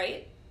House,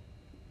 right?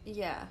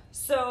 Yeah.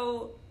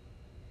 So,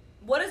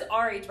 what does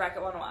our age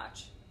bracket want to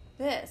watch?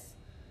 This.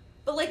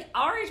 But, like,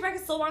 our age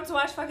bracket still wants to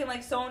watch fucking,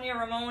 like, Sonia,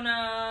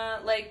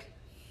 Ramona, like,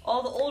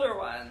 all the older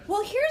ones.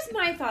 Well, here's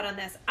my thought on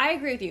this. I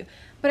agree with you.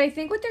 But I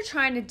think what they're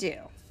trying to do,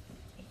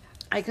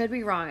 I could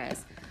be wrong,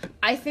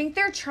 I think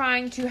they're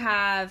trying to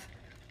have,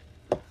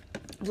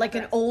 like,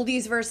 an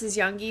oldies versus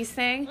youngies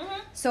thing. Mm-hmm.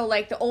 So,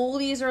 like, the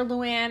oldies are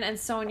Luann and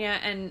Sonia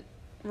and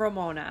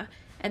Ramona.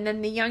 And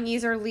then the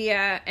youngies are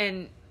Leah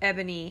and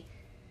Ebony.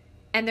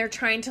 And they're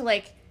trying to,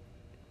 like,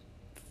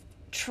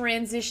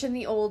 transition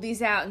the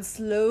oldies out and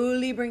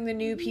slowly bring the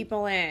new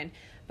people in.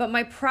 But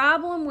my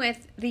problem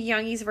with the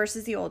youngies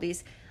versus the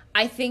oldies,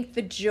 I think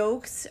the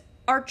jokes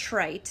are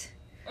trite.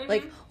 Mm-hmm.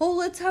 Like, oh,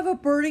 let's have a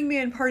Burning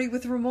Man party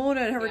with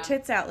Ramona and have her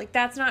tits out. Like,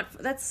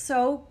 that's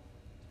so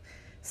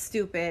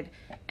stupid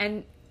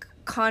and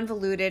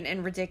convoluted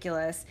and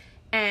ridiculous.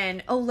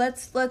 And, oh,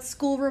 let's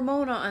school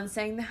Ramona on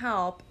saying the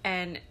help,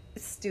 and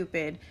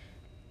stupid.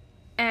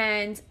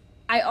 And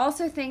I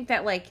also think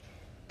that, like,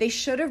 they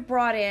should have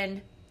brought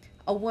in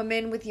a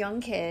woman with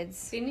young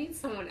kids. They need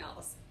someone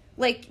else.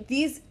 like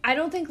these. I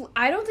don't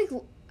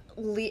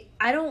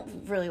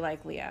really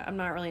like Leah. I'm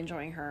not really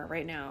enjoying her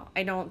right now.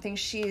 I think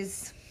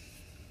she's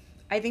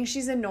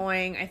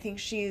annoying.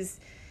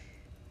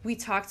 We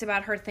talked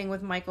about her thing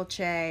with Michael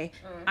Che.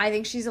 I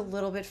think she's a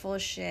little bit full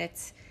of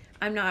shit.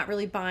 I'm not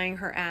really buying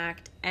her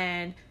act.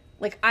 And,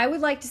 like, I would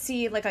like to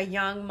see, like, a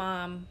young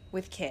mom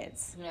with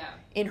kids. Yeah.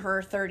 In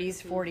her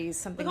 30s, 40s,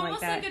 something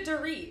like that. Almost like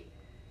a Dorit.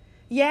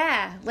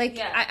 Yeah. Like,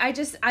 I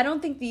don't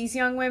think these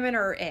young women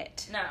are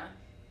it. No.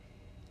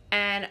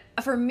 And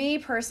for me,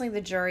 personally,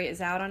 the jury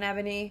is out on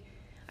Ebony.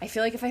 I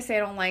feel like if I say I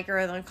don't like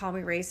her, they'll call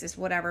me racist,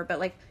 whatever. But,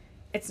 like,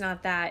 it's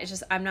not that. It's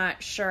just I'm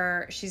not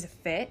sure she's a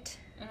fit.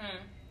 Mm-hmm.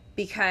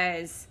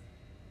 Because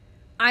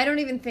I don't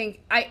even think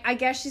I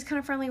guess she's kind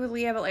of friendly with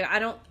Leah, but like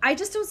I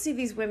just don't see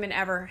these women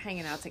ever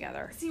hanging out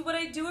together. See, what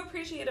I do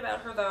appreciate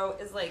about her though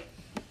is like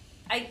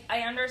I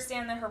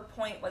understand that her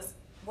point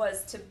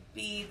was to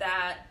be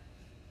that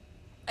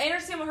I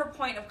understand what her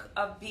point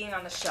of being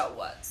on the show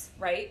was,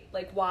 right?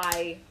 Like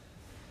why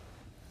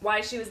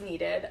she was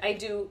needed. I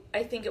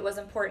think it was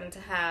important to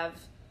have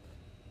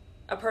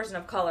a person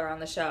of color on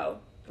the show,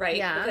 right?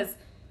 Yeah. Because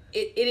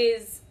it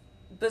is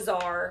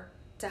bizarre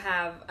to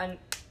have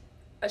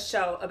a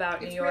show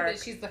about New York. Weird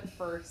that she's the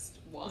first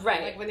one.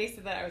 Right. Like when they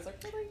said that, I was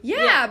like, really?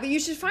 Yeah, but you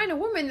should find a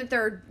woman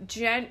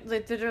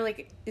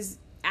that is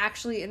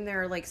actually in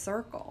their like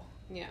circle.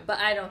 Yeah. But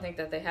I don't think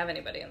that they have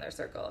anybody in their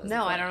circle.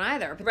 No, I don't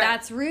either. But Right.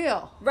 that's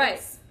real. Right.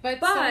 But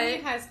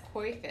Sony has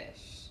koi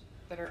fish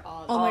that are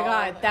all. Oh my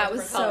God, that different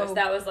was colors. so-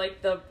 That was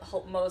like the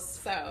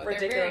most they're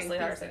ridiculously very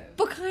hard thing. inclusive.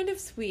 But kind of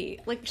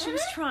sweet. Like she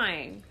was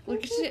trying.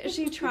 Like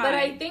she tried. But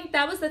I think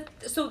that was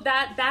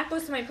that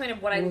goes to my point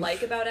of what I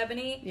like about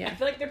Ebony. Yeah. I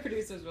feel like the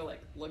producers were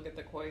like, look at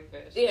the koi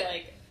fish. Yeah.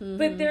 Like,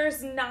 But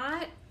there's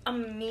not a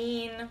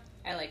mean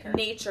I like her.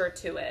 nature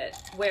to it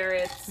where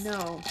it's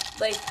No.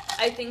 like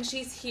I think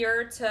she's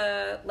here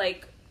to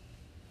like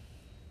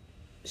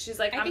she's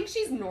like I think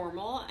she's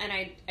normal, and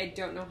I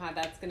don't know how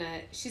that's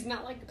gonna. She's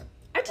not like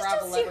I just Bravo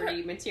don't see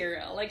celebrity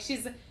material. Like she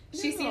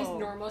seems No.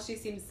 normal. She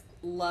seems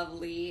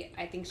lovely.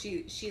 I think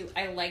she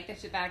I like the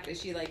fact that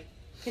she like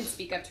can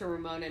speak up to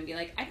Ramona and be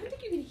like, I don't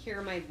think you can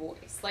hear my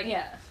voice. Like,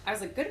 Yeah. I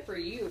was like, good for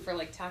you for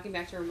like talking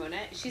back to Ramona.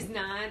 She's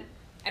not.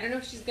 I don't know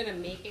if she's gonna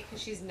make it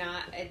because she's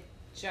not a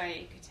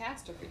giant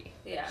catastrophe.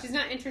 Yeah. She's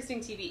not interesting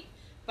TV,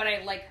 but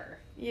I like her.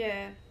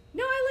 Yeah.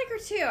 No, I like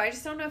her too. I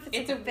just don't know if it's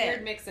It's like a fit.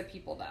 weird mix of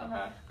people though.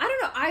 Uh-huh. I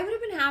don't know. I would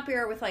have been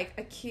happier with like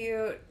a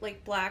cute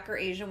like black or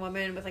Asian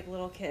woman with like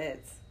little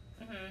kids.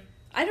 Mhm.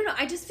 I don't know.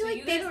 I just feel So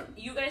like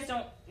you guys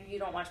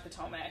don't watch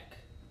Potomac.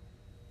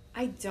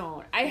 I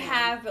don't. I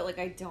have, but like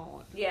I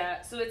don't.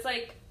 Yeah, so it's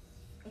like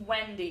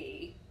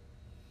Wendy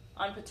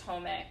on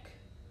Potomac.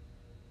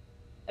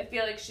 I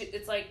feel like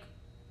it's like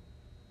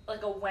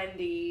a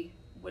Wendy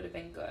would have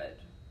been good.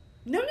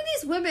 None of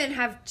these women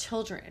have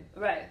children.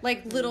 Right.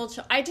 Like little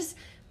I just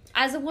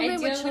as a woman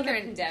And with dealing with the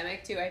children.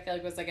 pandemic too, I feel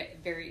like was like a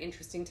very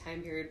interesting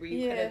time period where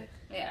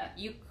Yeah.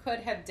 you could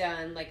have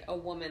done like a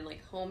woman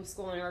like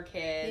homeschooling her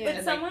kids, Yeah. But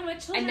and, someone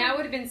with children. and that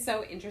would have been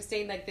so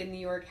interesting, like the New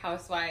York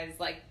housewives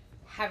like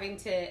having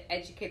to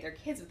educate their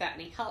kids without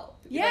any help.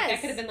 Like, Yes. that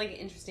could have been like an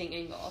interesting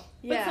angle.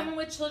 But someone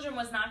with children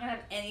was not going to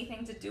have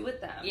anything to do with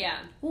them. Yeah.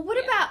 Well, what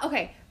about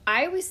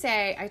I always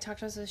say I talked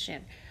about this with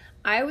Shin.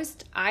 I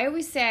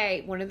always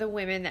say one of the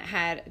women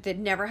that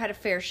never had a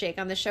fair shake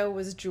on the show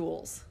was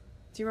Jules.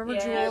 Do you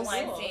remember Yeah, Jules?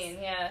 Weinstein,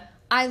 yeah.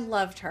 I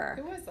loved her.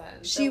 Who was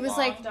that? She The was long,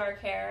 like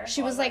dark hair.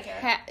 she was long like dark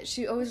hair.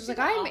 she always was like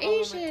All I'm of them were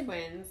Asian.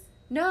 twins.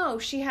 No,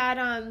 she had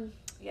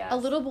Yes. a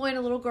little boy and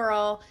a little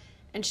girl,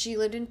 and she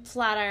lived in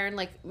Flatiron.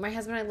 Like my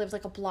husband and I lived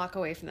like a block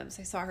away from them,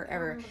 so I saw her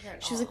ever. remember her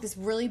at She was all. like this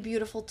really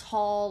beautiful,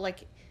 tall,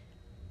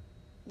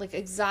 like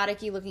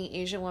exotic-y looking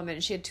Asian woman,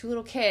 and she had 2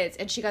 little kids,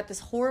 and she got this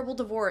horrible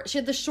divorce. She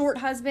had the short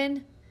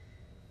husband.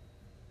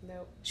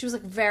 Nope. She was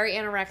like very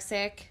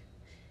anorexic.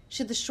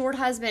 She had the short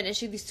husband, and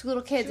she had these 2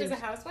 little kids. She was a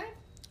and- housewife?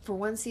 for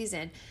one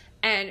season,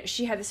 and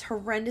she had this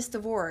horrendous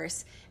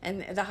divorce,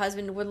 and the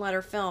husband wouldn't let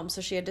her film,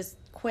 so she had to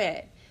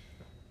quit.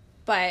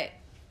 But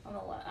on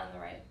the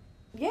right.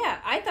 yeah,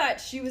 I thought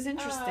she was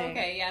interesting. Oh,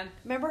 okay, yeah.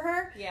 Remember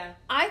her? Yeah.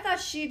 I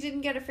thought she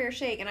didn't get a fair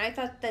shake, and I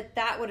thought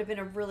that would have been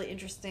a really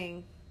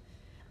interesting.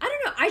 I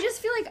don't know. I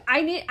just feel like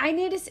I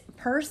need to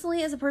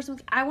personally, as a person,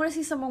 I want to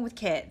see someone with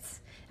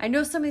kids. I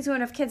know some of these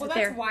women have kids, Well, but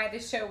that's they're why the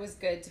show was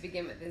good to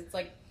begin with. It's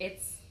like,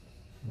 it's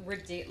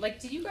ridiculous. Like,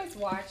 did you guys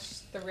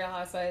watch The Real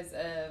Housewives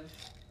of...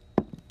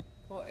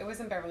 Well, it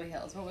wasn't Beverly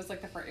Hills. What was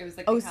like the first... It was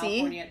like the OC?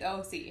 California... The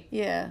OC.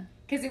 yeah.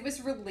 Because it was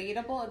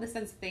relatable in the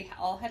sense that they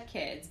all had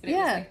kids, but it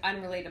Yeah. was like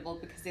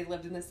unrelatable because they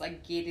lived in this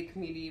like gated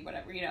community,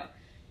 whatever, you know.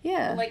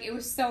 Yeah. But, like, it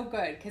was so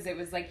good because it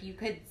was like you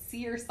could see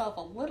yourself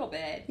a little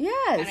bit.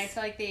 Yes. And I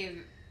feel like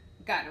they've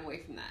gotten away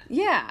from that.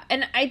 Yeah,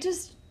 and I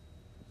just...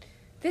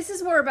 This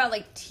is more about,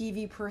 like,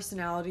 TV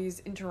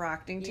personalities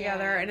interacting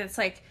together, Yeah. and it's,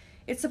 like,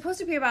 it's supposed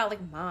to be about, like,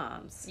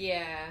 moms.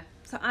 Yeah.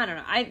 So, I don't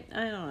know. I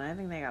don't know. I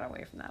think they got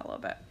away from that a little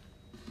bit.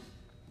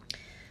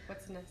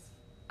 What's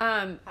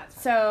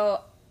next? So,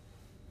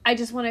 I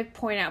just want to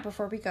point out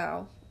before we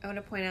go, I want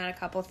to point out a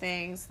couple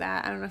things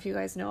that I don't know if you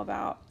guys know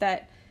about.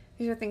 That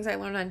these are things I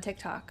learned on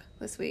TikTok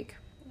this week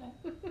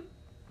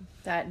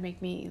that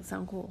make me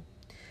sound cool.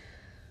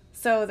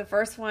 So the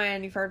first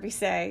one you've heard me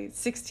say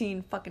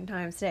 16 fucking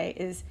times today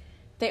is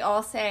they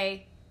all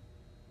say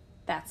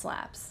that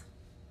slaps.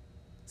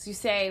 So you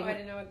say Oh, I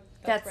didn't know what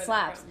that where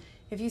slaps. from.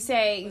 If you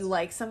say you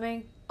like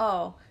something,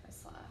 oh, That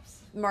slaps.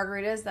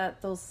 margaritas,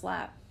 they'll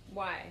slap.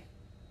 Why?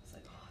 It's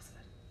like, oh, it's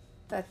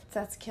good.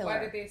 That's killer. Why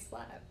did they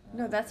slap?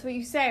 No, that's what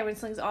you say when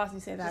something's awesome.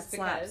 You say that Just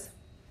slaps. because?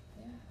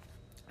 Yeah.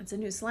 It's a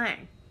new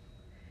slang.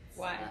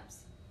 Why? Slaps.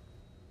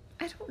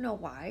 I don't know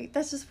why.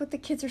 That's just what the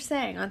kids are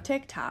saying on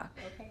TikTok.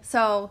 Okay.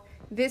 So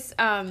this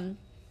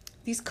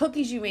these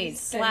cookies you made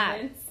slap.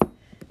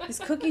 These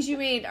cookies you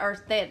made are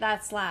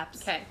that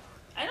slaps. Okay.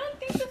 I don't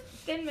think the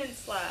Thin Mint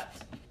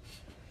slapped.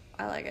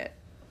 I like it.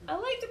 I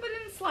liked it, but it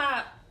didn't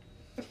slap.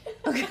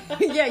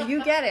 Okay. Yeah,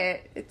 you get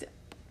it.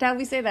 Now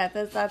we say that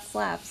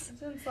slaps. It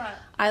didn't slap.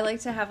 I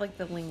like to have like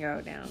the lingo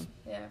down.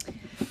 Yeah.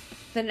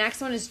 The next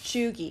one is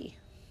chuggy.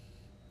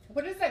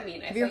 What does that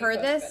mean? Have you heard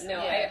this?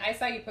 No, Yeah. I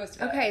saw you post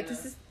about it. Okay, I don't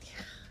this know. is. You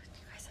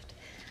guys have to,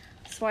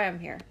 that's why I'm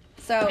here.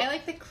 So I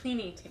like the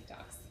cleaning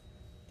TikToks.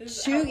 This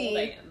is how old Chuggy.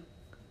 I am.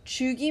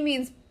 chuggy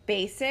means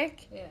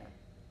basic Yeah.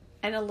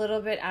 and a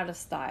little bit out of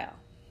style.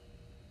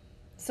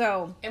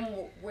 So And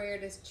where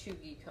does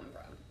chuggy come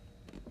from?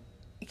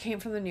 it came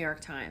from the New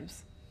York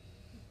Times.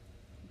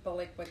 But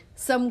like what?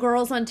 Some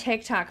girls on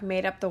TikTok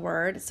made up the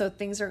word, so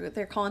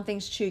they're calling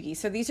things chuggy.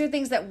 So these are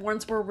things that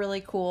once were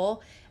really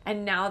cool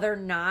and now they're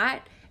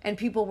not, and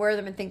people wear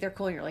them and think they're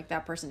cool, and you're like,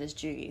 that person is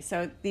chuggy.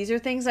 So these are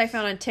things I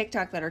found on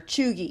TikTok that are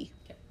chuggy.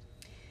 Okay.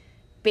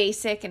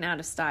 Basic and out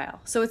of style.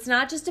 So it's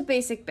not just a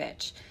basic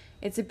bitch.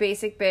 It's a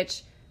basic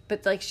bitch,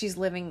 but like she's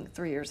living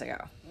 3 years ago.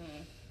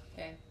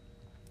 Okay.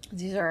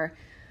 These are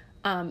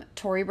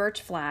Tory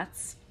Burch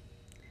flats.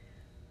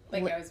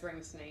 Like I was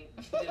wearing tonight.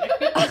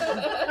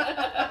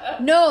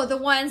 No, the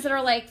ones that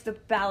are like the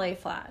ballet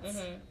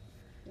flats.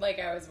 Like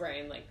I was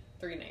wearing like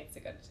 3 nights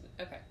ago.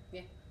 Okay.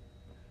 Yeah.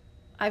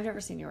 I've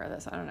never seen you wear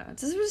this. I don't know.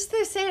 It's just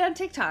they say it on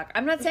TikTok.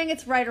 I'm not saying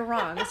it's right or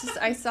wrong. It's just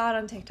I saw it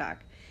on TikTok.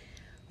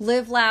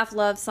 Live, laugh,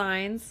 love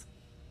signs.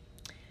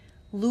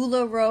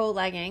 LuLaRoe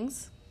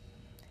leggings.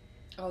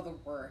 Oh, the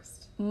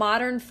worst.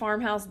 Modern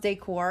farmhouse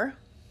decor.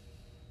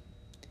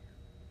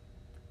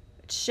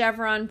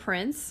 Chevron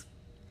prints.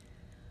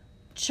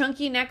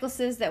 Chunky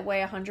necklaces that weigh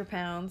 100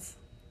 pounds.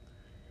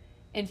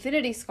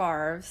 Infinity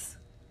scarves.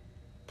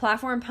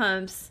 Platform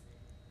pumps.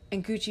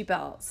 And Gucci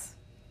belts.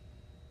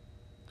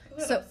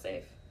 Good, So- I'm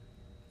safe.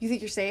 You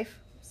think you're safe?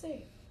 I'm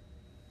safe.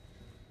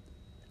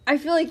 I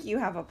feel like you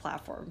have a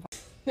platform.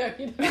 No,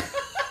 you don't.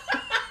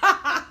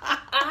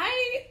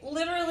 I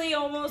literally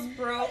almost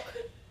broke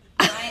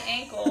my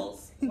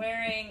ankles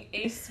wearing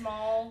a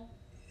small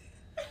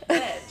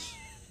wedge.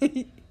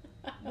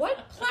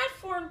 What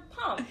platform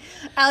pump?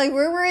 Allie,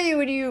 where were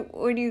you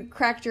when you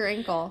cracked your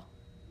ankle?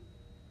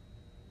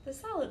 The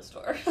salad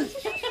store.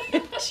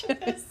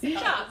 Chopped.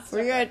 Chopped.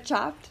 Were you at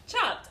Chopped?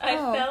 Chopped.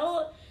 Oh. I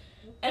fell,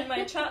 and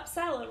my chopped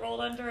salad rolled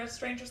under a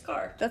stranger's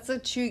car. That's a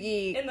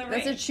chuggy. In the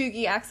That's a rain.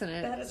 chuggy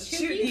accident. That is a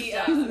Chuggy chuggy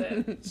stuff.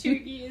 accident.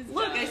 Chuggy is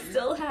Look, I dumb.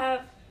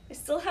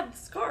 still have the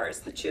scars,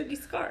 the chuggy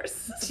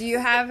scars. Do you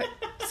have?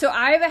 So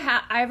I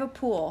have a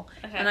pool,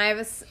 Okay. and I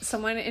have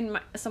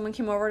someone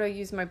came over to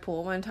use my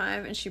pool one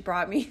time, and she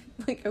brought me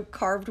like a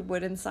carved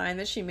wooden sign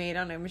that she made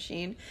on a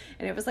machine,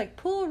 and it was like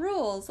pool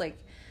rules, like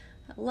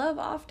love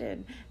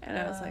often, and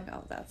I was like,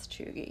 oh, that's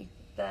chuggy.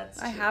 That's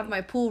I have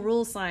my pool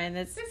rule sign.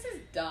 That's This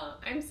is dumb.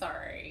 I'm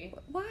sorry.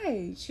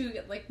 why.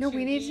 Chuggy, like No,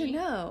 we need to chuggy.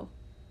 know.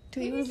 Do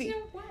We you need want to to be?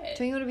 know what?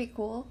 Do you want to be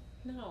cool?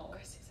 No.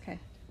 Okay.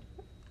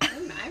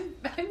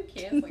 I'm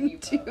canceling you.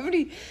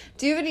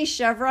 Do you have any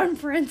chevron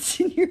prints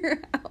in your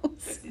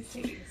house? He's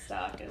taking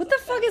stock. What the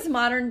fuck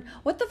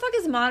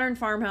is modern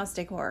farmhouse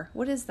decor?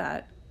 What is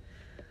that?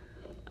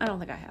 I don't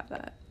think I have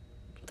that.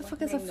 What the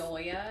fuck is a?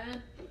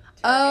 Magnolia?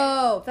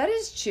 Oh, that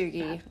is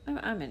chuggy.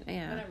 I'm in.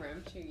 Yeah. Whatever.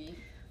 I'm chuggy.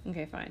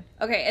 Okay, fine.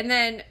 Okay, and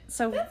then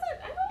so I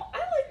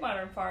like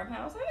Modern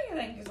Farmhouse. I don't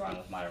think anything's wrong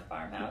with Modern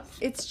Farmhouse.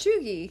 it's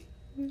chuggy.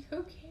 Who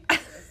cares?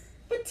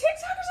 But TikTokers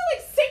are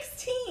like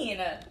 16.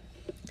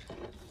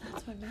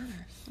 That's what matters.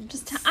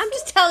 I'm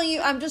just telling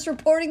you. I'm just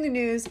reporting the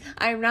news.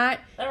 I'm not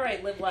All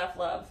right, live, laugh,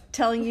 love.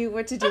 telling you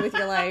what to do with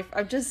your life.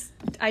 I just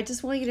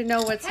want you to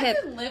know what's hip.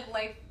 Hasn't Live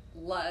Life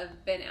Love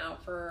been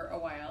out for a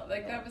while?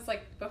 Like that was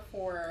like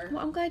before.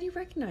 Well, I'm glad you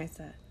recognize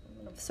that.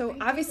 So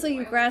obviously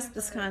you grasp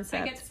this I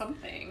concept. get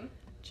something.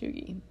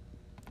 Chuggy.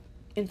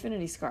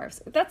 Infinity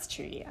scarves. That's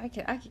chuggy.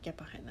 I could get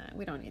behind that.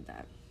 We don't need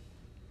that.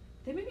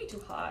 They made me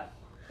too hot.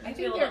 I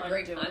feel think they're a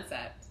undoing. great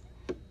concept.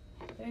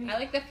 They made me I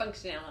like the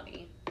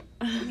functionality.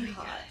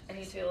 hot. I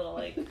need to be a little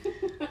like.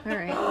 All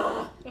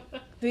right.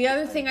 The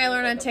other thing I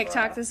learned on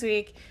TikTok this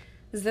week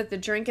is that the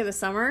drink of the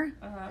summer.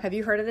 Have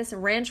you heard of this?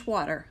 Ranch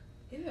water.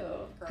 Ew.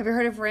 Have you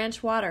heard of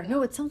ranch water?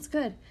 No, it sounds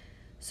good.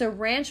 So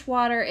ranch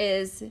water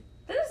is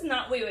That is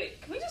not.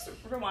 Wait. Can we just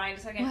rewind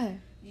a second? what?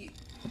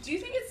 Do you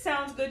think it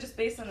sounds good just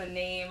based on the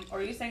name, or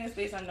are you saying it's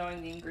based on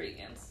knowing the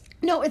ingredients?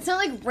 No, it's not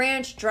like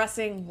ranch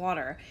dressing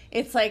water.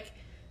 It's like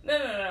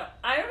No.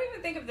 I don't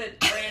even think of the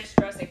ranch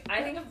dressing.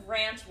 I think of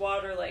ranch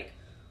water like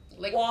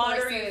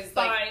water you horses,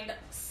 find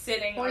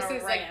sitting on a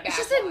horses, ranch. like, it's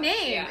just a backwash,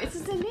 name. yeah. It's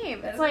just a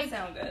name. That It's doesn't like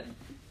sound good.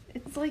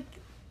 it's like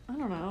I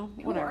don't know.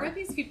 Who Whatever. are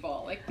these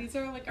people? Like, these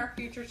are like our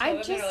future I children.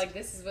 That are just- like,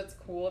 this is what's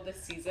cool this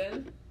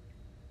season.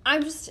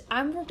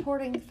 I'm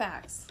reporting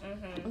facts.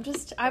 Mm-hmm.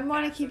 I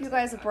want to facts keep are you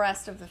guys so good.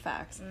 abreast of the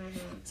facts. Mm-hmm.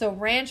 So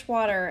ranch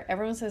water,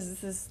 everyone says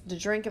this is the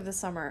drink of the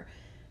summer.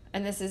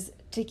 And this is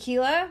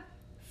tequila,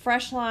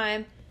 fresh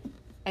lime,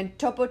 and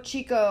Topo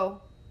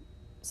Chico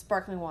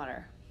sparkling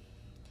water.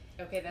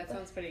 Okay, that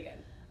sounds pretty good.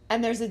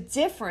 And there's a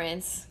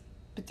difference,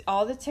 but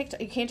all the TikTok,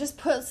 you can't just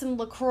put some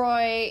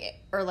LaCroix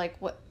or like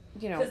what,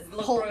 you know, Because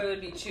LaCroix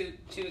would be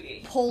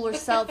chuggy. Polar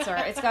Seltzer.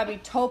 It's got to be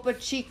Topo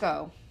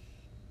Chico.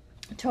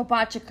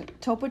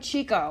 Topo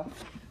Chico,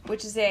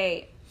 which is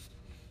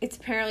it's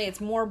apparently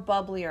it's more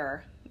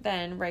bubblier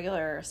than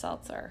regular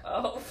seltzer.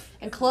 Oh.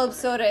 And club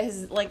soda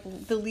is like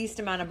the least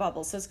amount of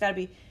bubbles, so it's got to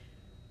be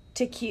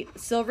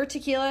silver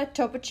tequila,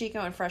 Topo Chico,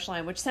 and fresh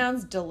lime, which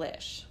sounds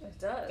delish. It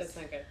does. That's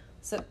not good.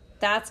 So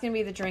that's gonna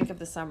be the drink of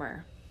the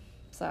summer.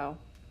 So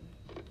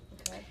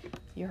Okay.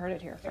 you heard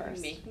it here Are you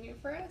first. making it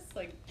for us?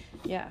 Like,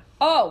 Yeah.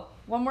 Oh,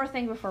 one more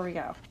thing before we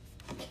go.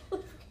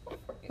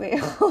 Wait,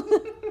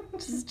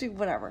 just do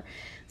whatever.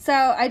 So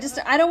I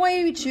don't want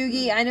you to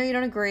be chuggy. I know you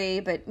don't agree,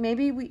 but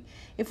maybe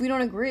if we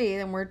don't agree,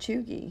 then we're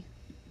chuggy,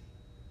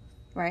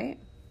 right?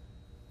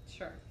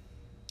 sure.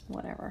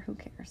 Whatever. Who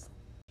cares?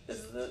 This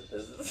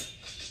is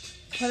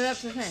Put it up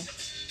to the thing.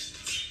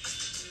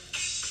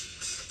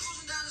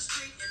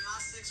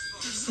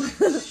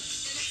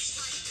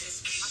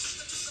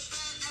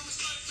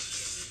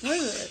 What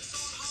is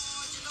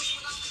it?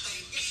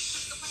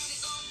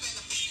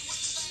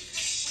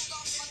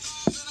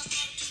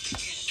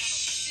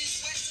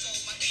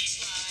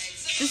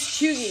 This is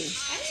chuggy.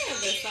 I didn't know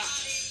this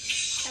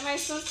song. Am I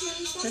supposed to know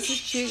this song? This is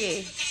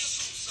chuggy.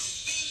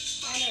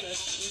 I know this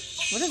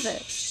song. What is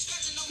it?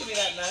 Give me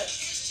that nut.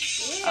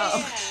 Yeah.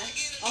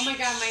 Oh my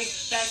god, my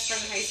best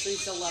friend in high school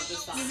used to love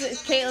this song. This is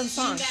Caitlin's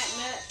song. That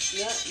nut.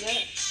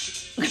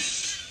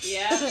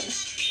 Yeah.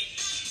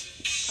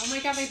 Oh my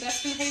god, my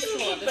best friend in high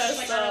school. This is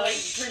like our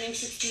like turning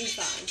 16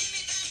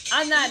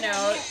 song. On that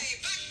note,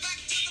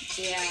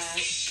 Yeah.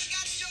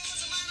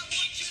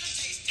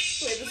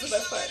 Wait, this is the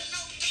best part.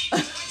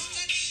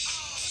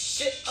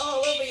 Shit all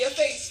over your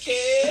face,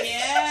 kid.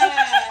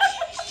 Yeah.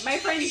 My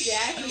friend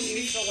Jackie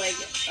used to like,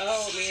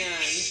 oh man.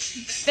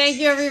 thank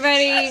you,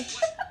 everybody.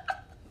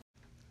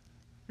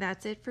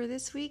 That's it for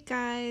this week,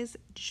 guys.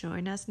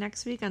 Join us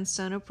next week on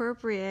Stone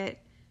Appropriate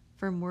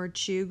for more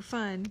chug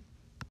fun.